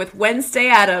camp with Wednesday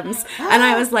Addams. And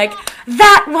I was like,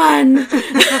 that one!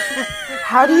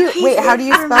 How do you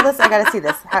spell this? I gotta see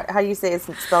this. How do you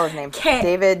spell his name?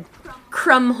 David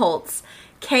Krumholtz.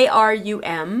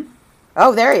 Krum.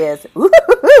 Oh, there he is. Ooh,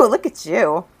 look at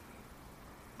you.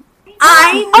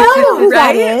 I know who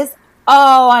that is.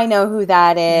 Oh, I know who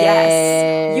that is.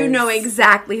 Yes, you know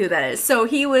exactly who that is. So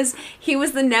he was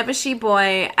the nebbishy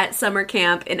boy at summer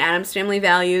camp in Addams Family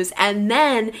Values, and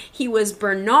then he was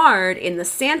Bernard in the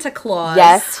Santa Claus.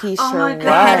 Yes, he sure was.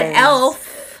 The head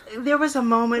elf. There was a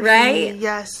moment, right? For me,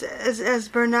 yes, as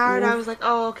Bernard, I was like,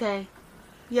 oh, okay,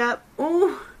 yep.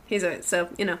 Ooh.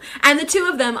 And the two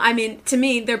of them, I mean, to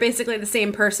me, they're basically the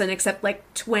same person except like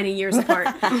 20 years apart.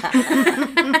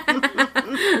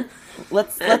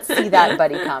 Let's see that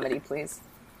buddy comedy, please.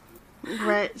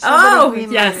 Right.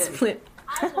 Yes, please.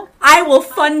 I will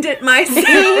fund it myself.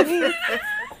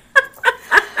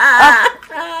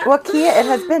 Well, Kia, it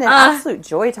has been an absolute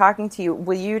joy talking to you.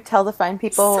 Will you tell the fine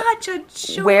people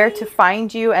where to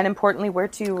find you, and importantly, where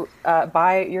to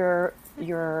buy your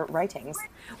writings?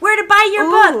 Where to buy your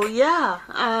book? Oh, yeah.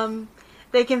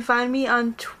 They can find me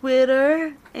on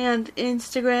Twitter and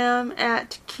Instagram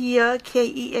at Kia,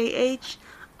 Keah,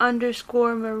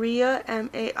 _Maria,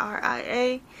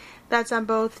 Maria. That's on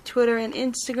both Twitter and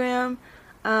Instagram.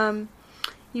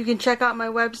 You can check out my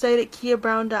website at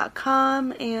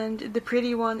KiaBrown.com, and The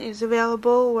Pretty One is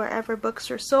available wherever books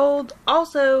are sold.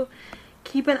 Also,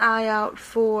 keep an eye out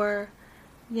for,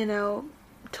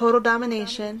 Total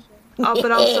Domination.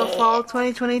 But also fall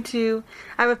 2022.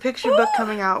 I have a picture book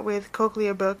coming out with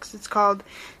Cochlea Books. It's called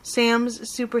Sam's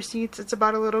Super Seats. It's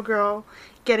about a little girl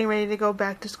getting ready to go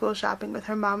back to school shopping with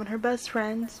her mom and her best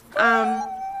friends. So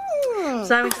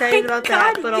I'm excited about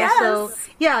that. But also,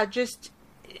 just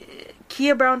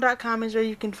KiaBrown.com is where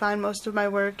you can find most of my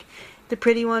work. The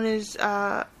Pretty One is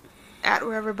at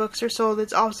wherever books are sold.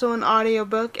 It's also an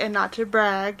audiobook, and not to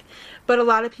brag, but a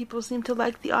lot of people seem to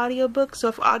like the audiobook, so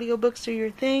if audiobooks are your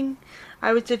thing,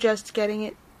 I would suggest getting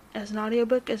it as an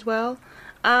audiobook as well.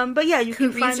 But yeah, you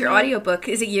can find me. Who reads your audiobook?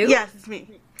 Is it you? Yes, it's me.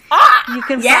 You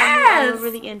can find me all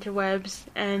over the interwebs,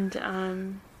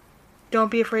 and don't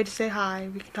be afraid to say hi.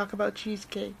 We can talk about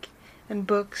cheesecake and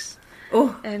books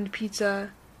and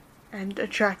pizza and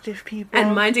attractive people.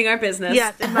 And minding our business.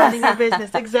 Yes, and minding our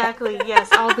business. Exactly.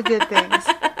 Yes, all the good things.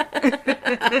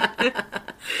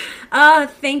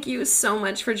 Thank you so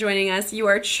much for joining us. You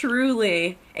are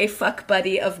truly a fuck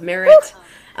buddy of merit,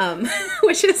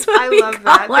 which is what I love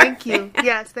that. Thank you.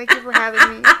 Yes, thank you for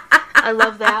having me. I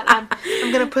love that. I'm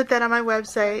going to put that on my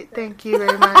website. Thank you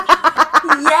very much.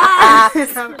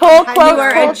 Yes! Pull quote, you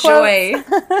are a joy.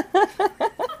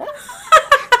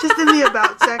 Just in the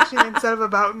about section, instead of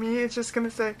about me, it's just going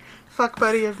to say, fuck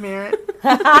buddy of merit.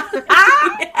 TM.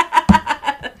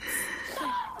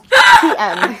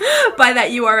 By that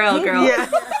URL, girl. Yeah.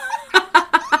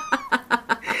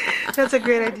 That's a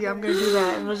great idea. I'm going to do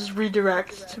that, and we'll just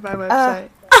redirect to my website.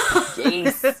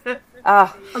 Jeez.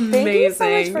 Amazing. Thank you so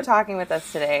much for talking with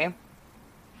us today.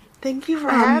 Thank you for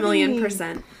having me.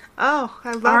 1,000,000%. Oh,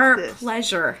 I love this. Our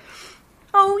pleasure.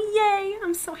 Oh, yay.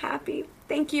 I'm so happy.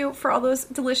 Thank you for all those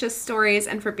delicious stories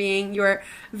and for being your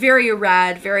very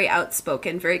rad, very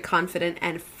outspoken, very confident,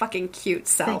 and fucking cute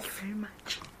self. Thank you very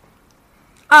much.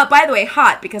 By the way,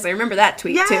 hot, because I remember that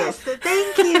tweet, too. Yes,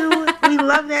 thank you. We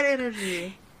love that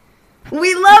energy.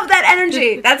 We love that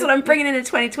energy. That's what I'm bringing into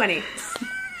 2020.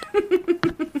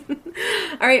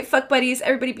 All right, fuck buddies.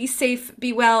 Everybody be safe,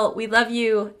 be well. We love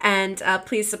you. And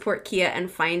please support Kia and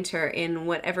find her in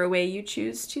whatever way you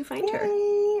choose to find her.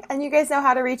 And you guys know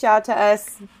how to reach out to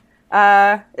us.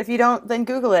 If you don't, then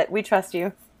Google it. We trust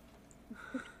you.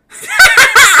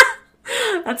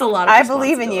 That's a lot of I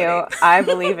believe in you. I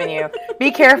believe in you. Be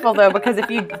careful, though, because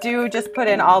if you do just put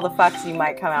in all the fucks, you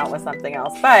might come out with something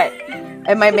else. But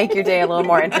it might make your day a little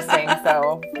more interesting,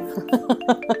 so...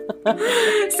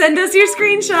 Send us your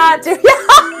screenshot. Send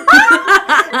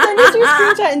us your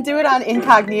screenshot and do it on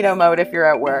incognito mode if you're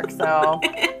at work. So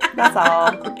that's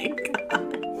all. Oh my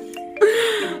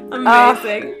God.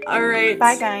 Amazing. All right.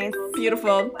 Bye, guys.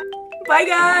 Beautiful. Bye,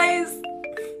 guys.